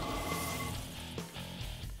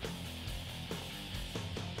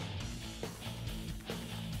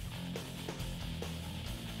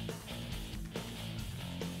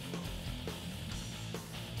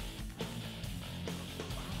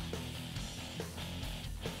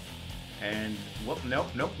 And, whoop, nope,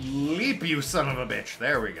 nope. Leap, you son of a bitch.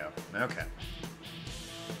 There we go. Okay.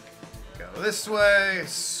 Go this way.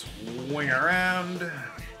 Swing around.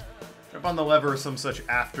 Jump on the lever or some such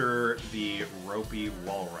after the ropey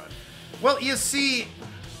wall run. Well, you see...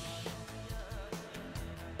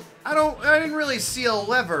 I didn't really see a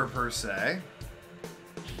lever, per se.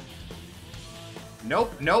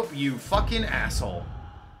 Nope, nope, you fucking asshole.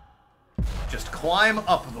 Just climb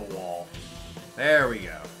up the wall. There we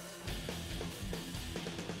go.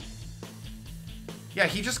 Yeah,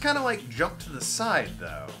 he just kind of, like, jumped to the side,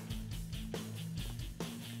 though.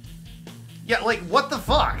 Yeah, like, what the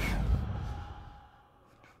fuck?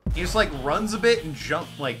 He just, like, runs a bit and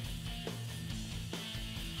like...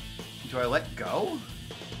 Do I let go?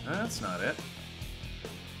 That's not it.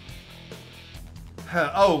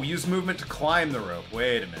 Oh, use movement to climb the rope.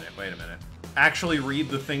 Wait a minute, wait a minute. Actually read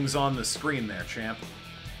the things on the screen there, champ.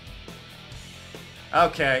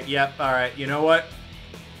 Okay, yep, alright, you know what?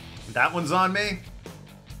 That one's on me.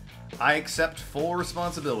 I accept full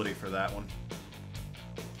responsibility for that one.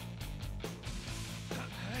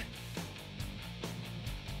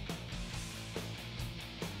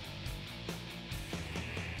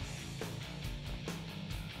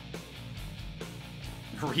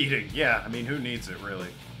 Reading, yeah, I mean, who needs it, really?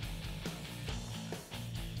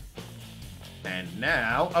 And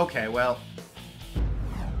now, okay, well...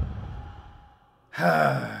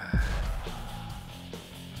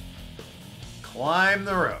 Climb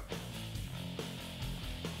the rope.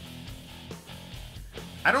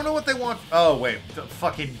 I don't know what they want... Oh, wait,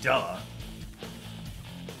 fucking duh.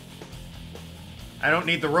 I don't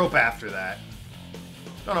need the rope after that.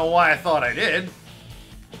 Don't know why I thought I did.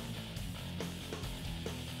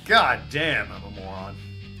 God damn, I'm a moron.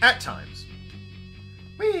 At times.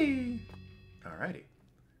 Whee! Alrighty.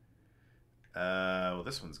 Well,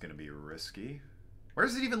 this one's gonna be risky. Where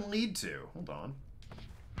does it even lead to? Hold on.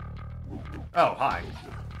 Oh, hi.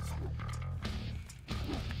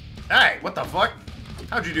 Hey, what the fuck?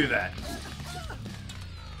 How'd you do that?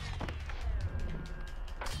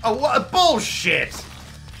 Oh, what bullshit!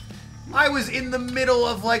 I was in the middle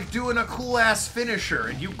of, like, doing a cool-ass finisher,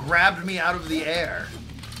 and you grabbed me out of the air.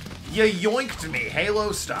 You yoinked me,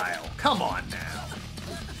 Halo style. Come on now.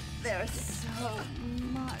 There's so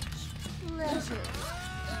much pleasure.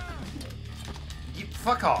 You,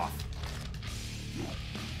 fuck off.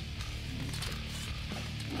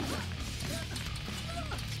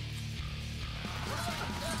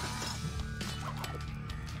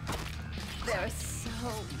 There's so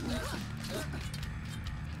much.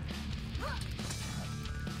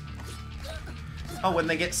 Oh, when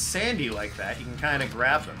they get sandy like that, you can kind of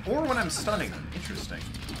grab them. Or when I'm stunning them. Interesting.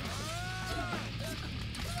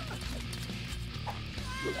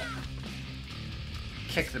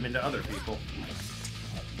 Kick them into other people.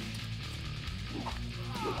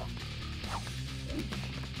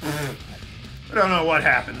 I don't know what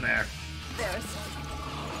happened there.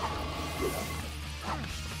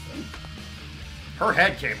 Her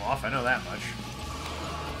head came off, I know that much.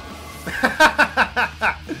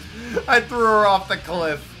 I threw her off the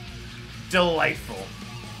cliff. Delightful.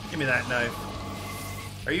 Give me that knife.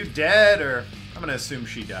 Are you dead, or... I'm gonna assume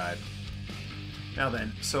she died. Now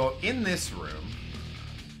then, so in this room...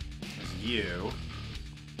 There's you.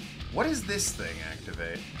 What does this thing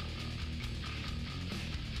activate?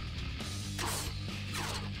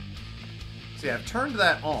 See, I've turned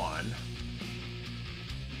that on.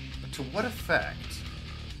 But to what effect?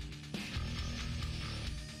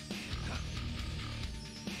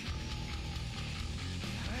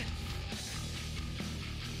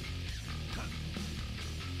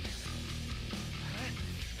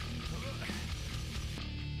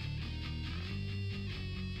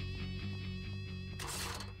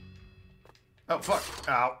 Oh, fuck.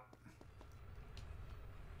 Ow.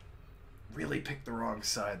 Really picked the wrong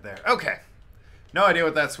side there. Okay. No idea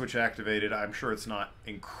what that switch activated. I'm sure it's not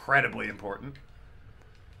incredibly important.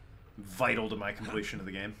 Vital to my completion of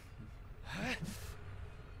the game.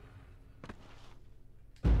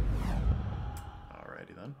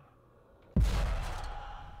 Alrighty then.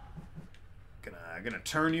 Gonna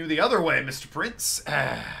turn you the other way, Mr. Prince.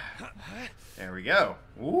 There we go.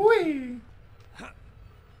 Whee!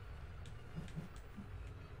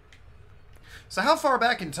 So how far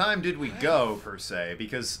back in time did we go, per se?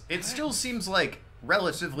 Because it still seems like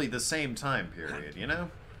relatively the same time period, you know?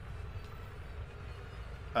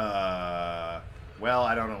 Well,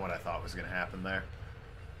 I don't know what I thought was going to happen there.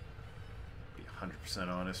 Be 100%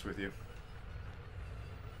 honest with you.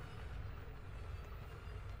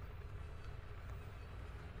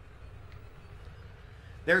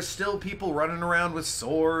 There's still people running around with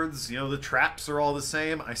swords. You know, the traps are all the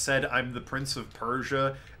same. I said I'm the Prince of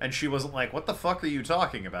Persia, and she wasn't like, what the fuck are you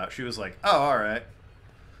talking about? She was like, oh, alright.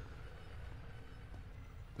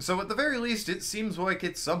 So at the very least, it seems like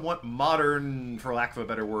it's somewhat modern, for lack of a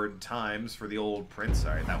better word, times for the old prince.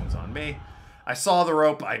 Alright, that one's on me. I saw the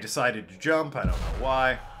rope, I decided to jump. I don't know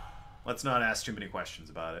why. Let's not ask too many questions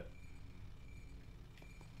about it.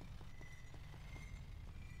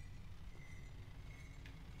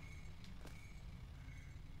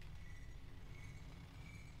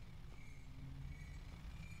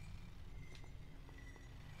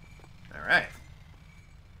 Alright.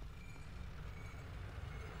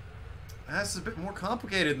 That's a bit more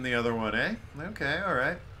complicated than the other one, eh? Okay,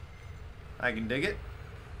 alright. I can dig it.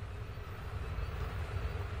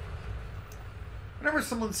 Whenever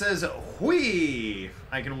someone says, "Whee!"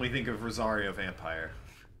 I can only think of Rosario Vampire.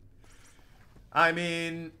 I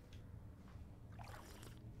mean...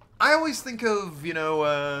 I always think of, you know,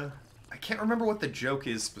 I can't remember what the joke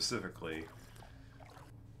is specifically.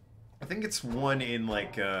 I think it's one in,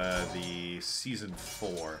 like, the Season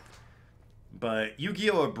 4. But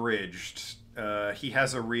Yu-Gi-Oh! Abridged, he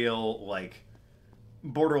has a real, like,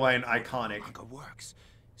 borderline iconic... Bunker works.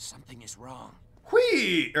 Something is wrong.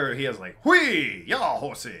 Whee! Or he has, like, whee! Yaw,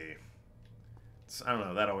 horsey! I don't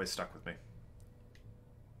know, that always stuck with me.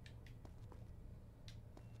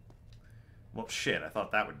 Well, shit, I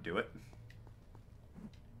thought that would do it.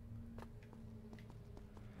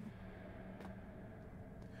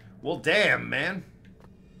 Well, damn, man.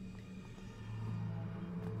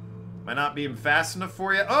 Am I not being fast enough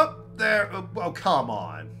for you? Oh, there. Oh, come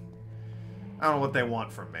on. I don't know what they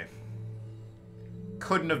want from me.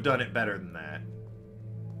 Couldn't have done it better than that.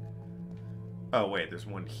 Oh, wait, there's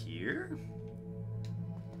one here?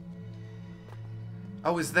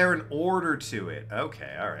 Oh, is there an order to it?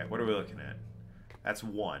 Okay, alright. What are we looking at? That's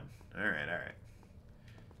one. Alright, alright.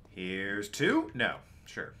 Here's two? No.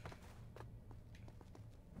 Sure.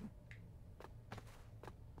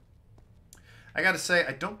 I gotta say,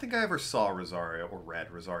 I don't think I ever saw Rosario, or read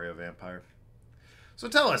Rosario Vampire. So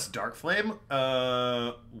tell us, Darkflame,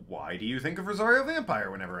 why do you think of Rosario Vampire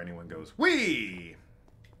whenever anyone goes, "Whee!"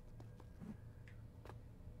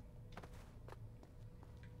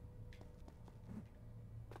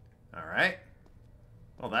 Alright.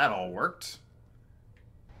 Well, that all worked.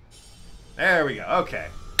 There we go, okay.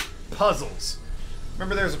 Puzzles.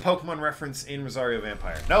 Remember there's a Pokemon reference in Rosario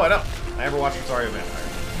Vampire. No, I don't. I never watched Rosario Vampire.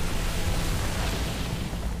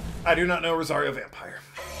 I do not know Rosario Vampire.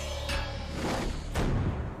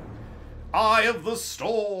 Eye of the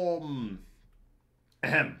Storm.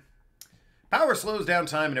 Ahem. Power slows down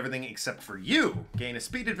time and everything except for you. Gain a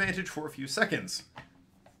speed advantage for a few seconds.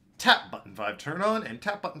 Tap button 5 turn on, and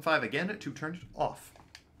tap button 5 again to turn it off.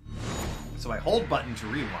 So I hold button to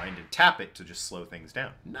rewind and tap it to just slow things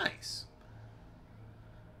down. Nice.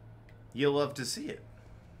 You'll love to see it.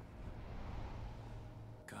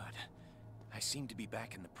 Good. I seem to be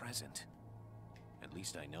back in the present. At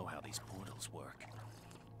least I know how these portals work.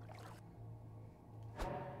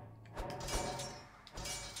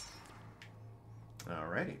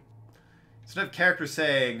 Alrighty. Instead of characters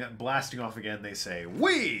saying, blasting off again, they say,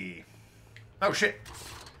 "Wee!" Oh, shit.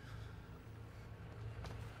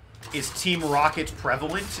 Is Team Rocket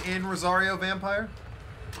prevalent in Rosario Vampire?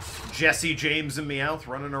 Jesse, James, and Meowth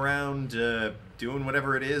running around doing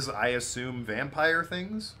whatever it is, I assume vampire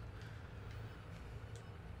things?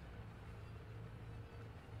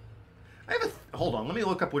 I have a... Hold on, let me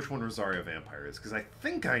look up which one Rosario Vampire is, because I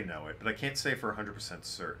think I know it, but I can't say for 100%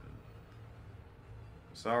 certain.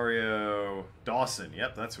 Rosario... Dawson,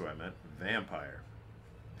 yep, that's who I meant. Vampire.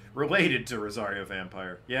 Related to Rosario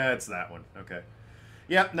Vampire. Yeah, it's that one, okay.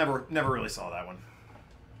 Yep, never really saw that one.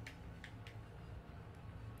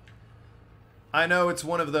 I know it's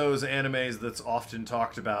one of those animes that's often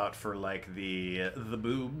talked about for, like, the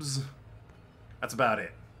boobs. That's about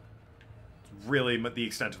it. It's really the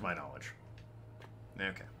extent of my knowledge.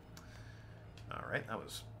 Okay. Alright, that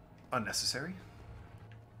was unnecessary.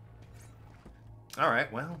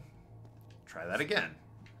 Alright, well, try that again.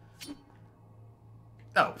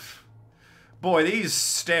 Oh. Boy, these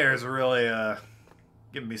stairs are really,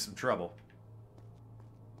 giving me some trouble.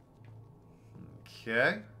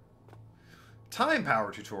 Okay. Time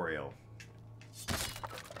power tutorial.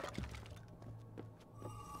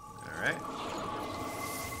 Alright.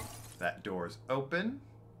 That door's open.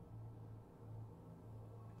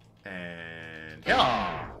 And...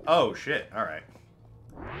 yeah! Oh, shit. Alright.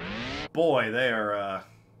 Boy, they're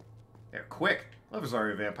quick. Love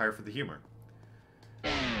Rosario Vampire for the humor.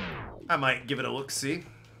 I might give it a look-see.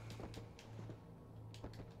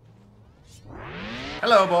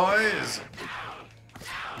 Hello, boys!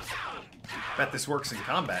 Bet this works in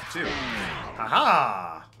combat, too.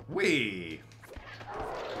 Haha! Wee!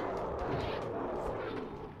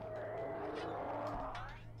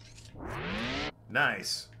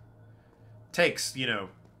 Nice. Takes, you know,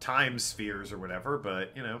 time spheres or whatever, but,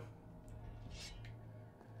 you know.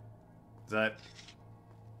 Does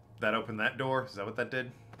that open that door? Is that what that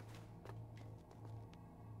did?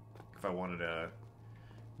 If I wanted to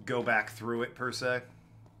go back through it, per se.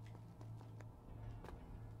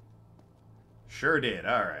 Sure did,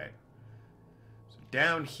 alright. So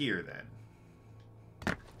down here,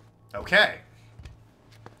 then. Okay.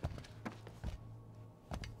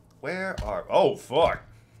 Where are... Oh, fuck.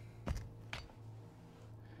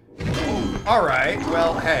 Alright,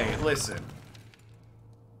 well, hey, listen.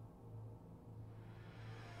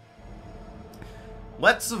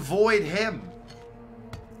 Let's avoid him.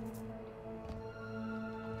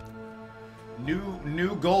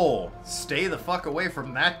 New goal. Stay the fuck away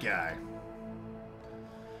from that guy.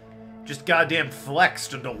 Just goddamn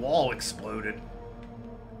flexed and the wall exploded.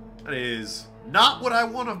 That is not what I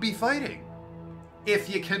want to be fighting.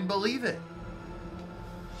 If you can believe it.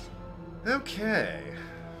 Okay.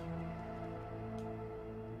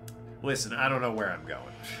 Listen, I don't know where I'm going.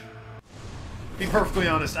 To be perfectly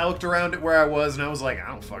honest, I looked around at where I was and I was like, I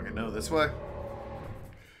don't fucking know this way.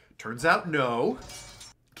 Turns out, no.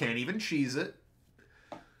 Can't even cheese it.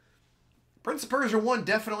 Prince of Persia 1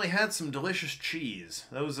 definitely had some delicious cheese.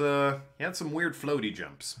 Those, he had some weird floaty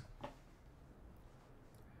jumps.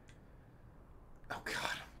 Oh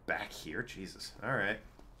god, back here? Jesus. Alright.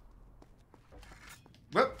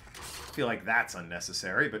 Whoop. I feel like that's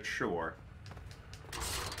unnecessary, but sure.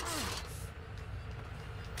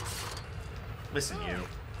 Listen, you.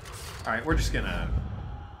 Alright, we're just gonna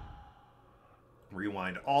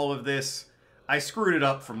rewind all of this. I screwed it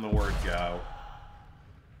up from the word go.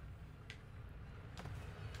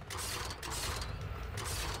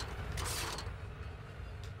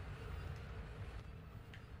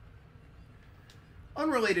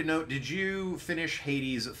 Unrelated note, did you finish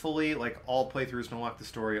Hades fully? Like, all playthroughs to unlock the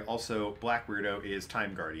story. Also, Black Weirdo is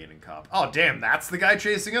Time Guardian in COP. Oh, damn, that's the guy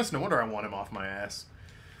chasing us? No wonder I want him off my ass.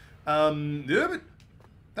 Yeah, but...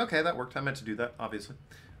 Okay, that worked. I meant to do that, obviously.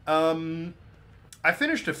 I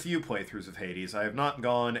finished a few playthroughs of Hades. I have not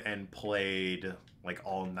gone and played, like,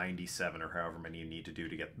 all 97 or however many you need to do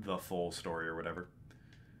to get the full story or whatever.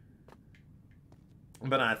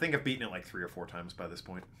 But I think I've beaten it like 3 or 4 times by this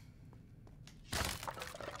point.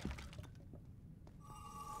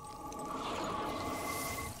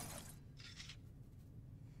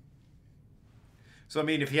 So, I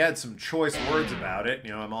mean, if you had some choice words about it,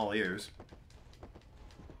 you know, I'm all ears.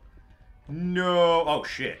 No. Oh,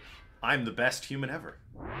 shit. I'm the best human ever.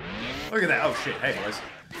 Look at that. Oh, shit. Hey, boys.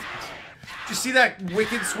 Did you see that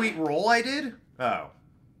wicked sweet roll I did? Oh.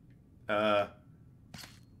 Alright.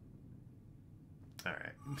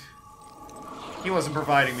 He wasn't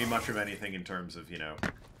providing me much of anything in terms of, you know,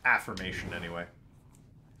 affirmation anyway.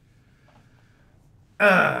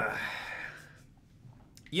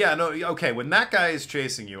 Yeah, no, okay, when that guy is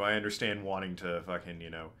chasing you, I understand wanting to fucking, you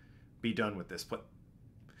know, be done with this, but...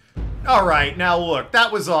 Alright, now look,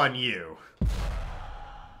 that was on you.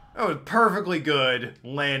 That was perfectly good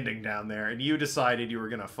landing down there, and you decided you were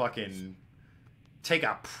gonna fucking take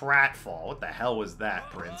a pratfall. What the hell was that,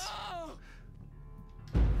 Prince?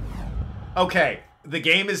 Okay, the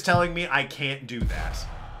game is telling me I can't do that.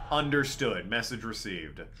 Understood. Message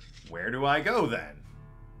received. Where do I go, then?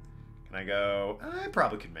 Can I go... I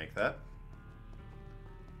probably could make that.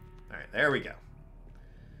 Alright, there we go.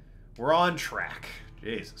 We're on track.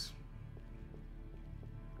 Jesus.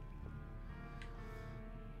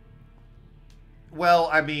 Well,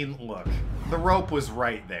 I mean, look. The rope was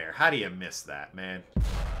right there. How do you miss that, man?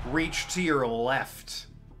 Reach to your left.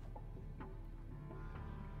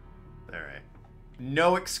 Alright.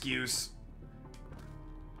 No excuse.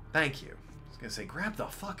 Thank you. I was gonna say, grab the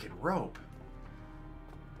fucking rope.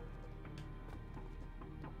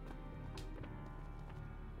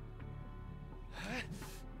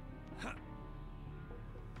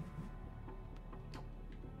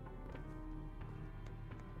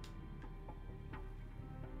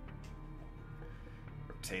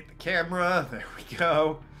 Rotate the camera. There we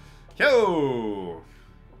go. Yo!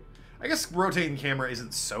 I guess rotating the camera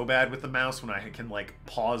isn't so bad with the mouse when I can, like,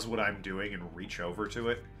 pause what I'm doing and reach over to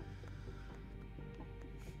it.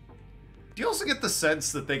 Do you also get the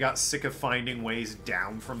sense that they got sick of finding ways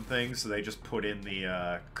down from things, so they just put in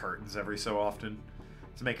the curtains every so often?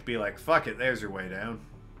 To make it be like, fuck it, there's your way down.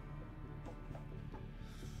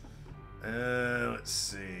 Let's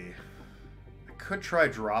see. I could try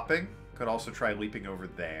dropping. Could also try leaping over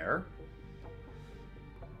there.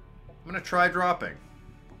 I'm gonna try dropping.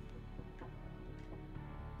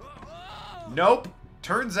 Nope.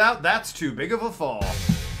 Turns out that's too big of a fall.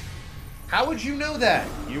 How would you know that?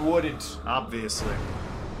 You wouldn't, obviously.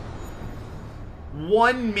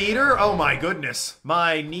 1 meter? Oh my goodness.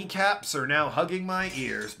 My kneecaps are now hugging my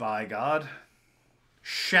ears, by God.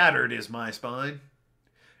 Shattered is my spine.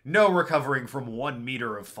 No recovering from 1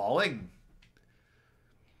 meter of falling.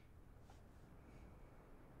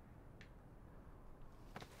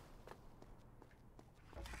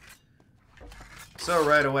 So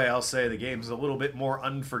right away, I'll say the game's a little bit more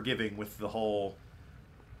unforgiving with the whole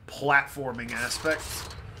platforming aspect.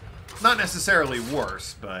 Not necessarily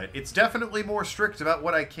worse, but it's definitely more strict about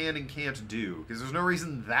what I can and can't do, because there's no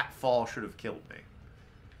reason that fall should have killed me.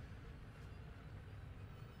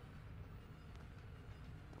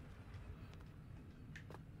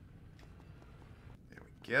 There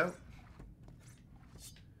we go.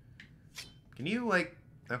 Can you, like...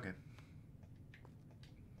 Okay.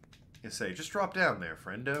 I say, just drop down there,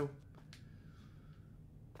 friendo.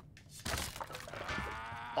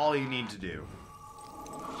 All you need to do.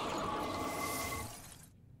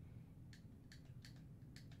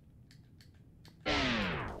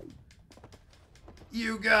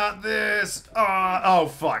 You got this! Oh,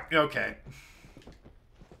 fuck. Okay.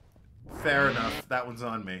 Fair enough. That one's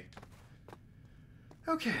on me.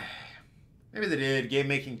 Okay. Maybe they did.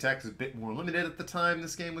 Game-making tech is a bit more limited at the time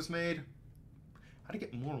this game was made. How to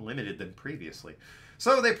get more limited than previously?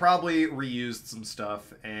 So they probably reused some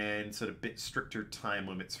stuff and set a bit stricter time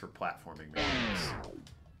limits for platforming mechanics.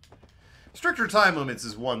 Stricter time limits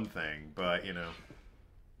is one thing, but, you know.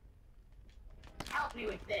 Help me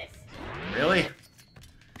with this. Really?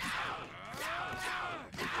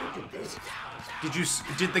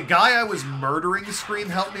 Did the guy I was murdering scream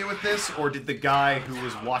help me with this, or did the guy who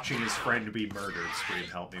was watching his friend be murdered scream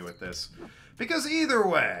help me with this? Because either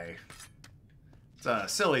way, it's a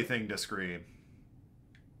silly thing to scream.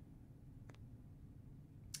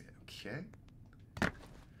 Okay.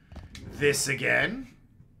 This again.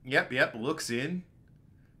 Yep, looks in.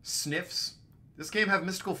 Sniffs. This game have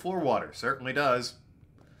mystical floor water? Certainly does.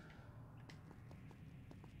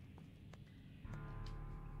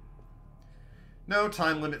 No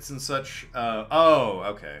time limits and such. Oh,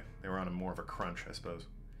 okay. They were on a more of a crunch, I suppose.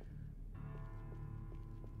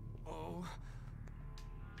 Oh.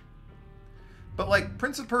 But like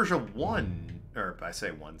Prince of Persia 1, or I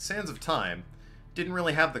say 1, Sands of Time, didn't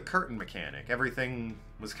really have the curtain mechanic. Everything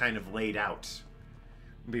was kind of laid out.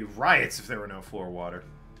 It'd be riots if there were no floor water.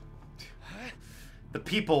 The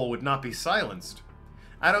people would not be silenced.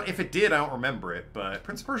 If it did, I don't remember it, but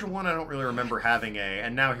Prince of Persia 1, I don't really remember having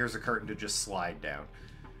and now here's a curtain to just slide down.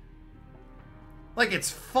 Like,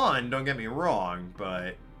 it's fun, don't get me wrong,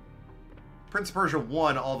 but Prince of Persia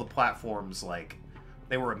 1, all the platforms, like,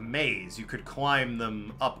 they were a maze. You could climb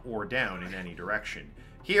them up or down in any direction.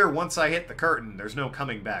 Here, once I hit the curtain, there's no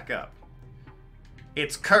coming back up.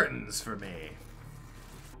 It's curtains for me.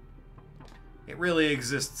 It really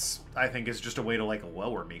exists, I think, as just a way to, like,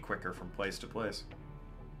 lower me quicker from place to place.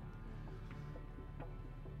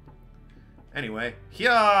 Anyway,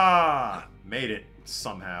 yeah, made it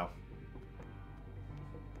somehow.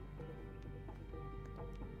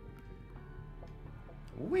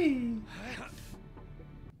 Whee!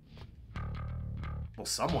 Well,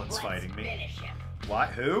 someone's fighting me. What?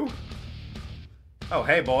 Who? Oh,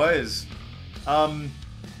 hey, boys.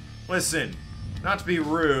 Listen, not to be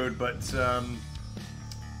rude, but, how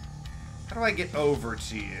do I get over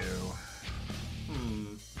to you?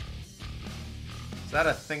 Is that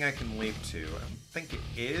a thing I can leap to? I think it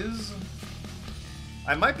is.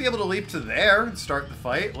 I might be able to leap to there and start the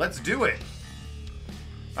fight. Let's do it.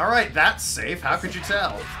 Alright, that's safe. How could you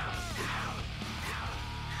tell?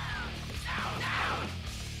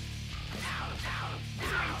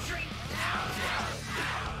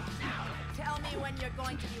 Tell me when you're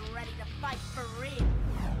going to be ready to fight for real.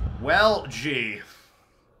 Well, gee.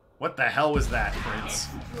 What the hell was that, Prince?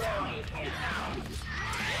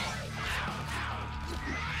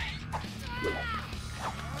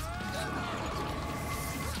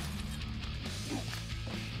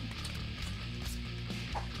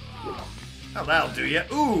 Oh, that'll do ya.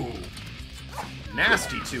 Ooh!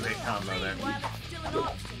 Nasty two-hit combo there.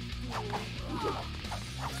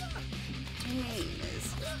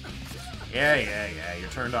 Yeah. You're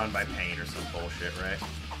turned on by pain or some bullshit, right?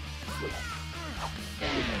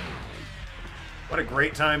 What a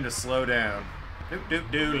great time to slow down.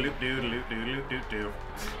 Loop-doop-doo, loop-doo, loop-doo, loop-doop-doo.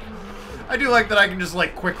 I do like that I can just,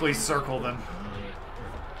 like, quickly circle them.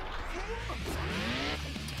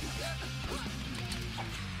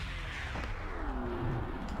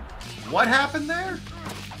 What happened there?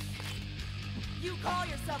 You call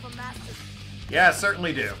yourself a master. Yeah, I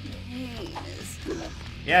certainly do. Pain is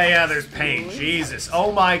Yeah, there's pain. Jesus.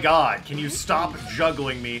 Oh my god. Can you stop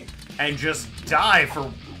juggling me and just die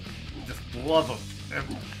for the love of...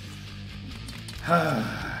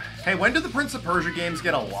 Hey, when did the Prince of Persia games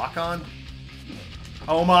get a lock-on?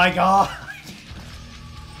 Oh my god.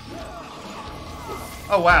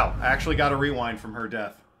 Oh wow, I actually got a rewind from her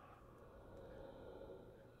death.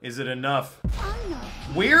 Is it enough?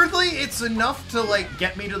 Weirdly, it's enough to, like,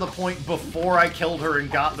 get me to the point before I killed her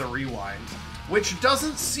and got the rewind. Which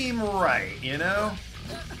doesn't seem right, you know?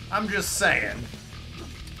 I'm just saying.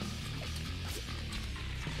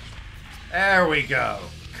 There we go.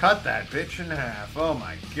 Cut that bitch in half. Oh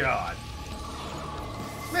my god.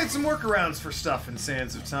 Made some workarounds for stuff in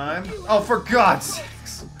Sands of Time. Oh, for God's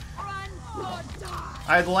sakes. Run or die.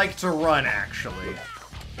 I'd like to run, actually.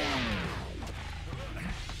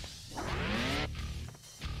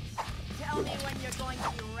 Tell me when you're going to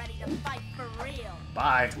be ready to fight for real.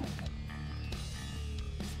 Bye.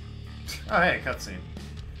 Oh, hey, cutscene.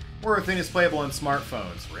 War thing is playable on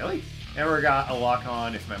smartphones. Really? Never got a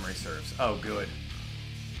lock-on if memory serves. Oh, good.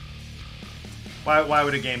 Why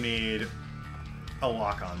would a game need a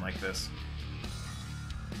lock-on like this?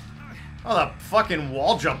 Oh, the fucking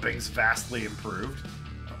wall jumping's vastly improved.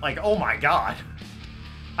 Like, oh my god.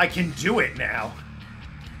 I can do it now.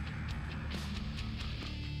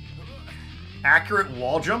 Accurate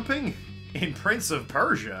wall jumping? In Prince of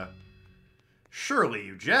Persia? Surely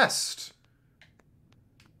you jest.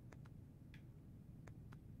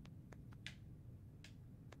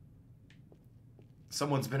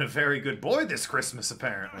 Someone's been a very good boy this Christmas,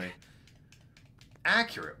 apparently.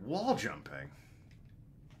 Accurate wall jumping.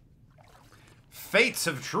 Fates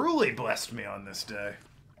have truly blessed me on this day.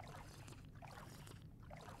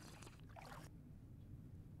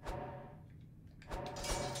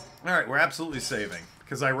 Alright, we're absolutely saving,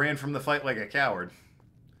 because I ran from the fight like a coward.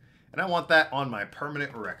 And I want that on my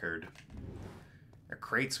permanent record. Are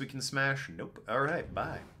crates we can smash? Nope. Alright,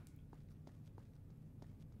 bye.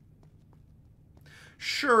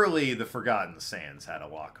 Surely the Forgotten Sands had a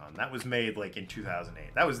lock-on. That was made, like, in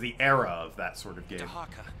 2008. That was the era of that sort of game.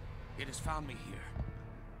 Dahaka, it has found me here.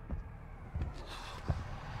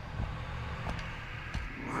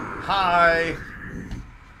 Hi.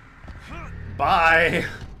 Bye.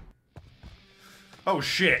 Oh,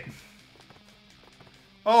 shit.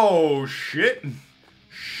 Oh, shit.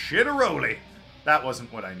 Shit-a-roly. That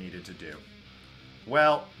wasn't what I needed to do.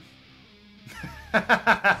 Well.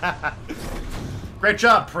 Great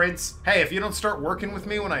job, Prince. Hey, if you don't start working with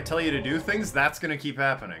me when I tell you to do things, that's gonna keep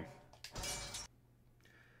happening.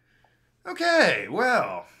 Okay,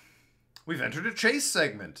 well. We've entered a chase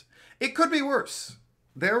segment. It could be worse.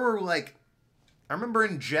 There were, like... I remember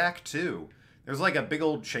in Jak 2, there was, like, a big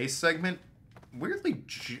old chase segment. Weirdly,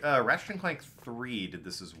 Ratchet & Clank 3 did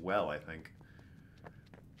this as well, I think.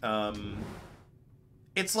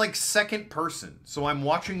 It's, like, second person. So I'm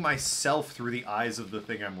watching myself through the eyes of the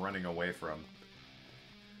thing I'm running away from.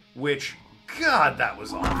 Which, God, that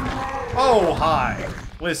was awful. Oh, hi.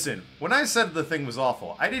 Listen, when I said the thing was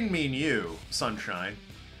awful, I didn't mean you, Sunshine.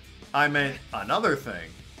 I meant another thing.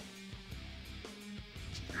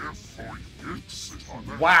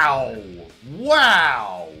 Wow.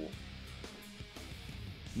 Wow.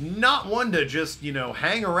 Not one to just, you know,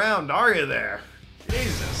 hang around, are you there?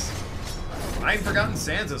 Jesus. I ain't Forgotten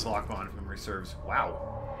Sands as lock-on if memory serves.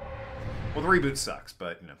 Wow. Well, the reboot sucks,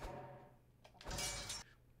 but, you know.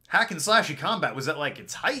 Hack and slashy combat was at, like,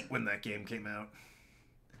 its height when that game came out.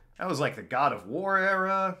 That was, like, the God of War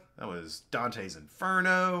era. That was Dante's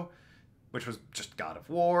Inferno, which was just God of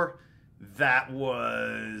War. That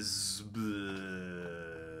was...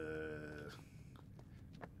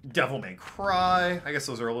 Devil May Cry. I guess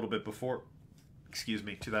those are a little bit before... Excuse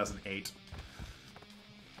me, 2008.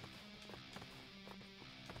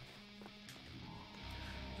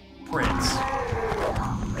 Prince.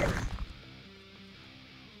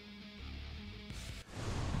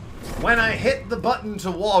 When I hit the button to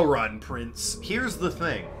wall run, Prince, here's the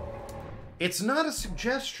thing. It's not a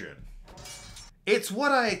suggestion. It's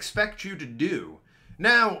what I expect you to do.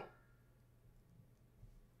 Now,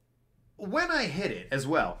 when I hit it as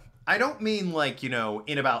well, I don't mean like, you know,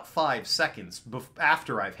 in about 5 seconds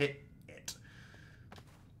after I've hit it.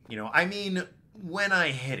 You know, I mean when I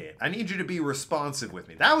hit it. I need you to be responsive with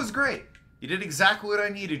me. That was great. You did exactly what I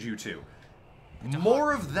needed you to.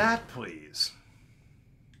 More of that, please.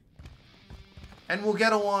 And we'll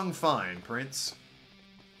get along fine, Prince.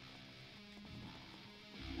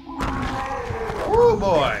 Oh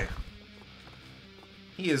boy.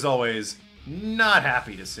 He is always not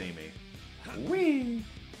happy to see me. Wee.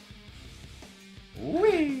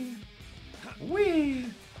 Wee. Wee.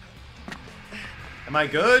 Am I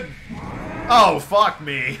good? Oh, fuck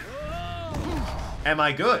me. Am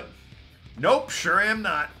I good? Nope, sure am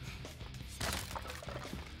not.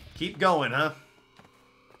 Keep going, huh?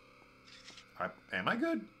 Am I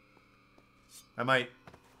good? I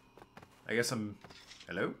guess I'm...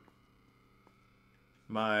 Hello?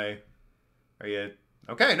 Are you...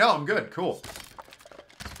 Okay, no, I'm good. Cool.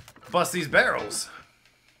 Bust these barrels.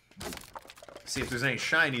 See if there's any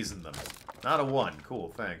shinies in them. Not a one.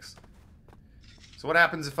 Cool, thanks. So what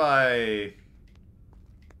happens if I...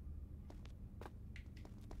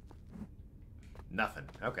 Nothing.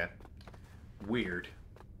 Okay. Weird.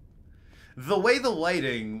 The way the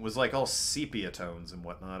lighting was like all sepia tones and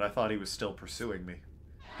whatnot, I thought he was still pursuing me.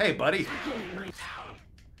 Hey, buddy.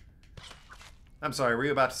 I'm sorry, were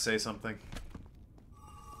you about to say something?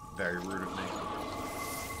 Very rude of me.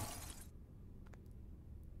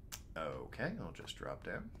 Okay, I'll just drop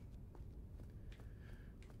down.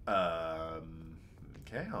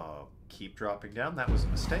 Okay, I'll keep dropping down. That was a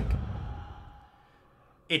mistake.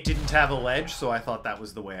 It didn't have a ledge, so I thought that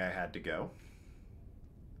was the way I had to go.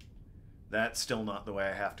 That's still not the way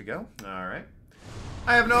I have to go. Alright.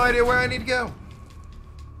 I have no idea where I need to go.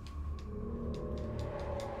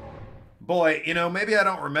 Boy, you know, maybe I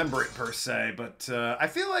don't remember it per se, but I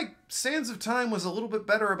feel like Sands of Time was a little bit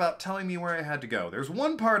better about telling me where I had to go. There's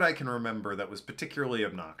one part I can remember that was particularly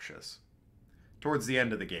obnoxious. Towards the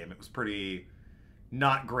end of the game, it was pretty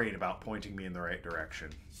not great about pointing me in the right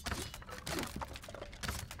direction.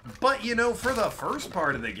 But, you know, for the first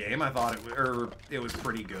part of the game, I thought it was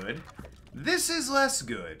pretty good. This is less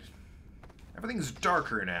good. Everything's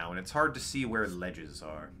darker now, and it's hard to see where ledges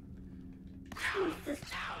are.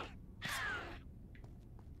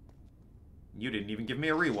 You didn't even give me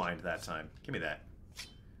a rewind that time. Give me that.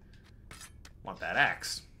 Want that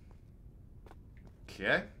axe.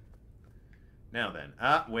 Okay. Now then.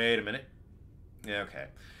 Wait a minute. Okay.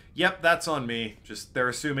 Yep, that's on me. Just, they're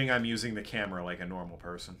assuming I'm using the camera like a normal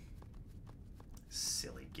person.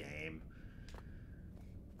 Silly game.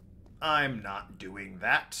 I'm not doing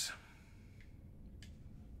that.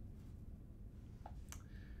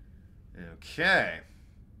 Okay.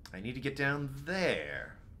 I need to get down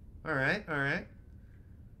there. Alright, alright.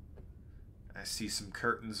 I see some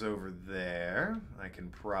curtains over there. I can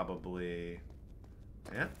probably...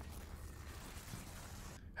 Yeah.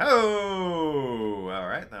 Oh!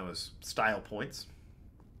 Alright, that was style points.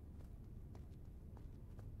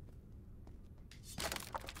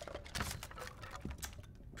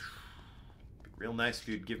 Be real nice if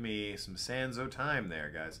you'd give me some Sands of Time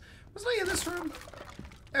there, guys. Wasn't I in this room?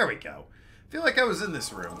 There we go. I feel like I was in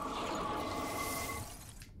this room.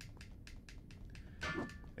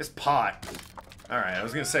 This pot. Alright, I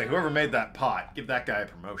was gonna say, whoever made that pot, give that guy a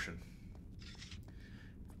promotion.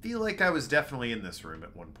 Feel like I was definitely in this room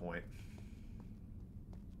at one point.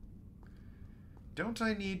 Don't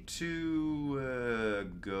I need to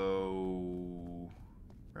go...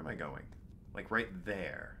 Where am I going? Like right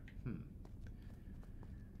there.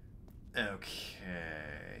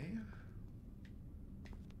 Okay.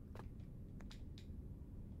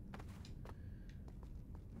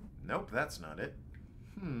 Nope, that's not it.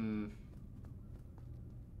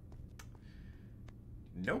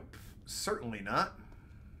 Nope, certainly not.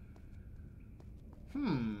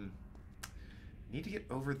 Need to get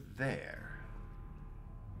over there.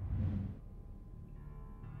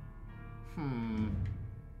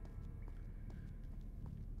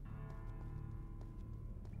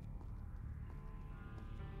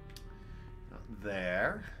 Not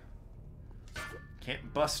there.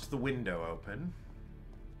 Can't bust the window open.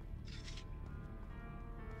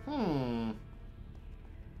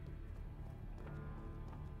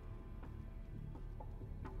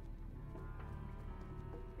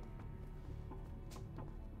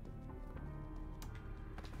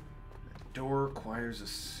 Door requires a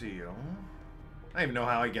seal. I don't even know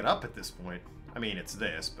how I get up at this point. I mean, it's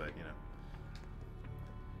this, but, you know.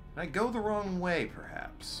 I go the wrong way,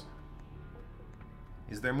 perhaps.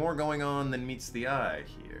 Is there more going on than meets the eye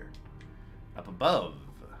here? Up above.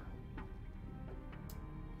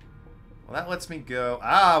 Well, that lets me go...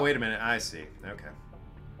 Ah, wait a minute. I see. Okay.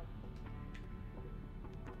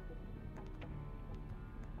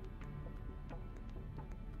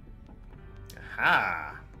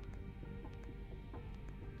 Aha!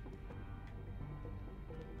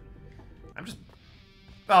 I'm just...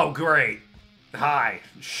 Oh, great. Hi.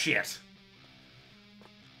 Shit.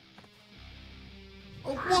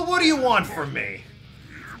 Oh, well, what do you want from me?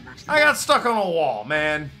 I got stuck on a wall,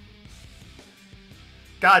 man.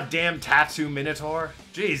 Goddamn tattoo minotaur.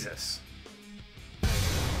 Jesus.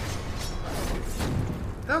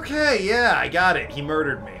 Okay, yeah, I got it. He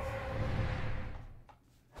murdered me.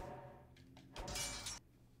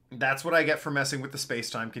 That's what I get for messing with the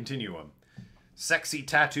space-time continuum. Sexy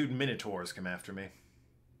tattooed minotaurs come after me.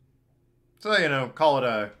 So, you know, call it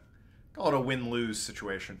a win-lose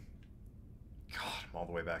situation. God, I'm all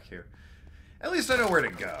the way back here. At least I know where to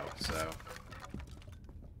go, so.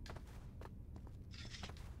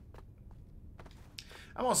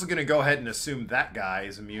 I'm also going to go ahead and assume that guy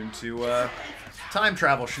is immune to time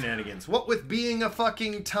travel shenanigans. What with being a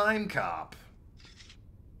fucking time cop?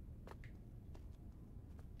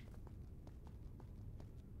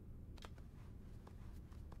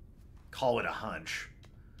 Call it a hunch.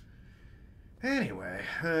 Anyway,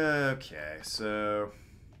 okay, so...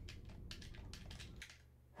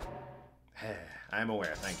 I'm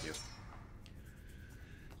aware, thank you.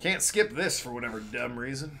 Can't skip this for whatever dumb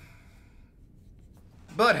reason.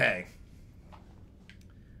 But hey.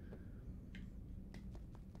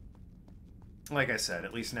 Like I said,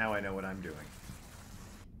 at least now I know what I'm doing.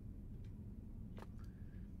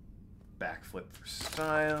 Backflip for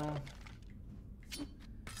style.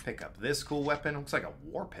 Pick up this cool weapon. Looks like a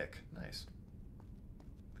war pick. Nice.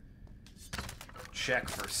 Check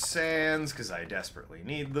for sands, because I desperately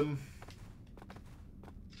need them.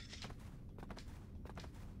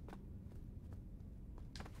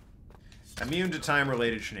 Immune to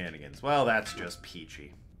time-related shenanigans. Well, that's just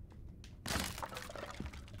peachy.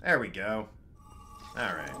 There we go.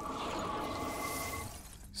 Alright.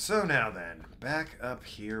 So now then, back up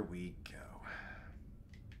here we go.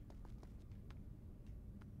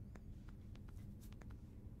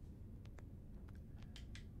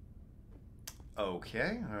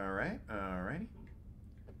 Okay, alright, alrighty.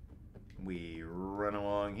 We run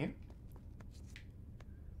along here.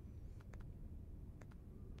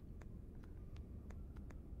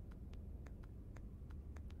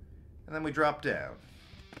 And then we drop down.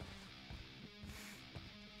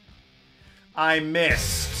 I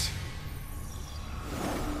missed.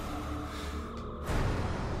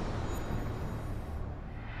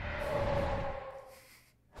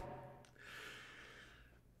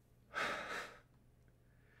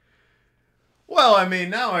 Well, I mean,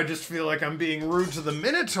 now I just feel like I'm being rude to the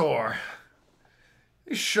Minotaur.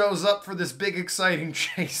 He shows up for this big, exciting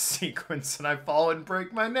chase sequence, and I fall and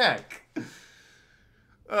break my neck.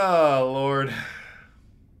 Oh, Lord.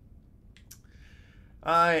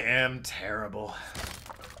 I am terrible.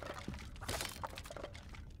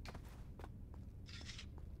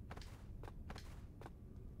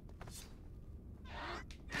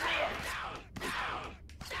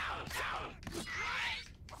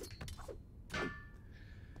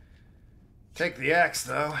 Take the axe,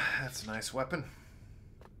 though. That's a nice weapon.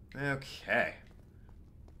 Okay.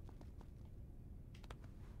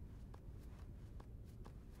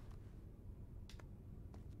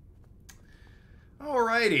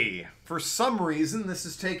 Alrighty. For some reason, this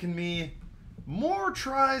has taken me more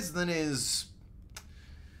tries than is,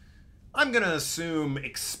 I'm gonna assume,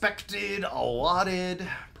 expected, allotted,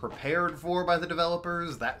 prepared for by the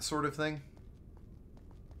developers, that sort of thing.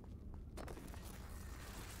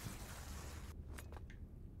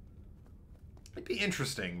 It'd be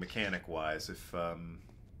interesting, mechanic-wise, if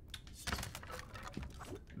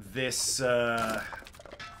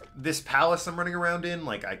this palace I'm running around in,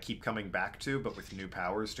 like, I keep coming back to, but with new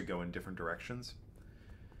powers to go in different directions.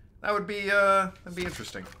 That would be, that'd be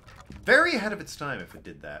interesting. Very ahead of its time if it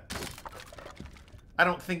did that. I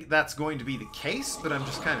don't think that's going to be the case, but I'm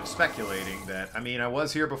just kind of speculating that, I mean, I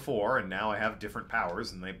was here before, and now I have different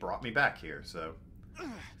powers, and they brought me back here, so...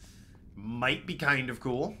 Might be kind of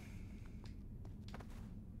cool.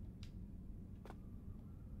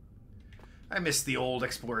 I miss the old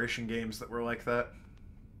exploration games that were like that.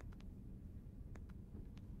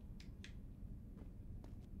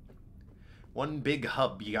 One big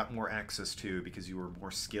hub you got more access to because you were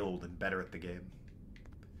more skilled and better at the game.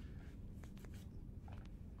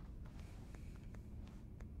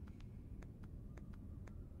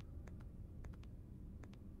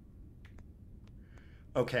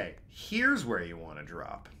 Okay, here's where you want to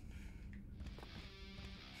drop.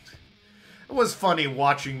 It was funny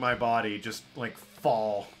watching my body just, like,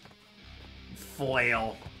 fall.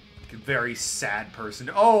 Flail. Like a very sad person.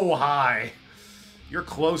 Oh, hi! You're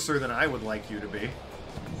closer than I would like you to be.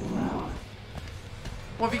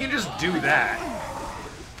 Well, if you can just do that.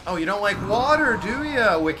 Oh, you don't like water, do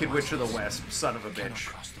ya, Wicked Witch of the West, son of a bitch.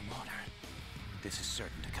 Across the water. This is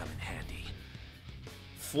certain to come in handy.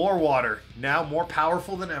 Floor water, now more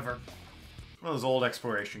powerful than ever. One of those old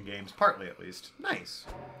exploration games, partly at least. Nice.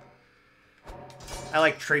 I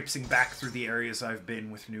like traipsing back through the areas I've been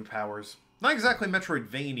with new powers. Not exactly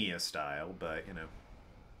Metroidvania style, but, you know.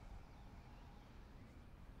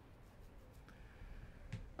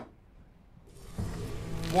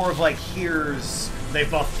 more of like, here's... They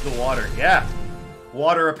buffed the water. Yeah.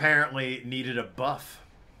 Water apparently needed a buff.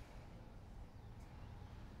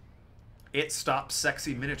 It stopped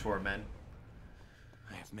sexy Minotaur men.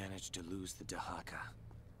 I have managed to lose the Dahaka.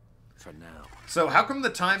 For now. So how come the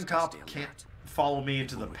time cop can't follow me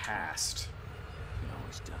into the past? It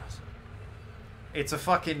always does. It's a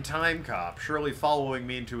fucking time cop. Surely following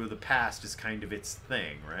me into the past is kind of its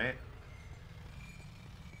thing, right?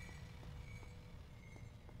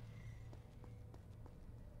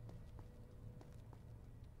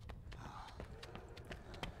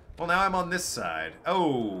 Well, now I'm on this side.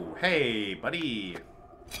 Oh, hey, buddy.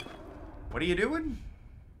 What are you doing?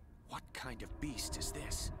 What kind of beast is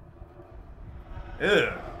this?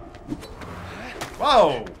 Ugh.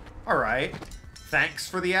 Whoa! Alright. Thanks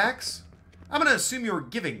for the axe. I'm gonna assume you were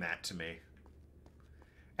giving that to me.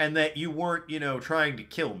 And that you weren't, you know, trying to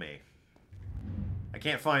kill me. I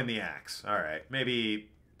can't find the axe. Alright. Maybe,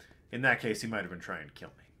 in that case, he might have been trying to kill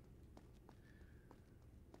me.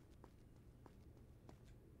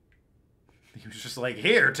 He was just like,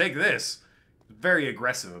 here, take this. Very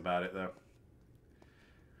aggressive about it, though.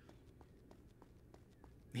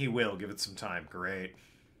 He will. Give it some time. Great.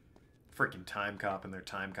 Freaking time cop and their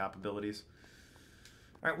time cop abilities.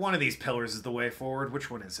 Alright, one of these pillars is the way forward.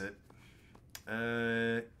 Which one is it?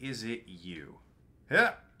 Is it you?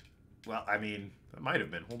 Yeah. Well, I mean, that might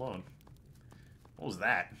have been. Hold on. What was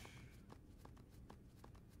that?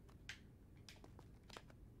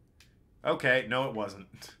 Okay, no it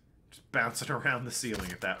wasn't. Just bouncing around the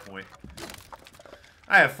ceiling at that point.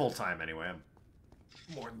 I have full time anyway. I'm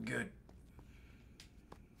more than good.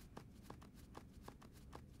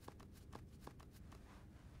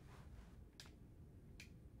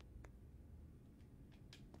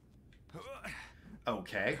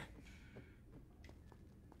 Okay.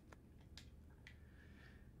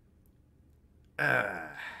 As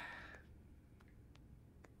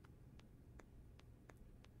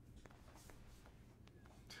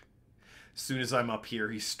soon as I'm up here,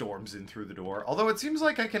 he storms in through the door. Although it seems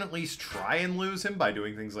like I can at least try and lose him by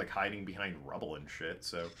doing things like hiding behind rubble and shit,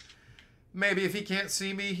 so... Maybe if he can't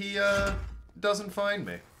see me, he, doesn't find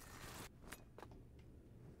me.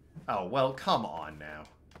 Oh, well, come on now.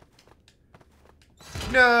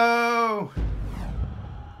 No!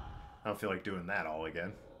 I don't feel like doing that all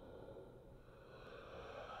again.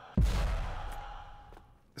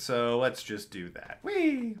 So let's just do that.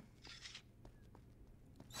 Whee!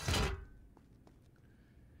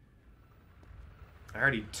 I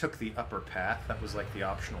already took the upper path. That was like the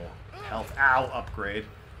optional health upgrade.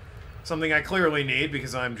 Something I clearly need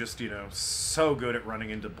because I'm just, you know, so good at running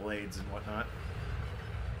into blades and whatnot.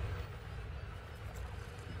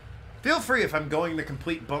 Feel free if I'm going the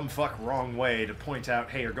complete bumfuck wrong way to point out,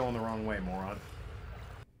 hey, you're going the wrong way, moron.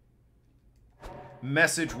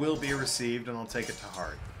 Message will be received, and I'll take it to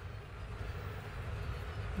heart.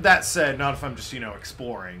 That said, not if I'm just, you know,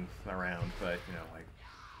 exploring around, but, you know, like...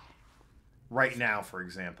 Right now, for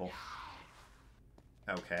example.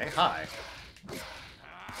 Okay, hi.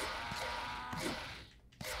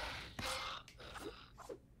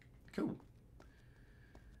 Cool.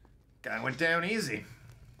 Guy went down easy.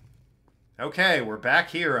 Okay, we're back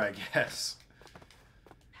here, I guess.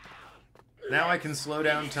 Now I can slow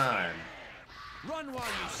down time. Run while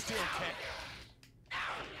you still can.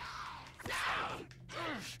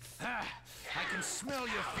 I can smell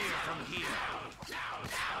your fear from here.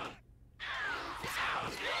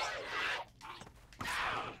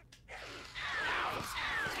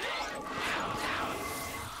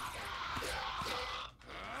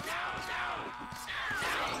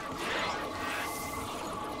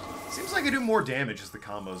 Seems like I do more damage as the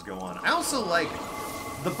combos go on. I also like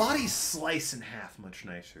the bodies slice in half much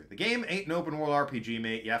nicer. The game ain't an open world RPG,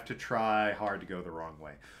 mate. You have to try hard to go the wrong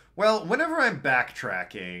way. Well, whenever I'm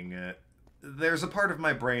backtracking, there's a part of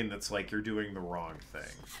my brain that's like, you're doing the wrong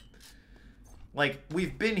thing. Like,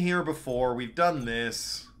 we've been here before, we've done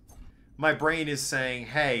this. My brain is saying,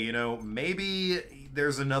 hey, you know, maybe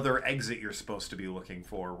there's another exit you're supposed to be looking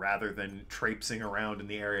for, rather than traipsing around in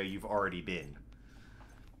the area you've already been.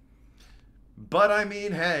 But, I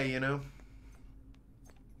mean, hey, you know,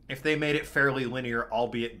 if they made it fairly linear,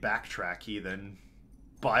 albeit backtracky, then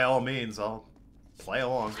by all means, I'll play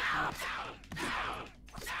along.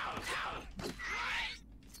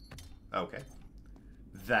 Okay.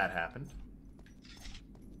 That happened.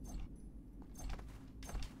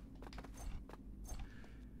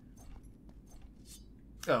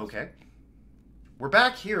 Okay. We're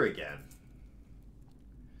back here again.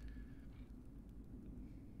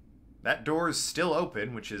 That door is still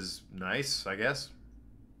open, which is nice, I guess.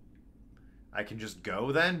 I can just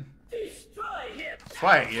go then? Destroy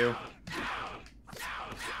Quiet, you.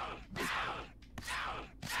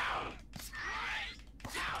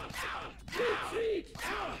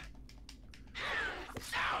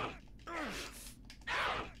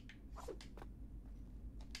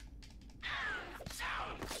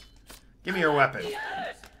 Give me your weapon.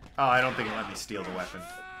 Oh, I don't think it let me steal the weapon.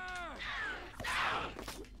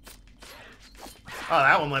 Oh,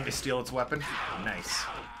 that one let me steal its weapon. Nice.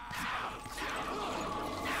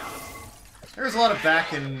 There's a lot of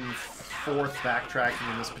back and forth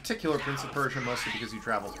backtracking in this particular Prince of Persia, mostly because you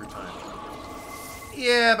travel through time.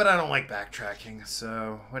 Yeah, but I don't like backtracking,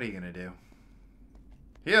 so what are you gonna do?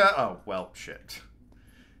 Yeah, oh, well, shit.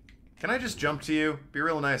 Can I just jump to you? Be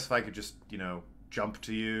real nice if I could just, you know, jump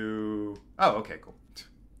to you. Oh, okay, cool.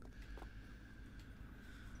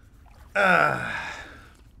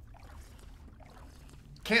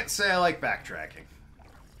 Can't say I like backtracking.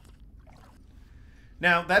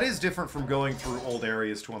 Now, that is different from going through old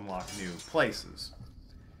areas to unlock new places.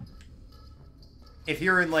 If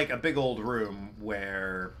you're in, like, a big old room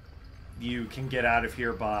where you can get out of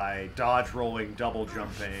here by dodge rolling, double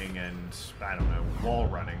jumping, and, I don't know, wall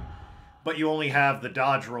running, but you only have the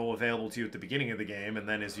dodge roll available to you at the beginning of the game, and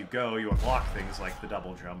then as you go, you unlock things like the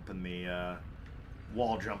double jump and the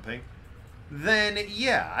wall jumping, then,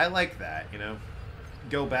 yeah, I like that, you know?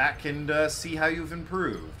 Go back and see how you've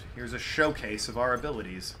improved. Here's a showcase of our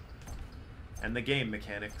abilities and the game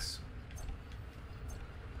mechanics.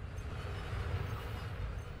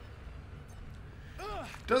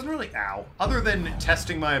 Doesn't really, ow. Other than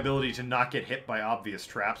testing my ability to not get hit by obvious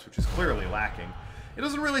traps, which is clearly lacking, it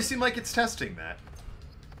doesn't really seem like it's testing that.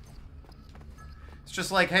 It's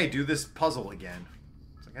just like, hey, do this puzzle again.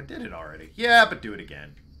 It's like, I did it already. Yeah, but do it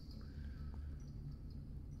again.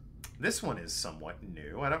 This one is somewhat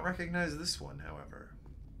new. I don't recognize this one, however.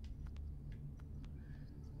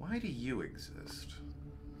 Why do you exist?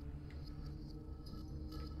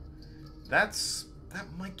 That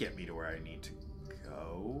might get me to where I need to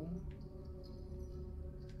go.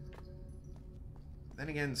 Then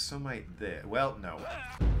again, so might this. Well, no.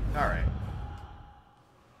 Alright.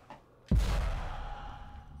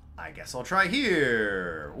 I guess I'll try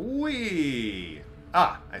here. Whee!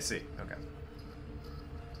 Ah, I see. Okay.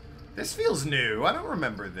 This feels new. I don't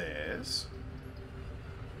remember this.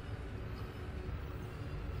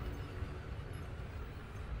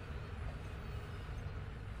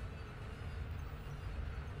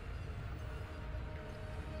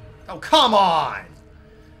 Oh, come on!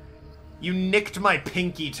 You nicked my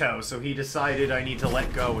pinky toe, so he decided I need to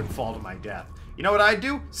let go and fall to my death. You know what I'd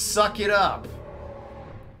do? Suck it up.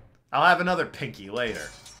 I'll have another pinky later.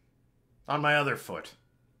 On my other foot.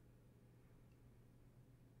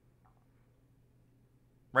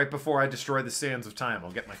 Right before I destroy the sands of time,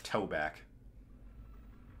 I'll get my toe back.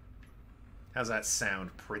 How's that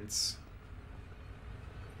sound, Prince?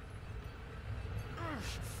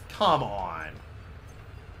 Come on.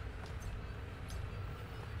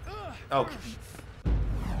 Okay.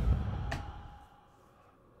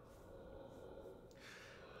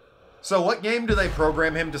 So what game do they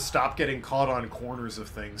program him to stop getting caught on corners of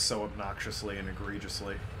things so obnoxiously and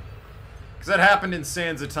egregiously? Because that happened in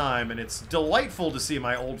Sands of Time, and it's delightful to see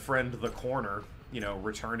my old friend The Corner, you know,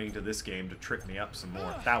 returning to this game to trip me up some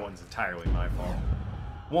more. That one's entirely my fault.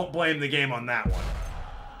 Won't blame the game on that one.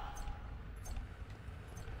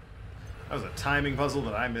 That was a timing puzzle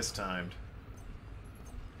that I mistimed.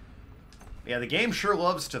 Yeah, the game sure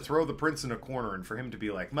loves to throw the prince in a corner and for him to be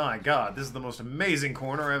like, my god, this is the most amazing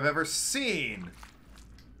corner I've ever seen.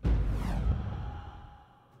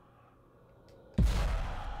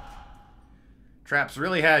 Traps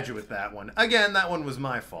really had you with that one. Again, that one was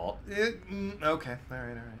my fault. Okay,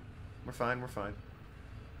 alright. We're fine.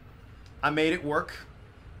 I made it work.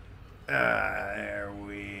 There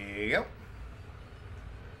we go.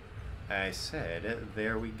 I said,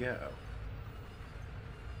 there we go.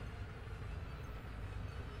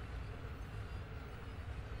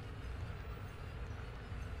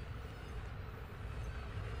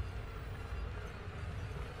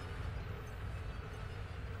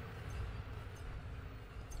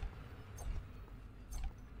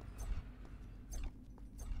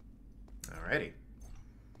 Alrighty.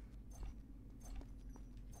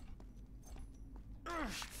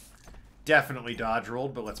 Definitely dodge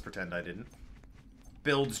rolled, but let's pretend I didn't.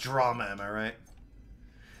 Builds drama, am I right?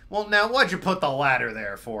 Well, now what'd you put the ladder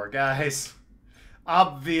there for, guys?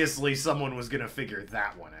 Obviously someone was gonna figure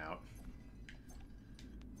that one out.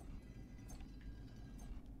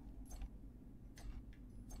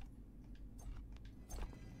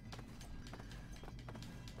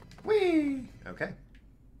 Whee! Okay.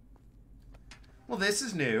 Well, this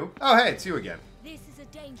is new. Oh, hey, it's you again. This is a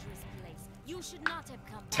dangerous place. You should not have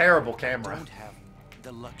come back. Terrible I camera. don't have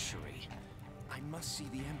the luxury. I must see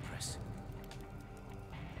the Empress.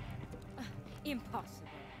 Impossible.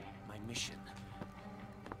 My mission.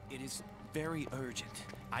 It is very urgent.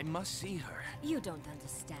 I must see her. You don't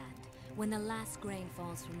understand. When the last grain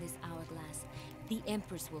falls from this hourglass, the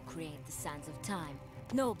Empress will create the sands of time.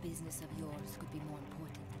 No business of yours could be more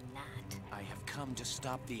important than that. I have come to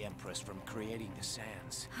stop the Empress from creating the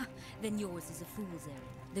sands. Then yours is a fool's errand.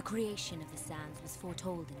 The creation of the sands was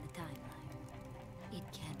foretold in the timeline. It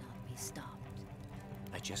cannot be stopped.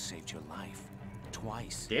 I just saved your life.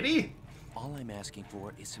 Twice. Did he? All I'm asking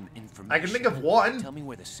for is some information. I can think of one. Tell me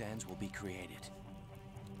where the sands will be created.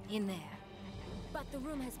 In there. But the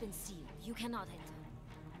room has been sealed. You cannot enter.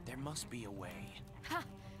 There must be a way. Ha!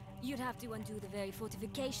 You'd have to undo the very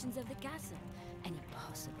fortifications of the castle. An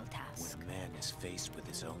impossible task. When a man is faced with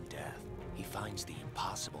his own death, he finds the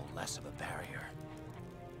impossible less of a barrier.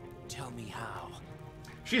 Tell me how.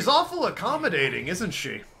 She's awful accommodating, isn't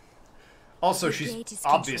she? Also, The she's gate is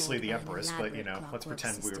obviously the controlled by an Empress, but, you know, elaborate let's clockwork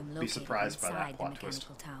pretend system we'll be located surprised by that inside the plot twist.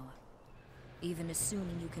 mechanical tower. Even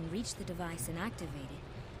assuming you can reach the device and activate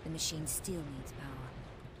it, the machine still needs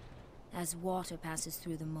power. As water passes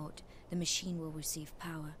through the moat, the machine will receive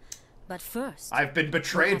power. But first, I've been you'll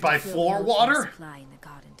betrayed have to by fill floor the ultimate water? supply in the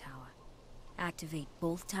garden tower. Activate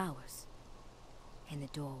both towers, and the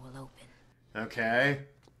door will open. Okay,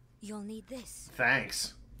 You'll need this.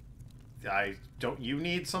 thanks. Don't you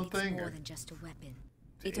need something? It's more or- than just a weapon.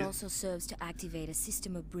 It Is- also serves to activate a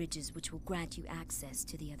system of bridges which will grant you access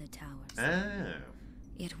to the other towers. Oh.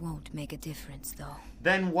 It won't make a difference, though.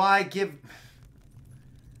 Then why give...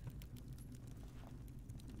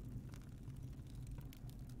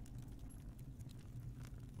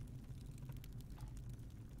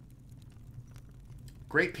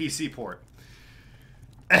 Great PC port.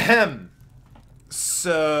 Ahem.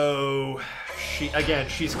 So,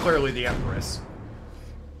 she's clearly the Empress.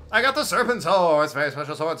 I got the Serpent's Horse. Very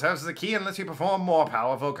special sword serves as a key and lets you perform more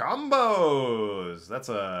powerful combos. That's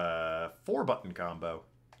a 4-button combo.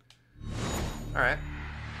 Alright.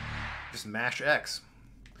 Just mash X.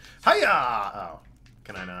 Hiya! Oh.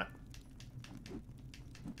 Can I not?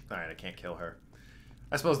 Alright, I can't kill her.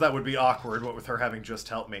 I suppose that would be awkward, what with her having just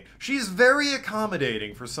helped me. She's very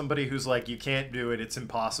accommodating for somebody who's like, you can't do it, it's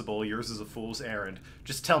impossible, yours is a fool's errand.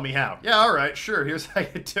 Just tell me how. Yeah, alright, sure, here's how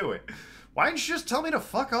you do it. Why didn't you just tell me to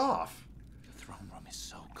fuck off? The throne room is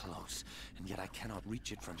so close, and yet I cannot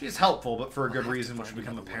reach it from She's here. helpful, but for a I'll good have to reason, which will find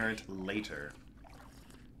become another apparent way. later.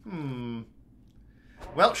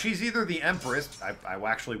 Well, she's either the Empress. I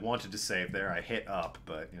actually wanted to save there. I hit up,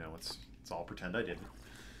 but, you know, let's all pretend I didn't.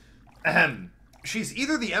 Ahem. She's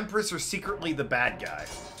either the Empress or secretly the bad guy.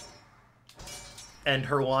 And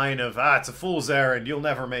her line of, it's a fool's errand, you'll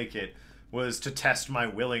never make it, was to test my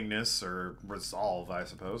willingness, or resolve, I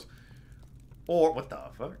suppose. Or, what the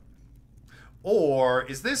fuck? Or,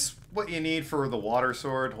 is this what you need for the water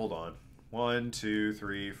sword? Hold on. 1, 2,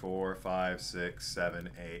 3, 4, 5, 6, 7,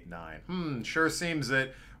 8, 9. Sure seems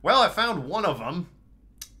it. Well, I found one of them.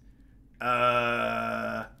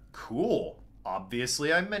 Cool.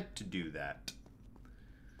 Obviously, I meant to do that.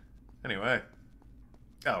 Anyway.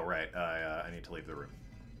 Oh, right. I need to leave the room.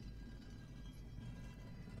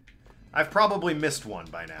 I've probably missed one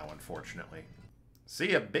by now, unfortunately.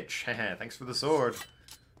 See ya, bitch. Thanks for the sword.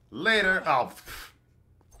 Later. Oh.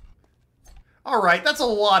 Alright, that's a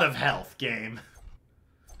lot of health, game.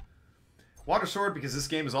 Water sword, because this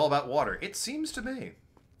game is all about water. It seems to me.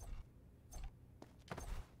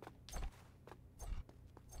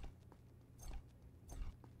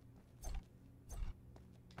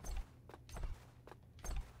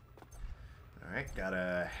 Alright,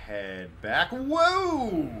 gotta head back.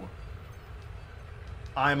 Whoa!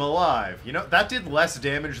 I'm alive. You know, that did less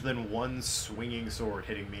damage than one swinging sword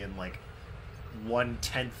hitting me in, like,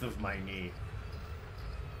 1/10 of my knee.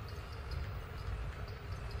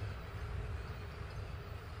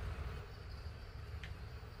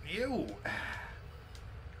 Ew.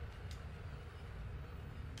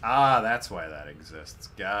 Ah, that's why that exists.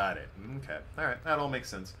 Got it. Okay. Alright, that all makes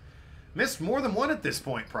sense. Missed more than one at this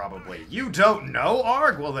point, probably. You don't know,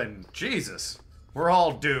 Arg? Well then, Jesus. We're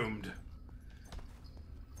all doomed.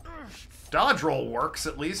 Dodge roll works,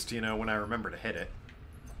 at least, you know, when I remember to hit it.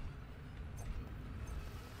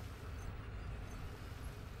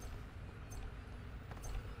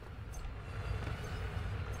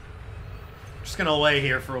 Just gonna lay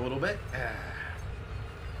here for a little bit.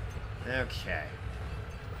 Okay.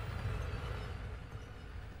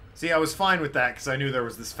 See, I was fine with that because I knew there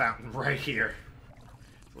was this fountain right here.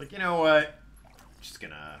 Like, you know what? Just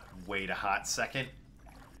gonna wait a hot second.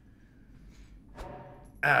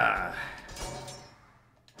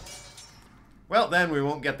 Well, then we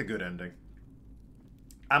won't get the good ending.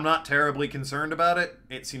 I'm not terribly concerned about it.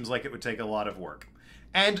 It seems like it would take a lot of work.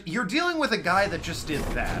 And you're dealing with a guy that just did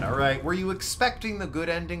that, alright? Were you expecting the good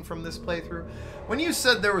ending from this playthrough? When you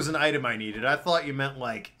said there was an item I needed, I thought you meant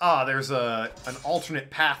like, there's an alternate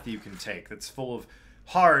path you can take that's full of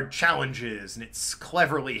hard challenges and it's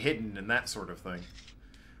cleverly hidden and that sort of thing.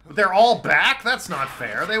 But they're all back? That's not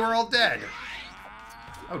fair. They were all dead.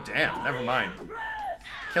 Oh, damn. Never mind.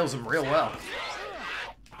 Kills them real well.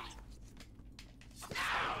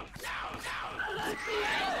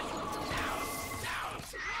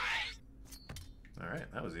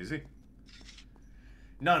 Alright, that was easy.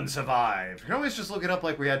 None survive. You can always just look it up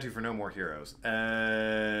like we had to for No More Heroes.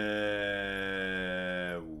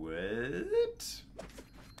 What?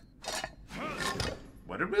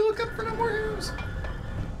 What did we look up for No More Heroes?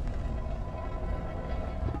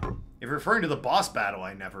 If you're referring to the boss battle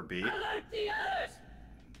I never beat.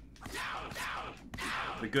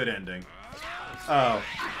 The good ending. Oh.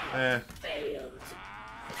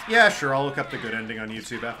 Yeah, sure, I'll look up the good ending on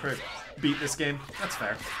YouTube after I beat this game. That's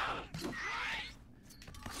fair.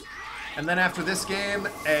 And then after this game,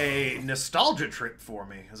 a nostalgia trip for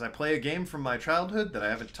me, as I play a game from my childhood that I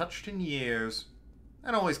haven't touched in years.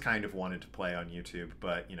 And always kind of wanted to play on YouTube,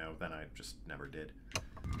 but, you know, then I just never did.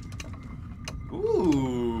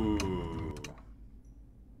 Ooh.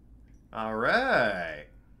 Alright.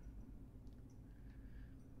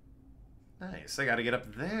 Nice, I gotta get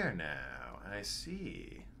up there now. I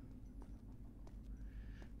see.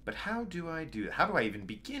 But how do I do that? How do I even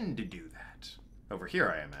begin to do that? Over here,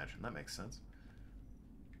 I imagine. That makes sense.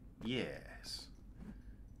 Yes.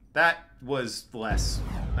 That was less...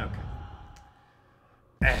 Okay.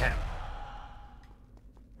 Ahem.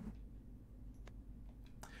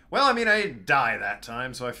 Well, I mean, I didn't die that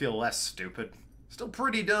time, so I feel less stupid. Still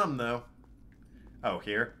pretty dumb, though. Oh,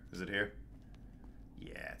 here? Is it here?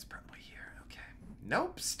 Yeah, it's probably here. Okay.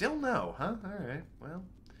 Nope, still no, huh? Alright, well...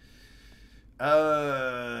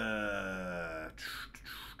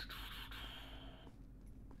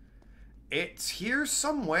 It's here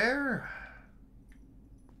somewhere.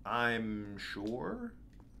 I'm sure.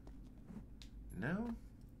 No?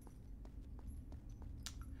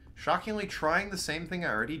 Shockingly, trying the same thing I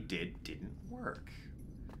already did didn't work.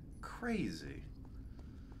 Crazy.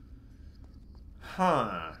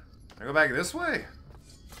 Huh. I go back this way?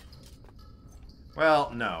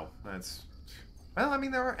 Well, no. That's... Well, I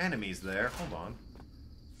mean, there are enemies there. Hold on.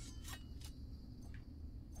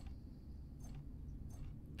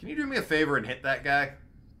 Can you do me a favor and hit that guy?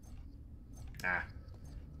 Ah.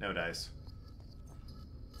 No dice.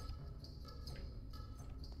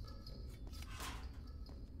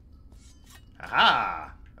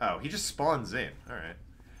 Aha! Oh, he just spawns in. Alright.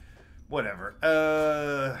 Whatever.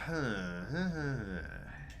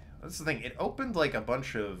 That's the thing. It opened like a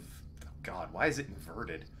bunch of... God, why is it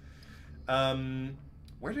inverted?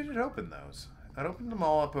 Where did it open those? It opened them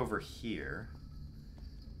all up over here.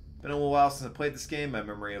 Been a little while since I played this game. My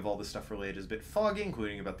memory of all this stuff related is a bit foggy,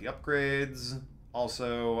 including about the upgrades.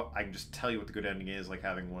 Also, I can just tell you what the good ending is, like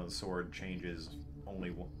having one of the sword changes,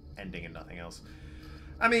 only ending and nothing else.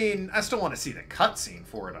 I mean, I still want to see the cutscene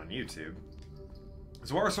for it on YouTube.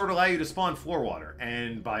 Zwar sword allow you to spawn floor water,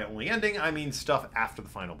 and by only ending, I mean stuff after the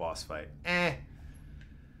final boss fight.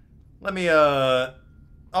 Let me, I'll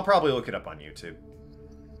probably look it up on YouTube.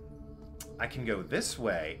 I can go this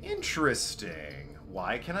way. Interesting.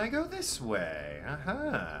 Why can I go this way?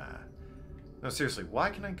 No, seriously, why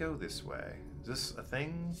can I go this way? Is this a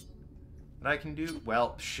thing that I can do?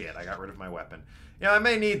 Well, shit, I got rid of my weapon. Yeah, I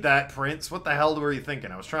may need that, Prince. What the hell were you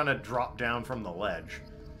thinking? I was trying to drop down from the ledge.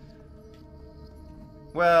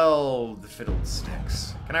 Well, the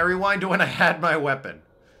fiddlesticks. Can I rewind to when I had my weapon?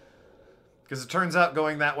 Because it turns out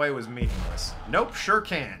going that way was meaningless. Nope, sure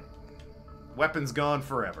can. Weapon's gone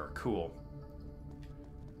forever. Cool.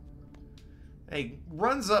 Hey,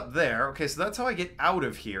 runs up there. Okay, so that's how I get out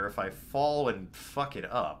of here if I fall and fuck it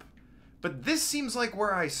up. But this seems like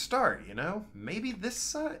where I start, you know? Maybe this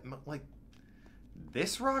side? Like,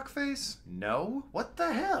 this rock face? No? What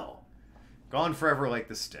the hell? Gone forever like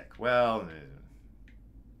the stick. Well...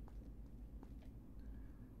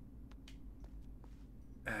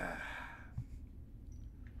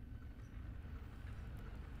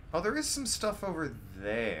 Oh, there is some stuff over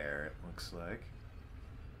there, it looks like.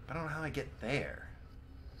 I don't know how I get there.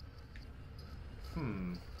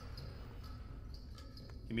 You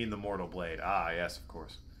mean the Mortal Blade? Ah, yes, of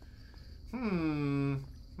course.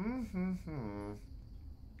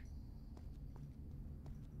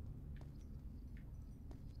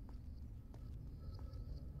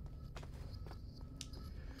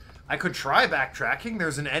 I could try backtracking.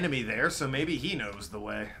 There's an enemy there, so maybe he knows the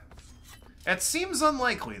way. It seems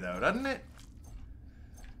unlikely, though, doesn't it?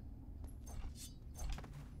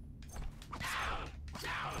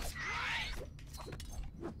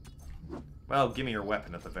 Well, give me your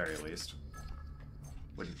weapon at the very least.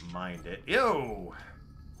 Wouldn't mind it. Ew!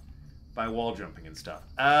 By wall jumping and stuff.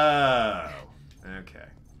 Oh. Okay.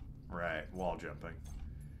 Right, wall jumping.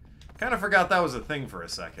 Kind of forgot that was a thing for a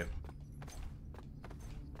second.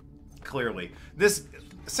 Clearly. This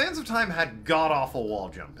Sands of Time had god-awful wall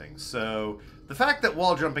jumping, so the fact that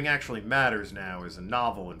wall jumping actually matters now is a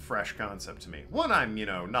novel and fresh concept to me. One I'm, you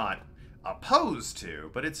know, not opposed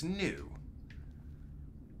to, but it's new.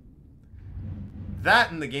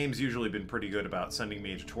 That and the game's usually been pretty good about sending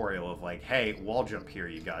me a tutorial of like, hey, wall jump here,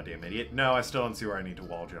 you goddamn idiot. No, I still don't see where I need to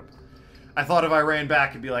wall jump. I thought if I ran back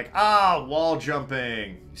it'd be like, ah, wall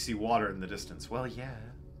jumping. You see water in the distance. Well, yeah.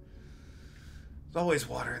 There's always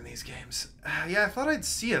water in these games. Yeah, I thought I'd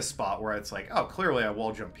see a spot where it's like, oh, clearly I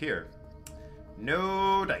wall jump here.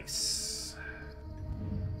 No dice.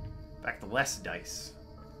 Back to less dice.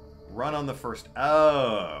 Run on the first.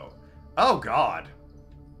 Oh. Oh, God.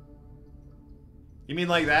 You mean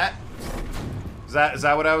like that? Is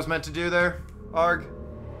that what I was meant to do there, Arg?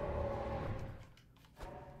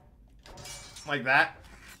 Like that?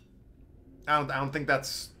 I don't think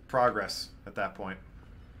that's progress at that point.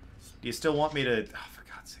 Do you still want me to... Oh, for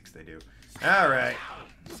God's sakes, they do. Alright.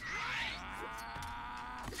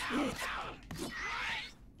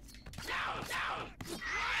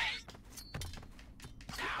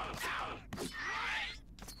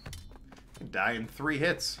 Die in 3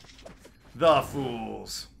 hits. The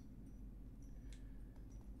fools.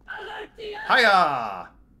 Hiya!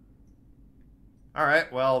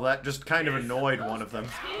 Alright, well, that just kind of annoyed one of them.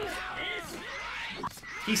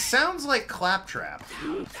 He sounds like Claptrap.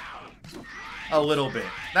 A little bit.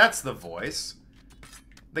 That's the voice.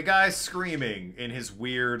 The guy screaming in his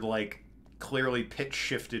weird, like, clearly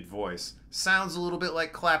pitch-shifted voice. Sounds a little bit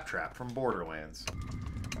like Claptrap from Borderlands.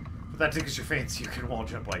 If that tickles your fancy, you can wall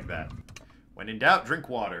jump like that. When in doubt, drink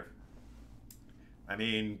water. I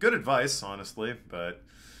mean, good advice, honestly, but...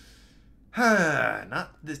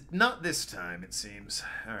 not this time, it seems.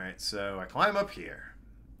 Alright, so I climb up here.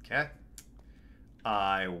 Okay.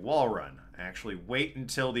 I wall run. I actually wait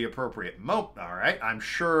until the appropriate moment. Alright, I'm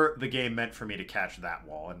sure the game meant for me to catch that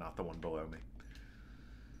wall and not the one below me.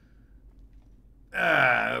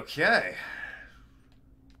 Okay.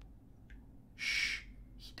 Shh.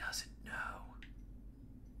 He doesn't know.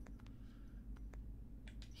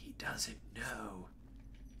 He doesn't know.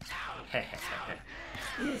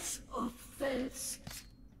 This offense.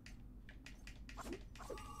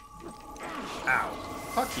 Ow.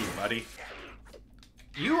 Fuck you, buddy.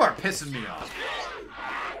 You are pissing me off.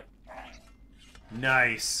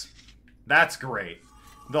 Nice. That's great.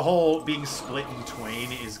 The whole being split in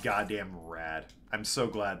twain is goddamn rad. I'm so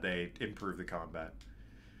glad they improved the combat.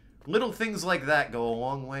 Little things like that go a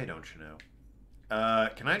long way, don't you know?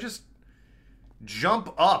 Can I just...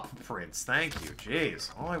 Jump up, Prince. Thank you. Jeez.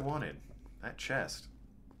 All I wanted. That chest.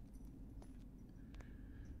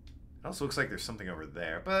 It also looks like there's something over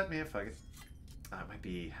there, but yeah, fuck it. Oh, it might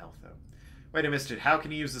be health, though. Wait, I missed it. How can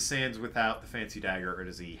he use the sands without the fancy dagger, or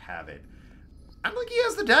does he have it? I don't think he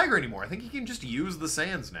has the dagger anymore. I think he can just use the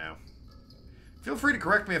sands now. Feel free to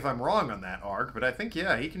correct me if I'm wrong on that, Ark, but I think,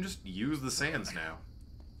 yeah, he can just use the sands now.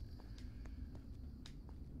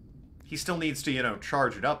 He still needs to, you know,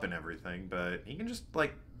 charge it up and everything, but he can just,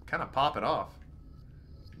 like, kind of pop it off.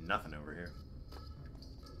 Nothing over here.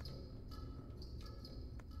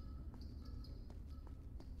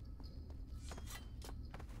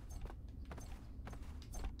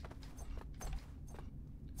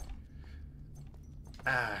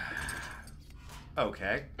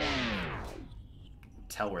 Okay.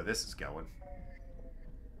 Tell where this is going.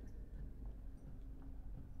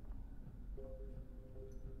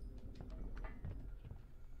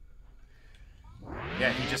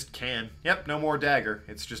 Yeah, he just can. Yep, no more dagger.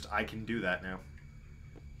 It's just I can do that now.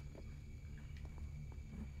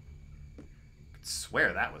 I could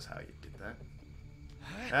swear that was how you did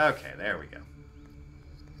that. Okay, there we go.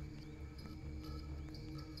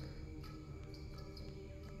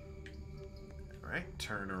 Alright,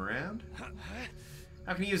 turn around.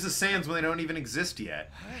 How can he use the sands when they don't even exist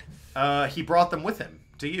yet? He brought them with him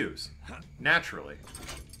to use. Naturally.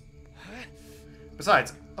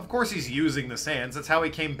 Besides, of course he's using the sands. That's how he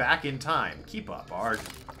came back in time. Keep up, Arg.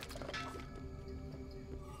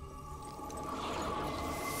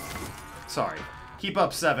 Sorry. Keep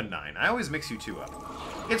up 7-9. I always mix you two up.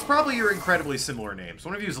 It's probably your incredibly similar names.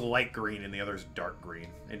 One of you is light green and the other's dark green.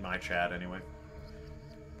 In my chat, anyway.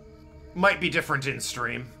 Might be different in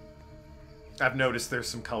stream. I've noticed there's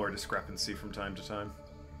some color discrepancy from time to time.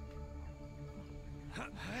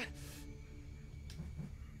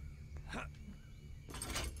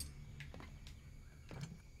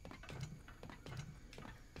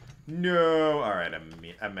 No! Alright,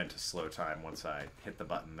 I meant to slow time once I hit the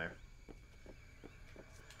button there.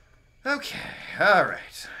 Okay,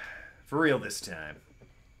 alright. For real this time.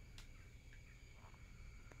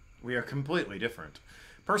 We are completely different.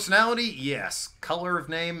 Personality? Yes. Color of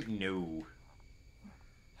name? No.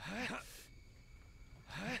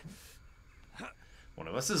 One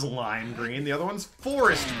of us is lime green, the other one's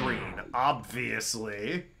forest green,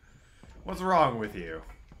 obviously. What's wrong with you?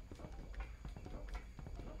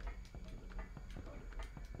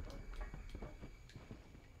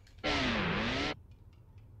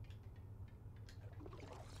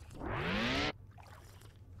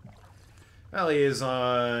 Well, he is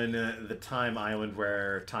on the time island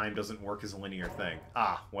where time doesn't work as a linear thing.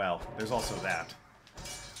 Ah, well, there's also that.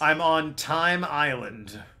 I'm on Time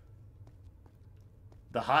Island.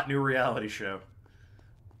 The hot new reality show.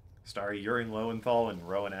 Starring Yuri Lowenthal and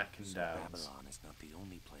Rowan Atkin Dowds. Babylon is not the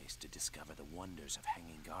only place to discover the wonders of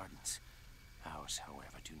hanging gardens. Ours,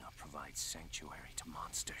 however, do not provide sanctuary to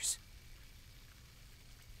monsters.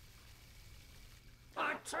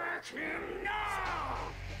 Attack him now!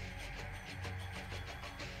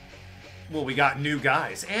 Well, we got new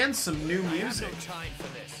guys and some new music. I have no time for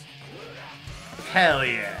this. Hell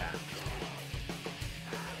yeah.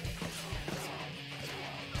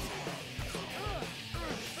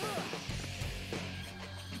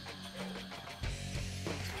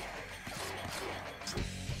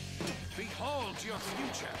 Behold your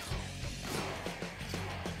future.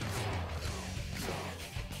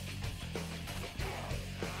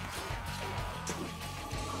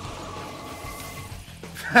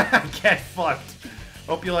 Get fucked.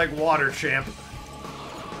 Hope you like water, champ.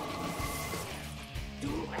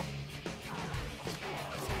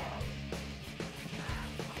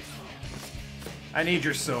 I need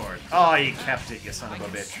your sword. Oh, you kept it, you son of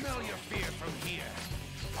a bitch. Smell your fear from here.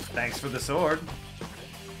 Thanks for the sword.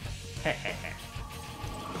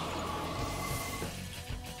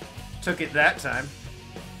 Took it that time.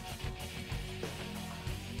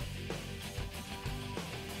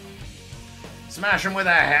 Smash him with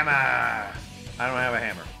a hammer! I don't have a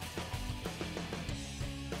hammer.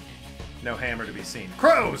 No hammer to be seen.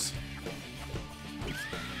 Crows!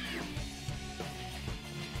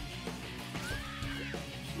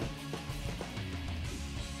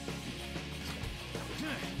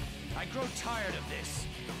 I grow tired of this.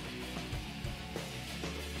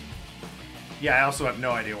 Yeah, I also have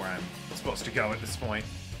no idea where I'm supposed to go at this point.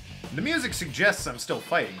 The music suggests I'm still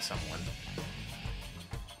fighting someone.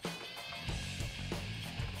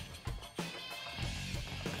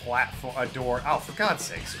 Platform, a door. Oh, for God's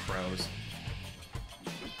sakes, crows.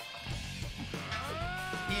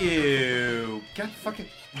 Ew. God fucking...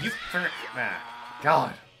 You... Ah,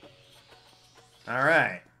 God.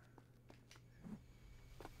 Alright.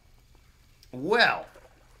 Well,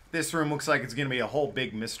 this room looks like it's gonna be a whole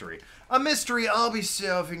big mystery. A mystery I'll be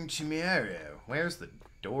solving tomorrow. Where's the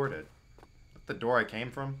door to... The door I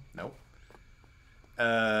came from? Nope. Right,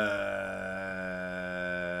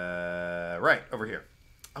 over here.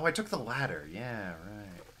 Oh, I took the ladder. Yeah,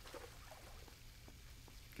 right.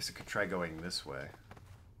 Guess I could try going this way.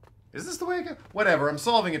 Is this the way I go? Whatever, I'm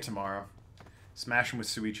solving it tomorrow. Smash him with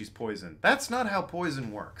Suichi's poison. That's not how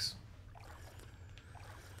poison works.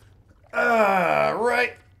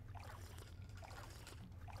 Right.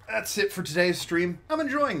 That's it for today's stream. I'm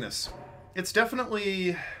enjoying this. It's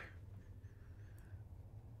definitely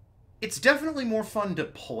more fun to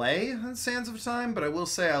play than Sands of Time, but I will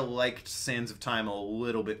say I liked Sands of Time a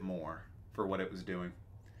little bit more for what it was doing.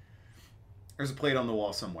 There's a plate on the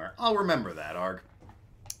wall somewhere. I'll remember that, Arg.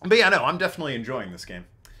 But yeah, no, I'm definitely enjoying this game.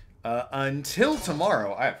 Until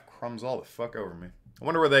tomorrow, I have crumbs all the fuck over me. I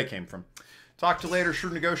wonder where they came from. Talk to you later,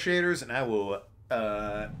 shrewd negotiators, and I will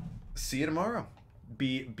see you tomorrow.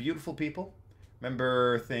 Be beautiful people.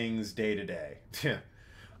 Remember things day to day.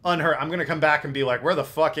 Unhurt. I'm gonna come back and be like, where the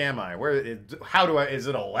fuck am I? How do I... Is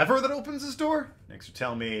it a lever that opens this door? Thanks for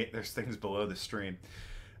telling me there's things below the stream.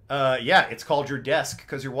 Yeah, it's called your desk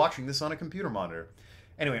because you're watching this on a computer monitor.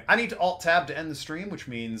 Anyway, I need to Alt-Tab to end the stream, which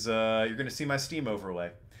means you're gonna see my Steam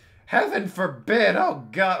overlay. Heaven forbid! Oh,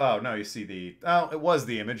 God! Oh, no, you see the... Oh, it was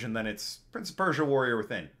the image, and then it's Prince of Persia Warrior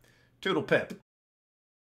Within. Toodle pip.